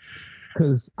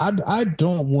 Because I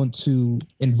don't want to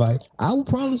invite. I will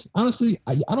promise, honestly,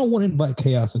 I don't want to invite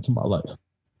chaos into my life.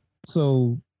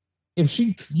 So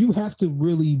you have to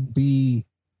really be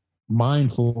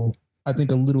mindful, I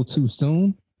think, a little too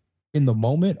soon in the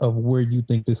moment of where you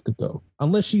think this could go.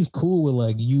 Unless she's cool with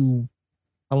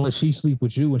unless she sleep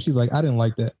with you and she's like, I didn't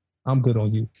like that, I'm good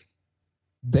on you.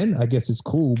 then I guess it's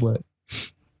cool. But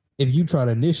if you try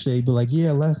to initiate, be like,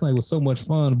 yeah, last night was so much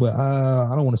fun, but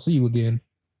I don't want to see you again.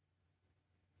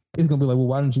 It's gonna be like, well,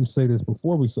 why didn't you say this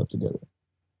before we slept together?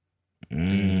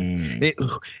 When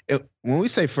we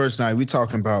say first night, we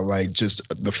talking about like just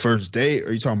the first date, or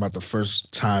are you talking about the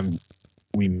first time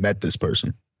we met this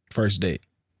person? First date.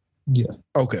 Yeah.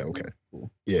 Okay.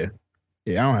 Cool. Yeah.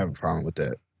 I don't have a problem with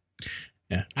that.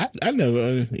 Yeah, I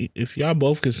never. If y'all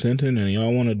both consenting and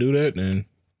y'all want to do that, then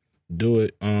do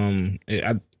it.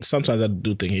 Sometimes I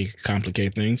do think it can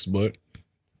complicate things, but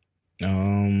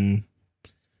hey,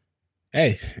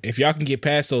 if y'all can get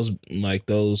past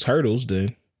those hurdles,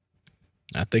 then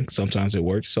I think sometimes it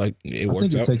works. Like it works. I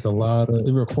think it takes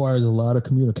it requires a lot of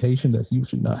communication that's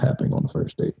usually not happening on the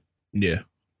first date. Yeah.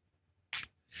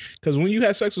 Because when you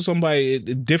have sex with somebody,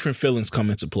 different feelings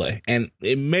come into play. And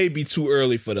it may be too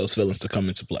early for those feelings to come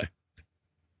into play.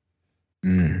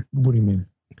 What do you mean?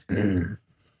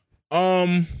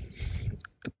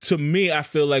 To me, I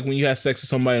feel like when you have sex with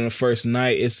somebody on the first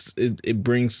night, it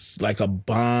brings like a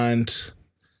bond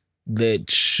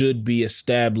that should be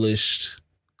established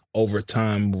over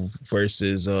time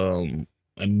versus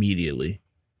immediately.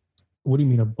 What do you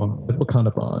mean a bond? What kind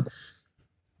of bond?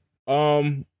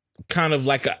 Kind of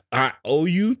like a I owe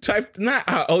you type, not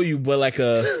I owe you, but like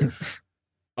a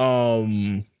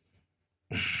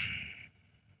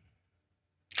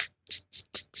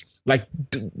like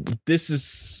this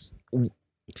is like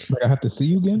I have to see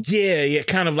you again. Yeah,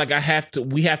 kind of like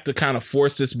we have to kind of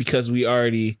force this because we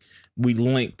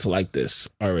linked like this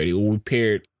already, we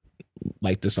paired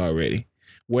like this already.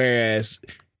 Whereas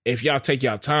if y'all take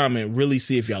y'all time and really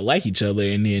see if y'all like each other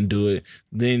and then do it,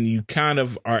 then you kind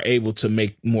of are able to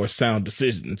make more sound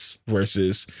decisions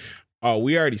versus, oh,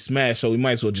 we already smashed, so we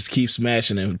might as well just keep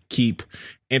smashing and keep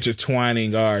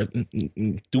intertwining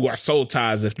through our soul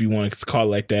ties, if you want to call it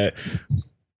like that,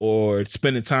 or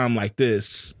spending time like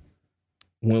this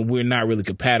when we're not really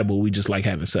compatible. We just like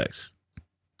having sex.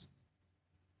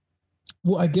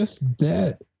 Well, I guess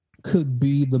that could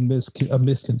be a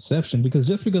misconception, because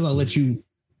just because I let you,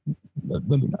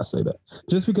 let me not say that.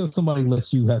 Just because somebody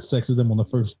lets you have sex with them on the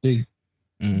first date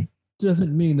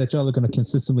doesn't mean that y'all are going to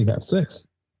consistently have sex.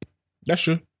 That's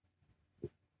true.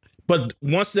 But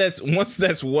once that's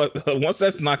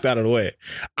knocked out of the way,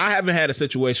 I haven't had a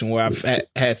situation where I've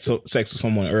had sex with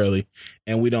someone early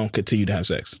and we don't continue to have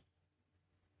sex.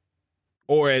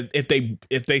 Or if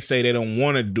they say they don't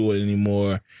want to do it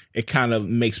anymore, it kind of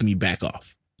makes me back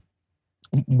off.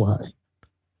 Why?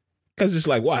 Because it's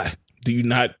like, why? Do you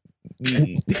not?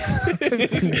 Did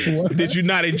you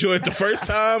not enjoy it the first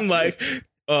time? Like,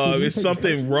 is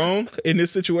something wrong in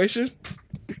this situation?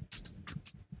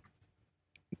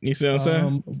 You see what I'm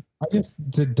saying? I guess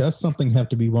does something have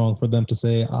to be wrong for them to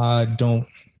say I don't?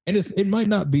 And it might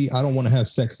not be I don't want to have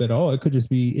sex at all. It could just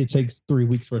be it takes 3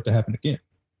 weeks for it to happen again.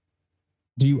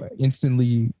 Do you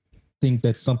instantly think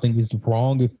that something is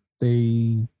wrong if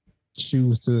they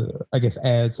choose to, I guess,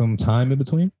 add some time in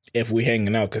between? If we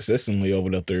hanging out consistently over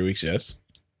the 3 weeks, yes.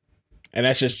 And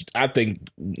that's just, I think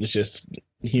it's just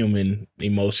human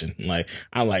emotion. Like,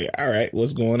 I'm like, all right,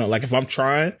 what's going on? Like, if I'm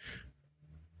trying,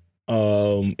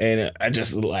 and I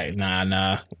just like,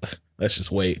 nah, let's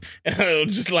just wait. And I'm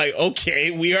just like,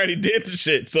 okay, we already did the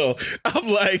shit. So I'm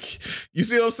like, you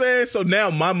see what I'm saying? So now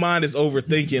my mind is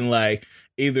overthinking, like,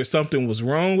 either something was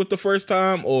wrong with the first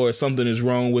time or something is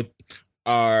wrong with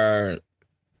our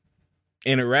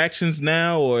interactions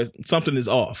now, or something is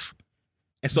off.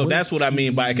 And so that's what I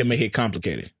mean by it can make it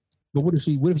complicated. But what if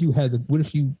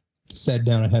you sat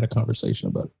down and had a conversation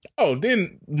about it? Oh,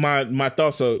 then my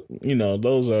thoughts are,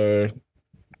 those are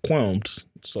qualms.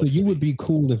 So you would be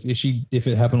cool if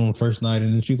it happened on the first night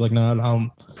and then she's like, "No,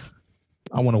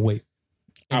 I want to wait."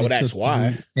 And I would ask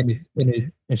why. And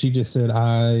she just said,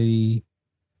 I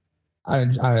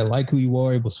like who you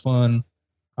are. It was fun.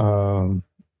 I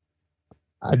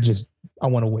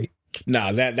want to wait.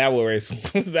 Nah, that will raise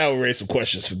some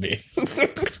questions for me.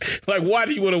 Like, why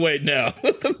do you want to wait now?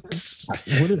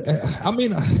 I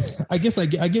mean, I guess I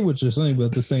get what you're saying, but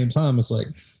at the same time, it's like,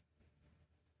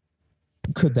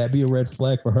 could that be a red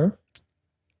flag for her?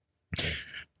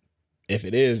 If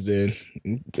it is, then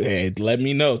hey, let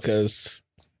me know, because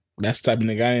that's the type of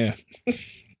nigga I am.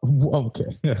 Okay.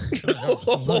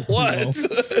 What?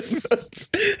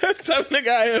 That's the type of nigga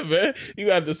I am, man. You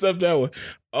got to accept that one.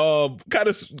 Kind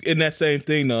of in that same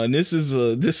thing though, and this is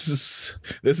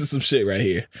some shit right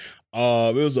here.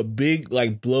 It was a big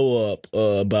like blow up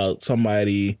about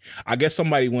somebody. I guess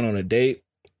somebody went on a date,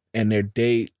 and their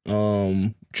date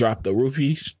dropped the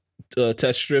roofie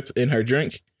test strip in her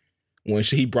drink when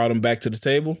he brought him back to the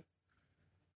table,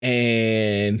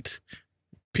 and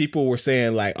people were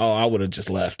saying like, "Oh, I would have just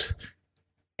left,"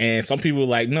 and some people were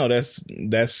like, "No,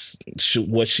 that's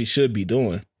what she should be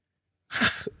doing."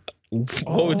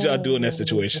 What would y'all do in that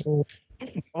situation?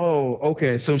 Oh,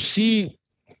 okay. So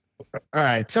all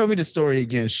right. Tell me the story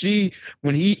again.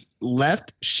 When he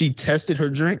left, she tested her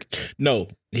drink. No,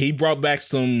 he brought back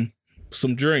some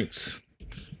drinks.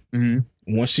 Mm-hmm.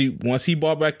 Once he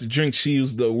brought back the drink, she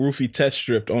used the roofie test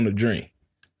strip on the drink.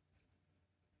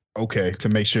 Okay, to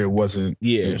make sure it wasn't.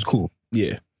 Yeah, it was cool.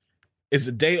 Yeah. Is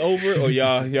the day over, or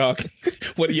y'all?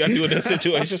 What do y'all do in that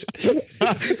situation?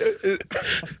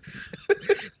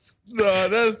 No,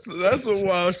 that's some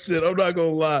wild shit. I'm not gonna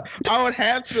lie. I would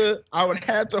have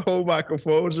to hold my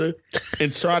composure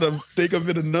and try to think of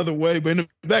it another way. But in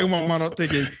the back of my mind, I'm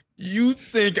thinking, you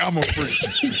think I'm a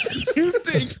freak? You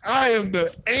think I am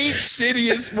the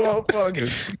shittiest motherfucker?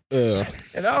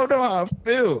 And I don't know how I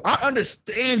feel. I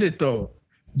understand it though.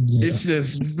 Yeah. It's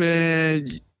just, man,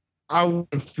 I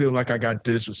would feel like I got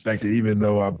disrespected, even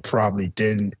though I probably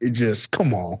didn't. It just,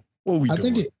 come on. I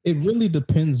think it really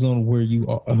depends on where you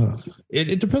are.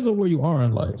 It depends on where you are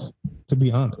in life, to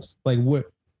be honest. Like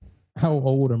how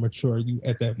old or mature are you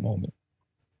at that moment?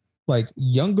 Like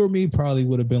younger me probably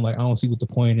would have been like, I don't see what the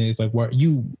point is. Like, why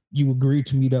you agreed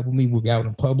to meet up with me, we're out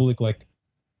in public. Like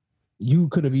you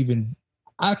could have even,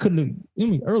 I couldn't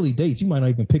have, early dates, you might not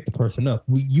even pick the person up.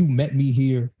 You met me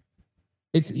here.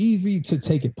 It's easy to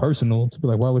take it personal, to be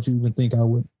like, why would you even think I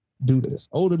would do this?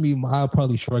 Older me, I'll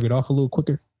probably shrug it off a little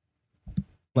quicker.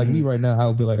 Like me right now, I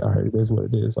would be like, all right, it is what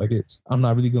it is. Like I'm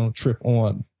not really going to trip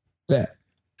on that.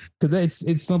 Because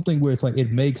it's something where it's like,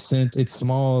 it makes sense. It's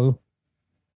small.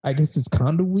 I guess it's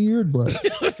kind of weird, but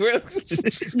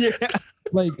yeah,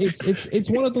 like it's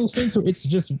one of those things where I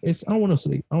don't want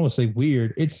to say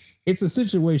weird. It's a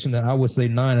situation that I would say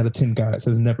 9 out of 10 guys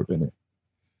has never been in.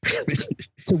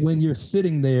 So when you're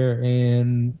sitting there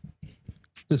and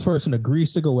this person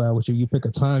agrees to go out with you, you pick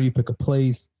a time, you pick a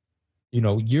place.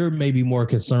 You're maybe more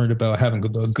concerned about having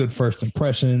a good first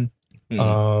impression,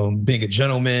 being a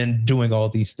gentleman, doing all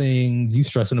these things. You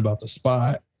stressing about the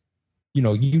spot.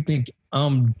 You think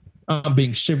I'm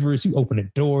being chivalrous. You opening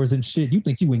doors and shit. You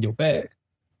think you in your bag.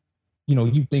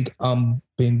 You think I'm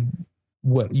being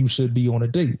what you should be on a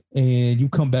date. And you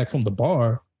come back from the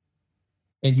bar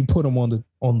and you put them on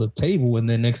the table. And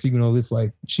then next thing you know, it's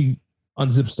like she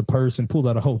unzips the purse and pulls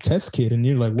out a whole test kit. And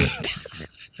you're like, what?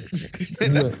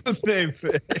 That's the same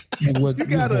thing. What's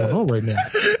going on right now?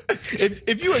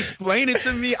 If you explain it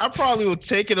to me, I probably will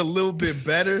take it a little bit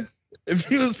better. If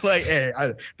he was like, hey,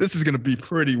 this is going to be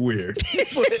pretty weird.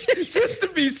 But just to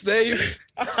be safe,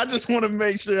 I just want to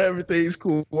make sure everything's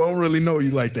cool. I don't really know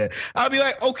you like that. I'll be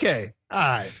like, okay, all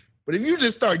right. But if you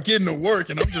just start getting to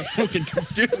work and I'm just looking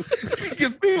confused,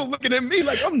 because people looking at me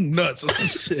like I'm nuts or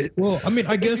some shit. Well,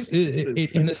 I guess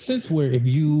it in a sense where if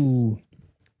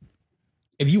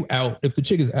the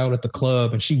chick is out at the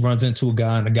club and she runs into a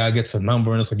guy and the guy gets her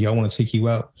number and it's like, yo, I want to take you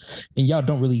out, and y'all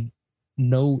don't really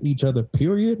know each other,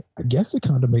 period, I guess it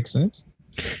kind of makes sense.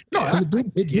 No, it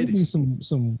did be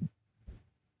some.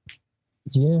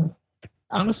 Yeah,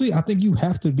 honestly, I think you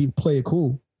have to play it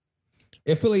cool.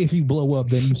 I feel like if you blow up,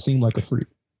 then you seem like a freak.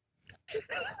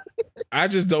 I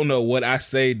just don't know what I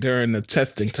say during the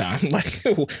testing time, like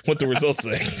what the results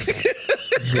say.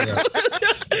 Yeah.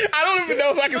 I don't even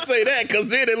know if I can say that, because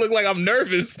then it look like I'm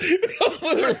nervous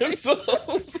over the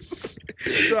results.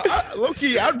 So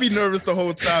low-key, I'd be nervous the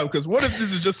whole time, because what if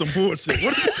this is just some bullshit?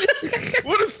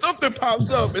 What if something pops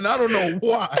up and I don't know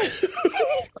why?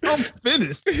 I'm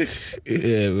finished.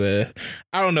 Yeah, man.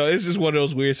 I don't know. It's just one of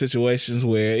those weird situations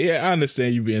where, yeah, I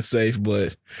understand you being safe,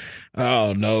 but I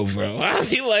don't know, bro. I'd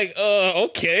be like,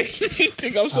 okay. You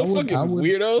think I'm so fucking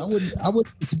weirdo? I would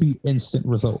need to be instant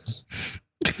results.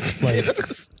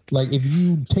 Like if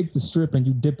you take the strip and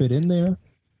you dip it in there,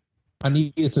 I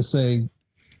need it to say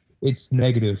it's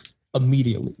negative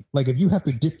immediately. Like if you have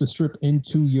to dip the strip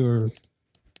into your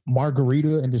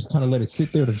margarita and just kind of let it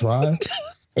sit there to dry,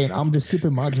 and I'm just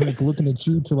sipping my drink looking at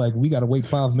you to like, we got to wait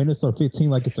 5 minutes or 15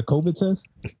 like it's a COVID test,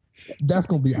 that's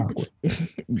going to be awkward.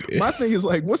 My thing is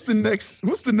like, what's the next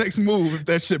move if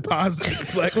that shit positive?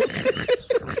 It's like,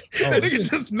 I think it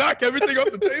just knock everything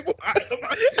off the table.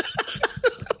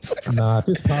 Nah, if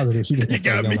it's positive, she just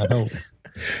got me. Like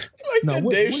that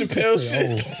Dave Chappelle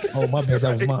shit. Oh, my bad,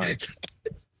 that was mine.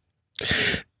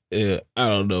 Yeah, I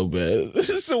don't know, man. This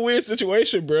is a weird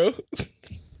situation, bro.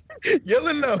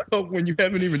 Yelling out when you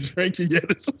haven't even drank it yet.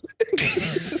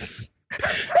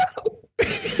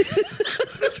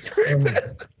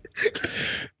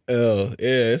 Oh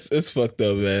yeah, it's fucked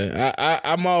up, man.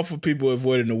 I'm all for people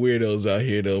avoiding the weirdos out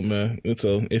here, though, man.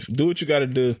 So if do what you got to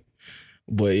do.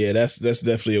 But yeah, that's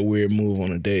definitely a weird move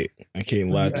on a date. I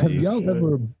can't lie to you. Have y'all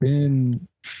ever been?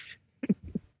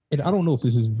 And I don't know if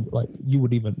this is like you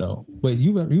would even know, but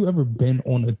you ever been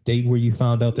on a date where you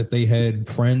found out that they had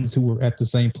friends who were at the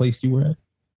same place you were at,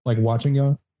 like watching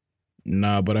y'all?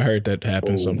 Nah, but I heard that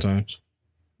happen sometimes.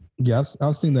 Yeah,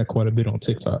 I've seen that quite a bit on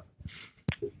TikTok.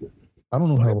 I don't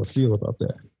know how I would feel about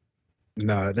that.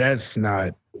 No, that's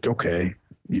not okay.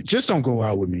 Just don't go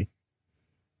out with me.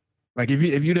 Like if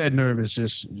you're that nervous,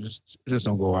 just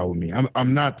don't go out with me.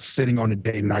 I'm not sitting on a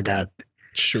date and I got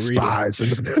spies in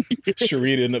the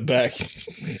Sharita in the back.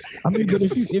 I mean, but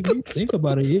if you think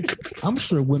about it, I'm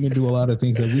sure women do a lot of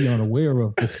things that we aren't aware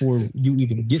of before you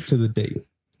even get to the date.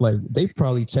 Like they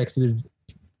probably texted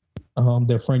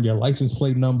their friend your license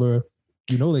plate number.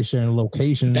 You know they sharing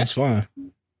location. That's fine.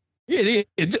 Yeah,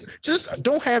 just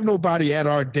don't have nobody at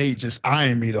our date just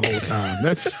eyeing me the whole time.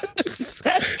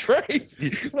 That's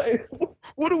crazy. Like,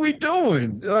 what are we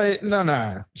doing? Like,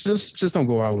 no. Just don't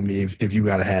go out with me if you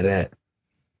gotta have that.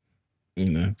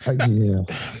 Yeah,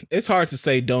 it's hard to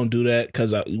say don't do that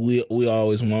because we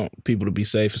always want people to be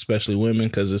safe, especially women,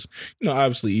 because it's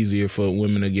obviously easier for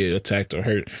women to get attacked or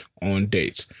hurt on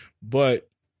dates. But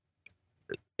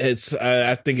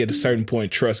I think at a certain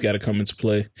point, trust got to come into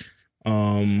play.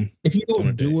 If you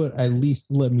don't do it, at least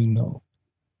let me know.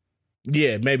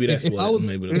 Yeah, maybe that's if I was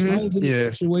in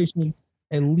a situation,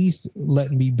 at least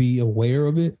let me be aware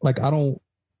of it. Like I don't,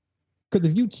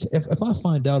 because if I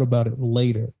find out about it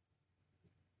later,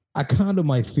 I kind of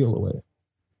might feel away.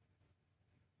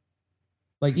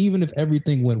 Like even if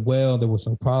everything went well, there were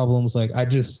some problems. Like I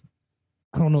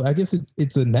don't know. I guess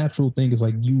it's a natural thing. It's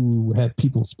like you have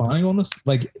people spying on us.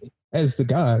 Like as the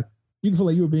guy, you can feel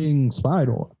like you're being spied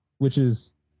on, which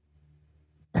has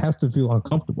to feel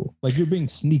uncomfortable. Like you're being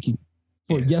sneaky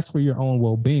for your own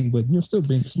well-being, but you're still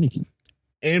being sneaky.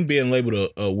 And being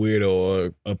labeled a weirdo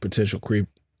or a potential creep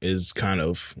is kind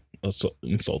of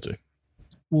insulting.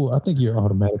 Well, I think you're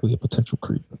automatically a potential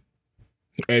creep.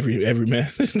 Every man.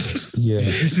 Yeah.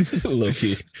 Low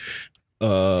key.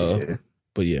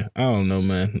 But yeah, I don't know,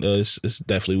 man. It's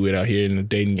definitely weird out here in the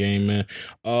dating game, man.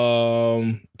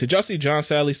 Did y'all see John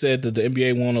Sally said that the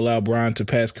NBA won't allow Bron to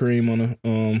pass Kareem on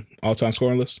the all-time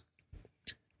scoring list?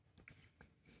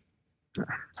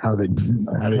 How they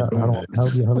gonna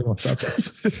stop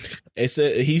that?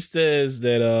 He says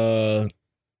that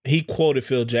he quoted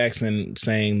Phil Jackson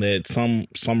saying that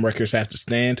some records have to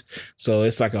stand. So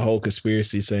it's like a whole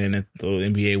conspiracy saying that the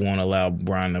NBA won't allow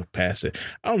Bron to pass it.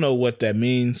 I don't know what that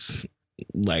means.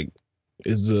 Like,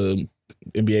 is the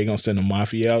NBA gonna send a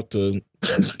mafia out to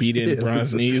beat in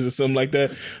Bron's knees or something like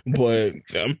that? But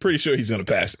I'm pretty sure he's gonna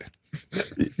pass it.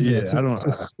 Yeah, I want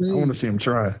to see him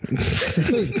try.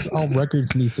 All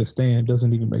records need to stand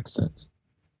doesn't even make sense.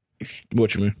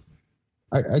 What you mean?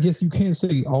 I guess you can't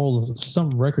say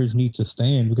some records need to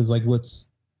stand because like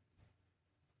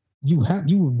you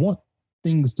would want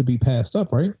things to be passed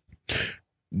up, right?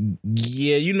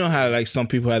 Yeah, you know how like some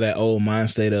people have that old mind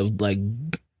state of like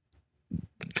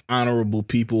honorable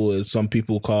people, as some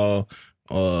people call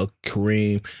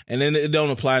Kareem, and then it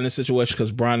don't apply in this situation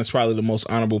because Bron is probably the most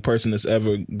honorable person that's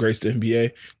ever graced the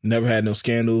NBA. Never had no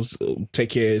scandals.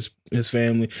 Take care of his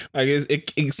family. Like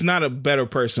it's not a better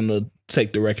person to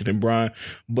take the record than Bron,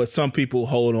 but some people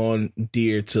hold on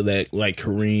dear to that, like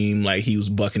Kareem, like he was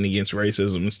bucking against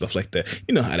racism and stuff like that.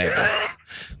 You know how that goes.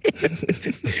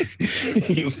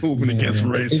 He was moving against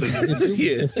racism.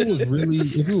 If it was really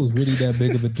that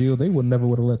big of a deal, they would never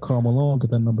have let Karl Malone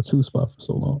get that number 2 spot for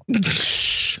so long.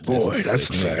 Boy, that's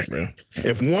a fact, man.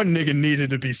 If one nigga needed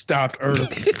to be stopped early,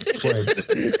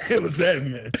 it was that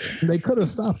man. They could have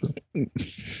stopped him.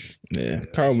 Yeah,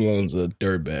 Karl Malone's a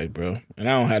dirtbag, bro, and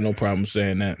I don't have no problem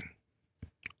saying that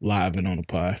live and on the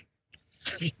pod.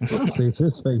 I'll say it's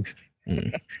his face.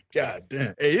 God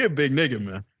damn, hey, you're a big nigga,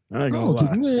 man. I ain't gonna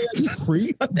lie. Man, you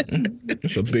freak.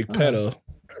 It's a big pedo.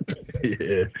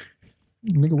 Yeah,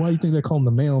 nigga, why you think they call him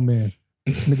the mailman?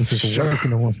 Nigga just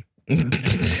working on him.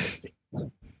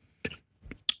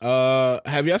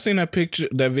 Have y'all seen that picture,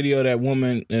 that video of that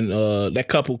woman and that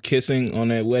couple kissing on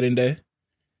that wedding day?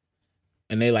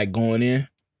 And they like going in.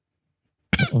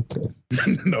 Okay.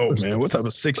 No, man. What type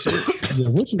of sick shit? Yeah,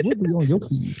 what be on your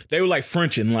feed? They were like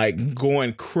Frenching, like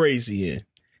going crazy in.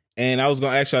 And I was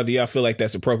gonna ask y'all, do y'all feel like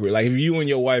that's appropriate? Like if you and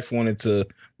your wife wanted to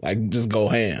like just go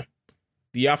ham,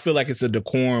 do y'all feel like it's a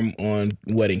decorum on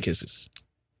wedding kisses?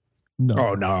 No.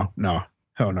 Oh no.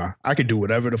 Hell no. I could do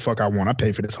whatever the fuck I want. I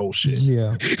pay for this whole shit.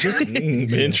 Yeah.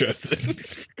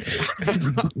 Interesting.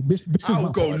 I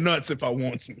will go nuts if I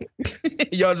want to.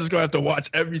 Y'all just gonna have to watch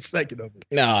every second of it.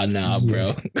 Nah,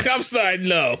 bro. I'm sorry,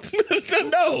 no.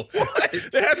 No.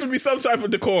 There has to be some type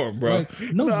of decorum, bro. Like,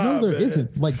 no, there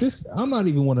isn't. Like this, I'm not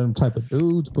even one of them type of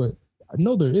dudes, but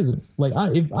no, there isn't. Like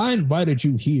if I invited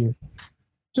you here,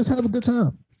 just have a good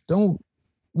time.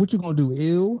 What you gonna do,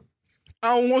 ill?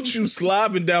 I don't want you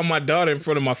slobbing down my daughter in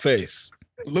front of my face.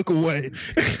 Look away.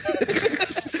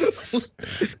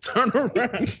 Turn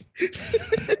around.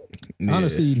 Yeah.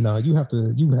 Honestly, no. You have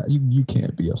to. You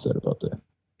can't be upset about that.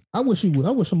 I wish you would.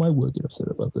 I wish somebody would get upset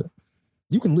about that.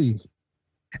 You can leave.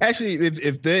 Actually,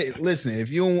 if they listen, if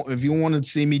you want to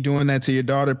see me doing that to your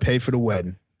daughter, pay for the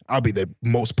wedding. I'll be the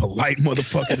most polite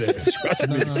motherfucker there. Trust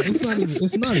me.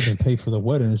 It's not even pay for the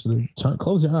wedding. It's just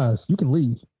close your eyes. You can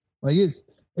leave. Like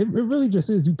it really just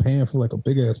is you paying for like a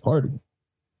big ass party.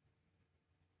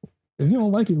 If you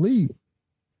don't like it, leave.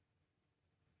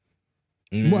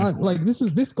 Well,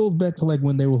 this goes back to like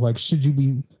when they were like,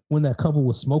 when that couple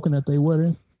was smoking at their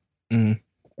wedding, and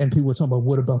people were talking about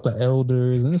what about the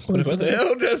elders, and it's like, what about the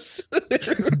elders?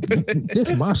 This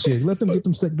is my shit. Let them get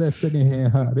them that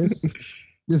secondhand high. This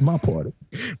is my party.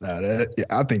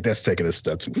 I think that's taking a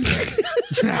step too far.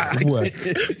 What?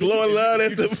 Blowing loud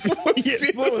at the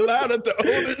blowing loud at the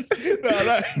owners.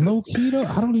 Low key though,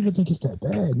 I don't even think it's that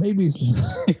bad. Maybe it's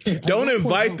don't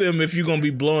invite them if you're gonna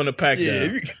be blowing the pack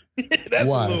down. That's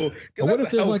why? A little, what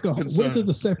if there's what if there's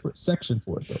a separate section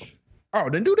for it though? Oh,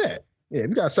 then do that. Yeah, if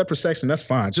you got a separate section, that's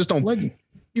fine. Just don't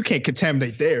you can't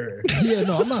contaminate there. Yeah,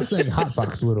 no, I'm not saying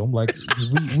hotbox with them. Like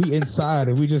we inside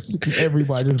and we just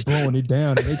everybody just blowing it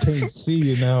down and they can't see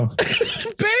you now.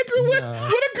 Baby, what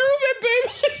a groove at, baby.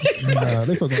 Nah,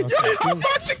 they fucking they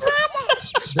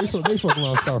fucking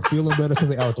want to start feeling better because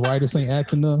their arthritis ain't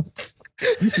acting up.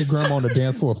 You see grandma on the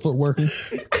dance floor footworking.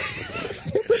 Hit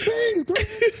the things, grandma.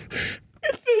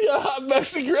 Your hot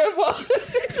messy grandma.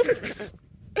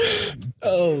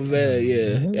 Oh man,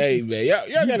 yeah. Hey man,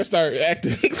 y'all gotta start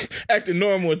acting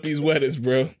normal at these weddings,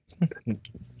 bro.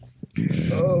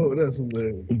 Oh, that's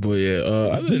hilarious. But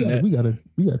yeah, we gotta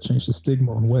change the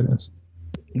stigma on weddings.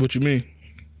 What you mean?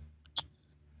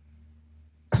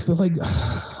 I feel like,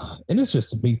 and it's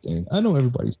just a me thing. I know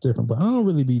everybody's different, but I don't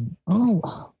really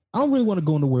want to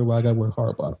go nowhere where I gotta wear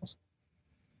hard bottoms.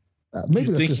 Maybe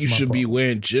you think you should be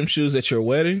wearing gym shoes at your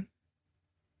wedding?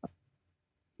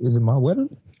 Is it my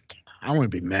wedding? I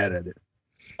wouldn't be mad at it.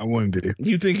 I wouldn't be.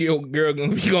 You think your girl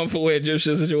gonna be going for wearing gym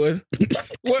shoes at your wedding?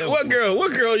 What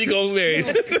girl you gonna marry?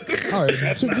 All right,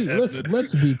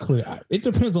 let's be clear. It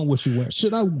depends on what you wear.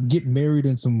 Should I get married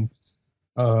in some,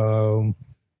 I don't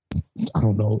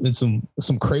know, in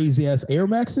some crazy ass Air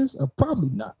Maxes? Probably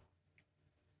not.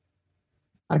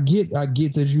 I get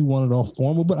that you want it all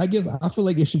formal, but I feel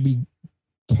like it should be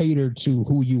catered to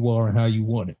who you are and how you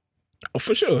want it. Oh,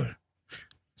 for sure.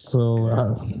 So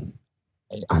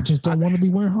I just don't want to be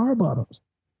wearing hard bottoms.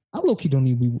 I low-key don't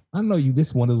even be. I know this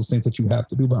is one of those things that you have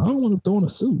to do, but I don't want to throw in a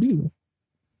suit either.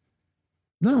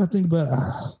 Now I think about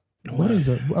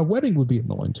a wedding would be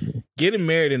annoying to me. Getting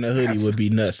married in a hoodie would be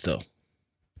nuts, though.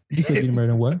 You said getting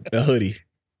married in what? A hoodie.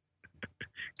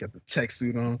 Got the tech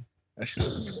suit on.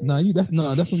 That's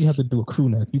when you have to do a crew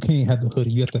neck. You can't have the hoodie.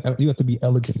 You have to be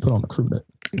elegant. Put on the crew neck.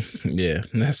 Yeah,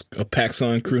 and that's a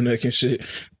PacSun crew neck and shit.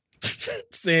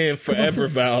 Saying forever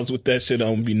vows with that shit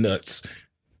on would be nuts.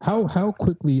 How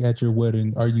quickly at your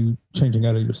wedding are you changing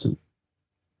out of your suit?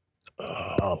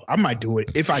 I might do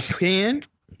it if I can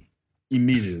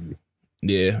immediately.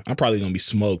 Yeah, I'm probably gonna be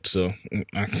smoked, so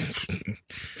I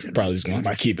probably just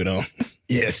gonna keep it on.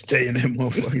 Yeah, stay in that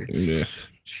motherfucker. Yeah.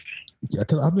 Yeah,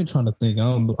 because I've been trying to think. I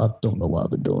don't know why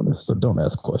I've been doing this, so don't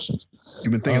ask questions.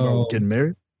 You've been thinking about getting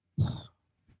married?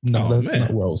 No, that's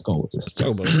not where I was going with this.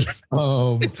 Talk about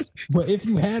but if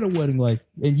you had a wedding, like,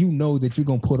 and you know that you're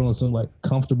gonna put on some like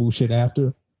comfortable shit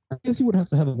after, I guess you would have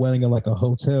to have a wedding at like a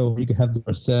hotel where you could have the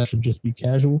reception just be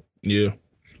casual. Yeah.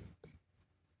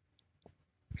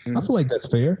 I feel like that's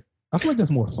fair. I feel like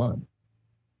that's more fun.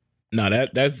 No,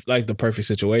 that's like the perfect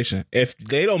situation. If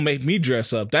they don't make me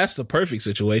dress up, that's the perfect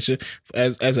situation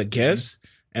as a guest,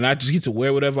 and I just get to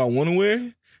wear whatever I want to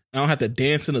wear. I don't have to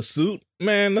dance in a suit.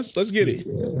 Man, let's get it.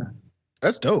 Yeah.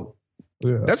 That's dope.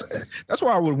 Yeah. That's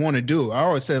what I would want to do. I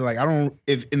always say, like,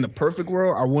 if in the perfect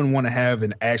world, I wouldn't want to have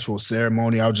an actual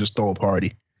ceremony. I'll just throw a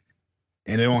party.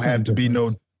 And it don't have to be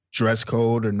no dress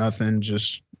code or nothing.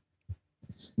 Just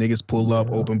niggas pull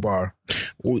up, open bar.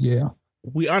 Yeah.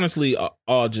 we honestly are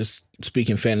all just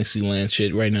speaking fantasy land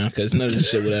shit right now because none of this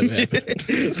shit would ever happen. No,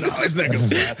 it's not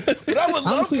gonna happen. But I would love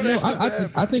Honestly, for no,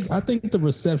 that. I think the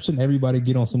reception everybody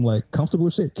get on some like comfortable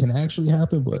shit can actually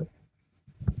happen, but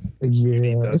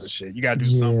yeah, shit. You gotta do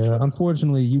something. Yeah,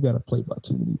 unfortunately, you gotta play by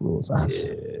too many rules.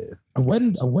 A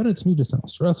wedding to me just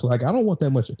sounds stressful. Like I don't want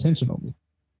that much attention on me.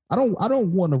 I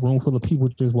don't want a room full of people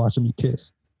just watching me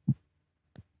kiss.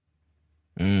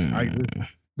 I agree.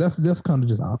 That's kind of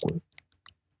just awkward.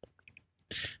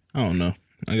 I don't know.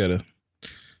 I gotta.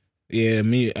 Yeah,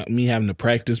 me having to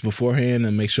practice beforehand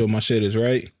and make sure my shit is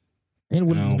right. And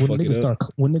when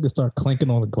niggas start clanking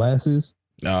on the glasses.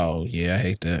 Oh yeah, I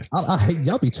hate that. I hate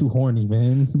y'all be too horny,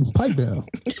 man. Pipe down.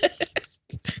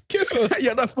 Kiss her.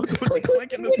 You're not fucking with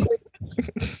clanking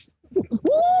the.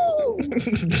 Woo!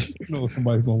 You know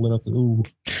somebody's gonna let up the ooh.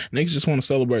 Niggas just want to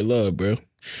celebrate love, bro.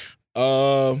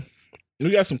 We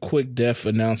got some quick death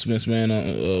announcements, man.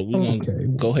 We gonna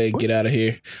go ahead and get out of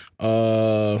here.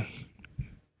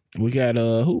 We got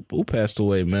who passed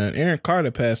away, man? Aaron Carter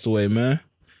passed away, man.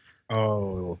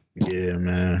 Oh yeah,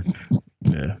 man.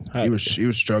 Yeah, he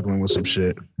was struggling with some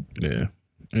shit. Yeah.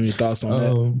 Any thoughts on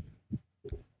that?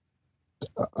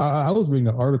 I was reading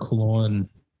an article on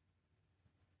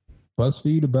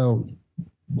BuzzFeed about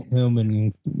him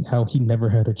and how he never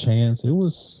had a chance. It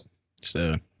was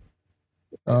sad.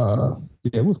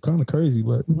 It was kind of crazy,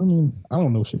 but I mean, I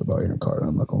don't know shit about Aaron Carter.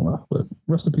 I'm not gonna lie, but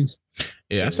rest in peace.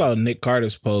 Yeah, I saw Nick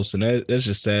Carter's post, and that's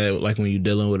just sad. Like when you're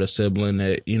dealing with a sibling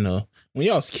that, you know, when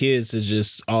y'all's kids, it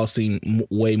just all seem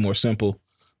way more simple.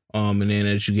 And then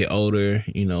as you get older,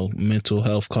 you know, mental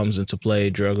health comes into play,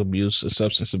 drug abuse and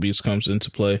substance abuse comes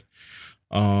into play.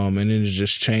 And then it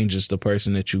just changes the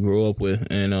person that you grew up with.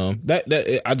 And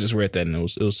that I just read that and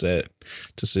it was sad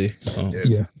to see.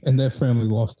 Yeah, and that family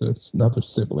lost another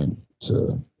sibling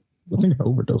to, I think, an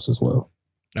overdose as well.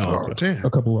 Oh, damn. A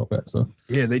couple of back, so.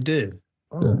 Yeah, they did.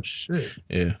 Oh, yeah. Shit.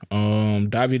 Yeah.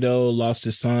 Davido lost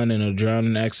his son in a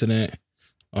drowning accident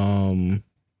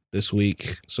this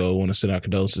week, so I want to send our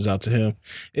condolences out to him.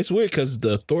 It's weird because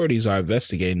the authorities are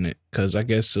investigating it because I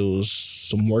guess it was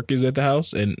some workers at the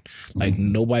house and like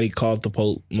nobody called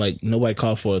nobody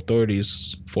called for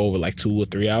authorities for over like 2 or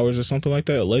 3 hours or something like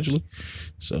that, allegedly.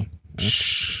 So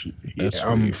that's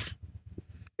weird.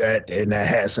 That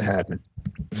has to happen.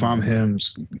 If I'm him,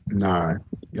 nah,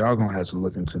 y'all gonna have to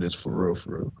look into this for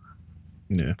real.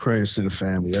 Yeah. Prayers to the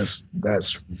family.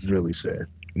 That's really sad.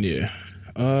 Yeah.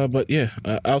 But yeah,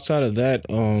 outside of that,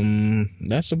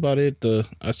 that's about it.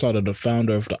 I saw that the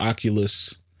founder of the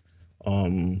Oculus,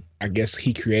 I guess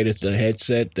he created the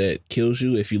headset that kills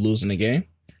you if you lose in the game.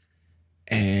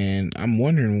 And I'm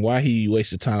wondering why he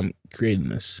wasted time creating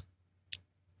this.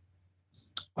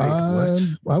 I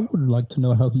would like to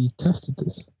know how he tested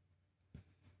this.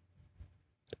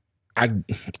 I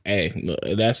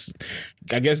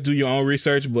guess do your own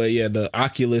research, but yeah, the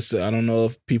Oculus, I don't know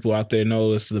if people out there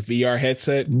know, it's the VR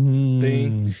headset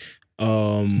thing.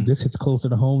 This hits closer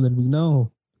to home than we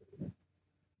know.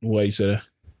 What you said?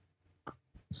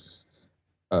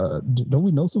 Don't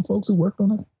we know some folks who worked on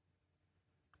that?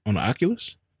 On the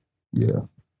Oculus? Yeah.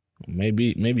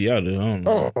 Maybe y'all do. I don't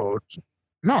know. Oh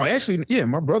no, actually, yeah,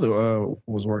 my brother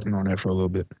was working on that for a little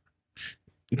bit.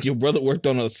 Your brother worked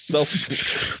on a suicide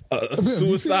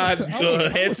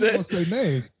headset.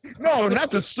 No, not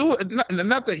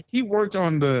the he worked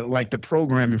on the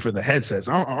programming for the headsets.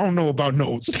 I don't know about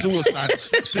no suicide.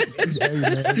 Hey,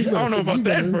 man, I don't know about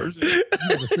that version. You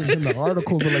gotta send him the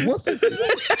article, but like, what's this?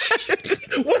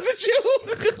 Was it you?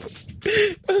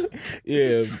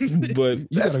 Yeah, but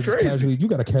that's crazy. You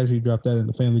gotta casually drop that in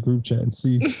the family group chat and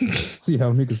see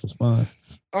how niggas respond.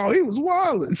 Oh, he was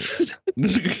wilding.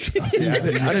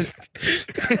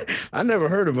 I never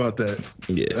heard about that.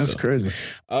 Yeah, that's crazy.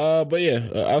 But yeah,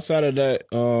 outside of that,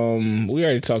 we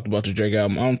already talked about the Drake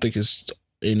album. I don't think it's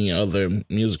any other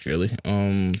music really.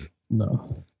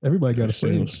 No, everybody got a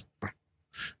singles.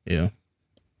 Yeah,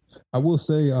 I will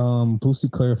say, Boosie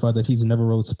clarified that he's never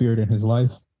wrote Spirit in his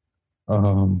life.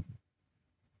 Boosie,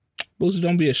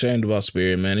 don't be ashamed about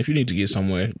Spirit, man. If you need to get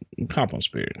somewhere, hop on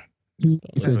Spirit. He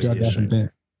said y'all got me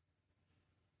bent.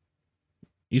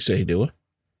 You say he did what?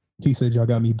 He said y'all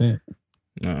got me bent.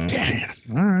 Damn.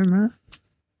 All right, man.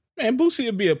 Man, Boosie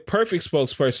would be a perfect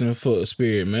spokesperson for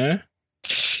Spirit, man.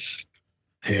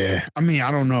 Yeah. I mean,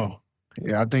 I don't know.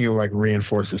 Yeah, I think it would like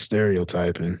reinforce the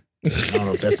stereotype, and I don't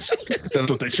know if that's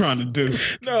what they're trying to do.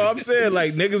 No, I'm saying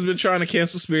like niggas been trying to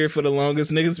cancel Spirit for the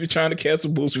longest. Niggas been trying to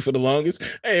cancel Boosie for the longest.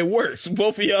 Hey, it works.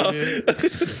 Both of y'all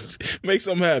make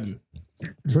something happen.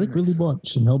 Drake really bought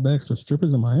Chanel bags for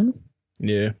strippers in Miami?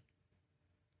 Yeah.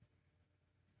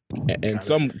 And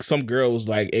some girl was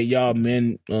like, "Hey, y'all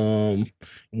men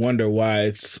wonder why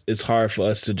it's hard for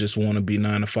us to just want to be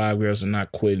 9 to 5 girls and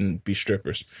not quit and be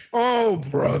strippers." Oh,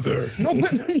 brother,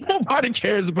 nobody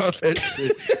cares about that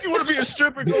shit. You want to be a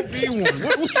stripper? Go be one.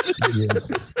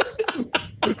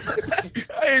 I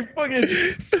ain't fucking.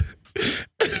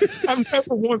 I've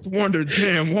never once wondered,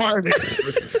 damn, why are they?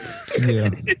 Yeah.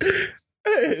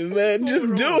 Hey, man,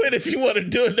 just do it if you want to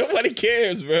do it. Nobody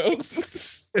cares, bro.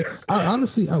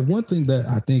 Honestly, one thing that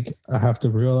I think I have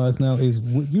to realize now is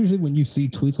usually when you see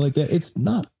tweets like that, it's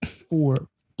not for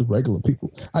the regular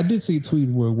people. I did see a tweet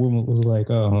where a woman was like,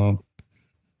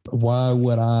 why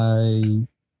would I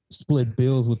split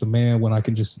bills with a man when I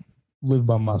can just live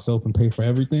by myself and pay for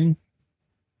everything?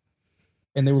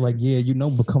 And they were like, yeah,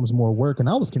 it becomes more work. And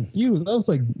I was confused. I was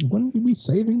like, wouldn't we be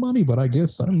saving money? But I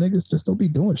guess some niggas just don't be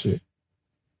doing shit.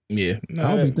 Yeah,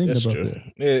 I'll be thinking about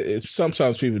that.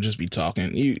 Sometimes people just be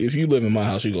talking. If you live in my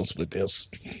house, you're going to split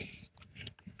bills.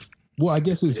 Well, I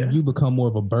guess you become more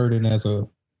of a burden as a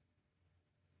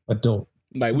adult.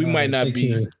 Like, we might not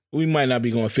be going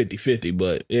 50-50,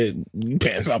 but you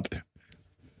paying something.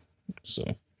 So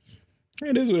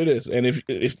it is what it is. And if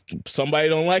somebody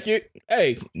don't like it,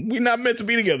 hey, we're not meant to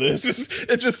be together. It's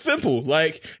just simple.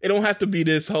 Like, it don't have to be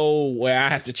this whole where I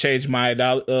have to change my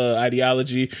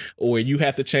ideology or you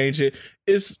have to change it.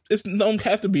 It don't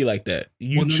have to be like that.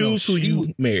 You choose who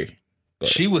you marry.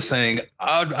 She was saying,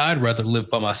 I'd rather live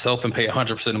by myself and pay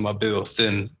 100% of my bills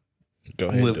than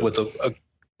live with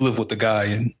a guy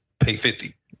and pay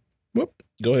 50. Whoop.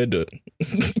 Go ahead and do it.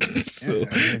 So,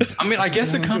 I mean, I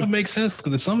guess it kind of makes sense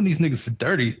because some of these niggas are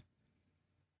dirty.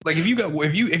 Like if you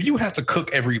have to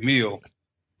cook every meal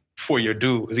for your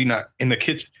dude, is he not in the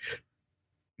kitchen?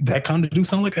 That kind of do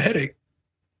sound like a headache.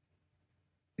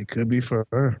 It could be for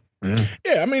her.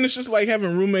 Yeah, I mean, it's just like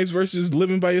having roommates versus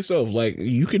living by yourself. Like,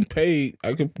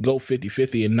 I could go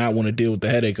 50-50 and not want to deal with the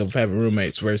headache of having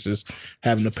roommates versus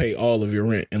having to pay all of your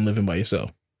rent and living by yourself.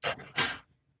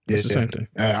 It's the same thing.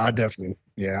 I definitely,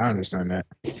 I understand that.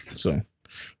 So,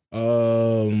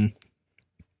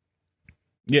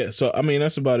 yeah, so, I mean,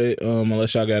 that's about it.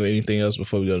 Unless y'all got anything else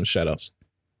before we go to shout outs.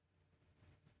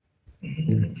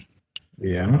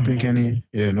 Yeah, I don't think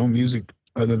no music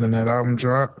other than that album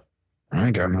drop. I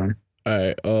ain't got none. All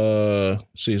right,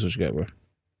 see what you got, bro.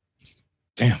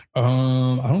 Damn.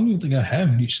 I don't even think I have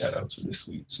any shout outs for this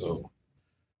week. So,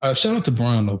 shout out to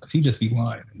Brian though, because he just be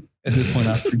lying. At this point,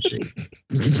 I appreciate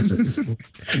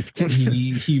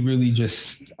it. He really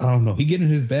just, I don't know. He get in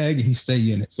his bag and he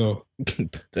stay in it. So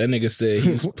that nigga said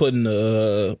he was putting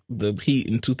the heat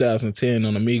in 2010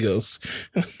 on Amigos.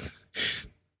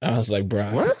 I was like, bro,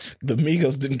 what? The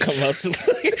Migos didn't come out to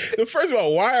first of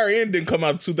all, YRN didn't come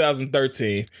out in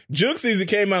 2013. Juke Season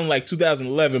came out in like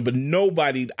 2011, but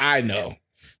nobody I know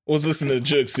was listening to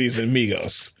Juke Season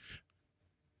Migos.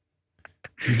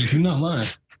 You're not lying.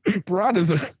 Rod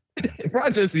just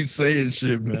be saying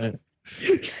shit, man.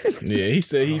 Yeah, he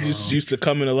said he just used to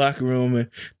come in the locker room and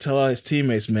tell all his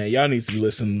teammates, man, y'all need to be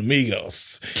listening to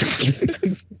Migos.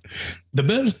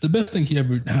 The best thing he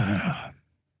ever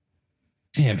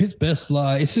damn, his best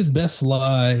lie. It's his best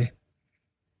lie.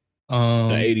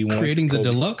 The 81 creating Kobe.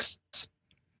 the deluxe.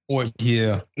 Or I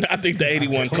think the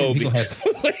 81 Kobe. I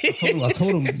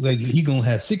told him like he gonna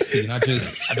have 60, and I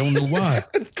don't know why.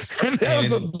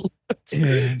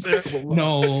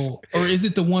 No, or is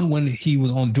it the one when he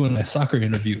was on doing that soccer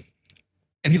interview,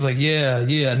 and he's like, yeah,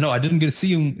 no, I didn't get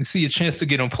to see a chance to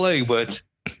get him play, but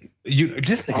you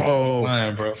just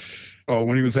lying, bro. Oh,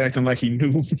 when he was acting like he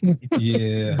knew,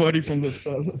 buddy from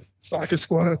the soccer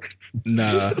squad.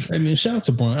 Nah, I mean, shout out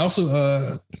to Brian.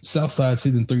 Also, Southside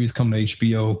season 3 is coming to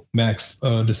HBO Max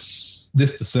this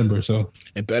December, so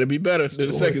it better be better than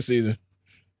the second season.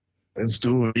 Let's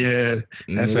do it. Yeah,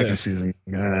 that second season,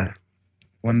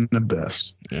 one of the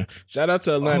best. Yeah. Shout out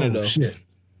to Atlanta though. Shit.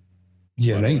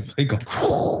 Yeah, they go.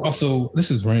 Also, this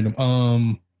is random.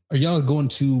 Are y'all going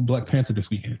to Black Panther this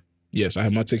weekend? Yes, I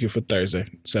have my ticket for Thursday,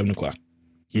 7:00.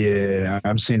 Yeah,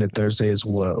 I'm seeing it Thursday as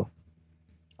well.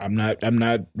 I'm not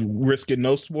risking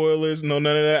no spoilers, no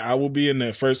none of that. I will be in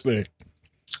there first thing.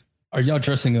 Are y'all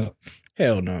dressing up?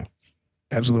 Hell no.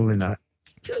 Absolutely not.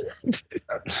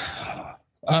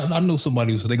 I know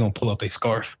somebody who said they're gonna pull out their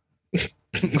scarf.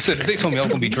 They told me I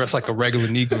was gonna be dressed like a regular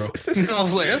Negro. I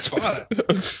was like, that's fine.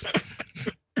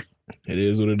 It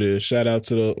is what it is. Shout out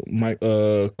to the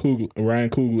Ryan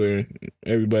Coogler and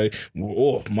everybody.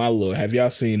 Oh, my lord. Have y'all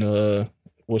seen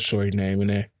what's shorty name in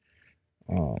there?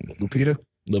 Lupita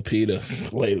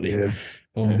lately. Yeah.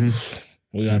 Oh,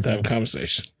 we're gonna have to have a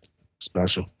conversation.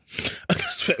 Special.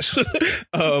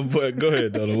 But go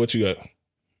ahead, Donald. What you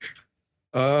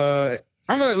got?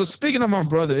 Speaking of my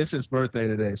brother, it's his birthday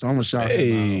today, so I'm gonna shout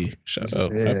him out. Shout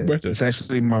out! Happy birthday! It's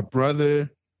actually my brother,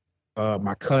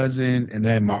 my cousin, and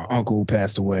then my uncle who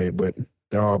passed away, but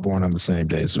they're all born on the same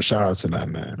day. So shout out to that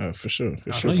man. For sure.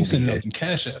 I know you sending out some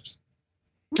cash apps.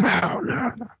 No.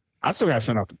 I still got to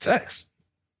send out the text.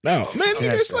 No, man,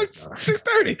 it's like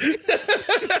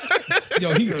 6:30. Yo,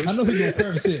 I know he's gonna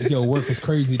forever say, "Yo, work was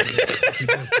crazy."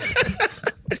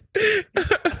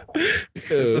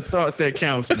 It's the thought that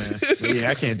counts, man. But yeah,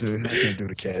 I can't do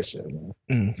the cash app, man.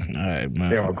 All right, man.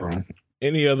 They're all grown.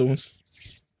 Any other ones?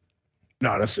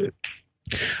 No, that's it.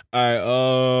 All right,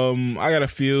 I got a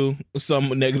few,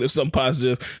 some negative, some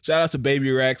positive. Shout out to Baby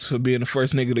Racks for being the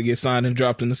first nigga to get signed and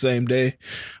dropped in the same day.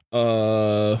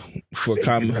 For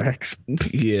comment,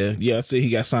 yeah. I see he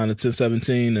got signed at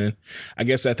 10/17, and I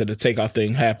guess after the takeoff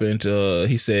thing happened,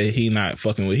 he said he not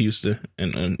fucking with Houston,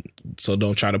 and so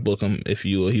don't try to book him if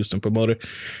you a Houston promoter.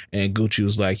 And Gucci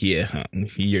was like, "Yeah,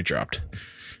 you're dropped."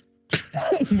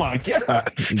 Oh my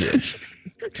god. Yeah.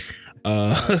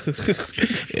 Yeah,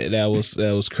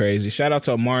 that was crazy. Shout out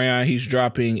to Omarion. He's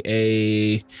dropping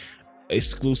a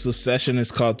exclusive session.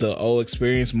 It's called the O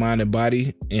Experience Mind and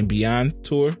Body and Beyond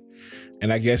tour,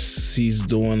 and I guess he's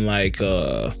doing like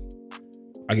I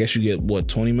guess you get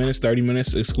 20 minutes 30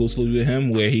 minutes exclusively with him,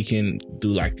 where he can do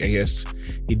like, I guess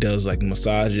he does like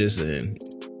massages and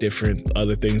different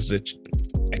other things that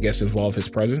I guess involve his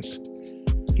presence.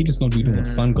 He just gonna be doing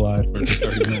sun glide for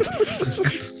 30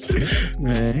 minutes.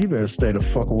 Man, he better stay the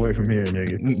fuck away from here,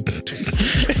 nigga.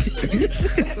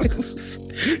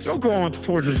 Don't go on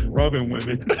towards just rubbing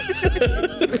women.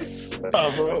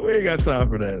 Oh, bro, we ain't got time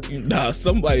for that. Nah,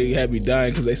 somebody had me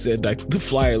dying because they said like the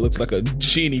flyer looks like a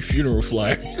genie funeral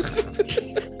flyer.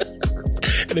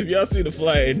 And if y'all see the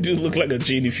flyer, it do look like a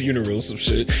genie funeral or some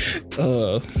shit.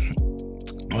 But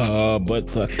I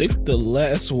think the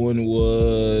last one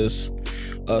was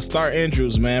Star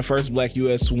Andrews, man, first black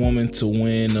U.S. woman to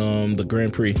win the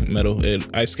Grand Prix medal at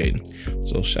ice skating.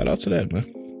 So shout out to that, man.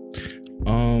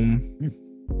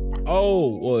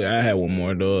 Oh, well, I had one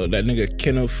more though. That nigga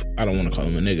Kenneth, I don't want to call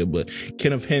him a nigga, but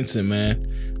Kenneth Henson, man.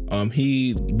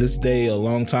 He this day a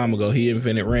long time ago, he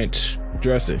invented ranch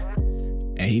dressing,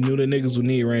 and he knew the niggas would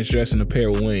need ranch dressing a pair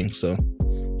of wings. So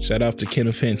shout out to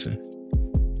Kenneth Henson.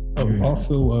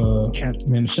 Also,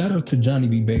 man, shout out to Johnny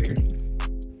B. Baker.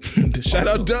 Shout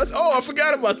out Dusty. Oh, I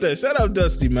forgot about that. Shout out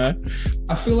Dusty, man.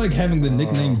 I feel like having the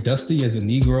nickname Dusty as a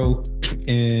Negro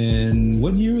in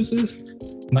what year is this?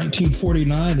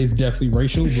 1949 is definitely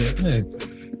racial, but hey,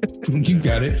 you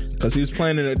got it. Because he was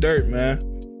playing in the dirt, man.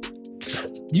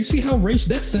 You see how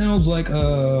racial that sounds like?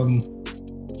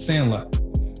 Sandlot.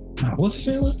 What's it,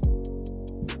 Sandlot?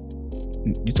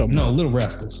 You talking? No, Little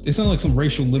Rascals. It sounds like some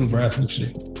racial Little Rascals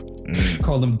shit.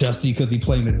 Call him Dusty because he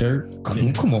playing the dirt.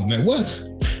 Come on, man. What?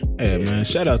 Hey, man.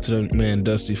 Shout out to the man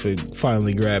Dusty for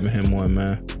finally grabbing him one,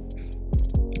 man.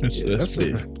 That's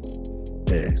big.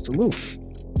 Yeah, salute.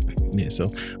 Yeah. So,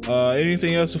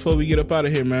 anything else before we get up out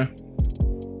of here, man?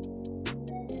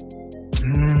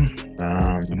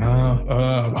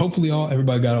 Hopefully,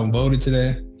 everybody got voted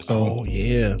today. So,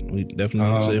 yeah, we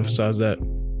definitely want to emphasize that.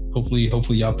 Hopefully,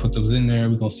 y'all put those in there.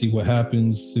 We're gonna see what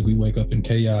happens. If we wake up in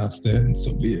chaos, then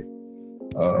so be it.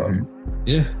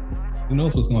 Yeah, who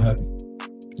knows what's gonna happen?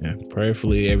 Yeah,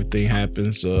 prayerfully everything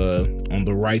happens on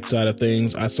the right side of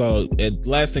things.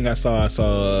 Last thing I saw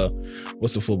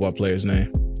what's the football player's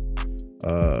name?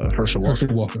 Herschel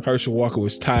Walker. Herschel Walker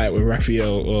was tied with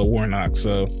Raphael Warnock.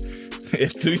 So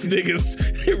if these niggas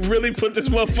really put this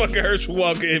motherfucker Herschel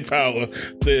Walker in power,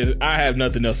 then I have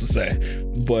nothing else to say.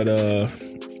 But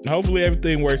hopefully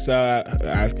everything works out.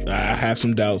 I have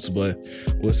some doubts, but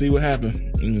we'll see what happens.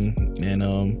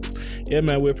 Yeah,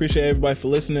 man, we appreciate everybody for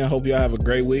listening. I hope y'all have a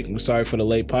great week. I'm sorry for the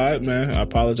late pod, man. I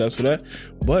apologize for that,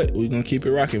 but we're gonna keep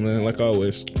it rocking, man, like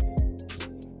always.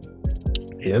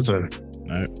 Yes, sir.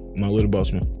 All right, my little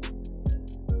boss, man.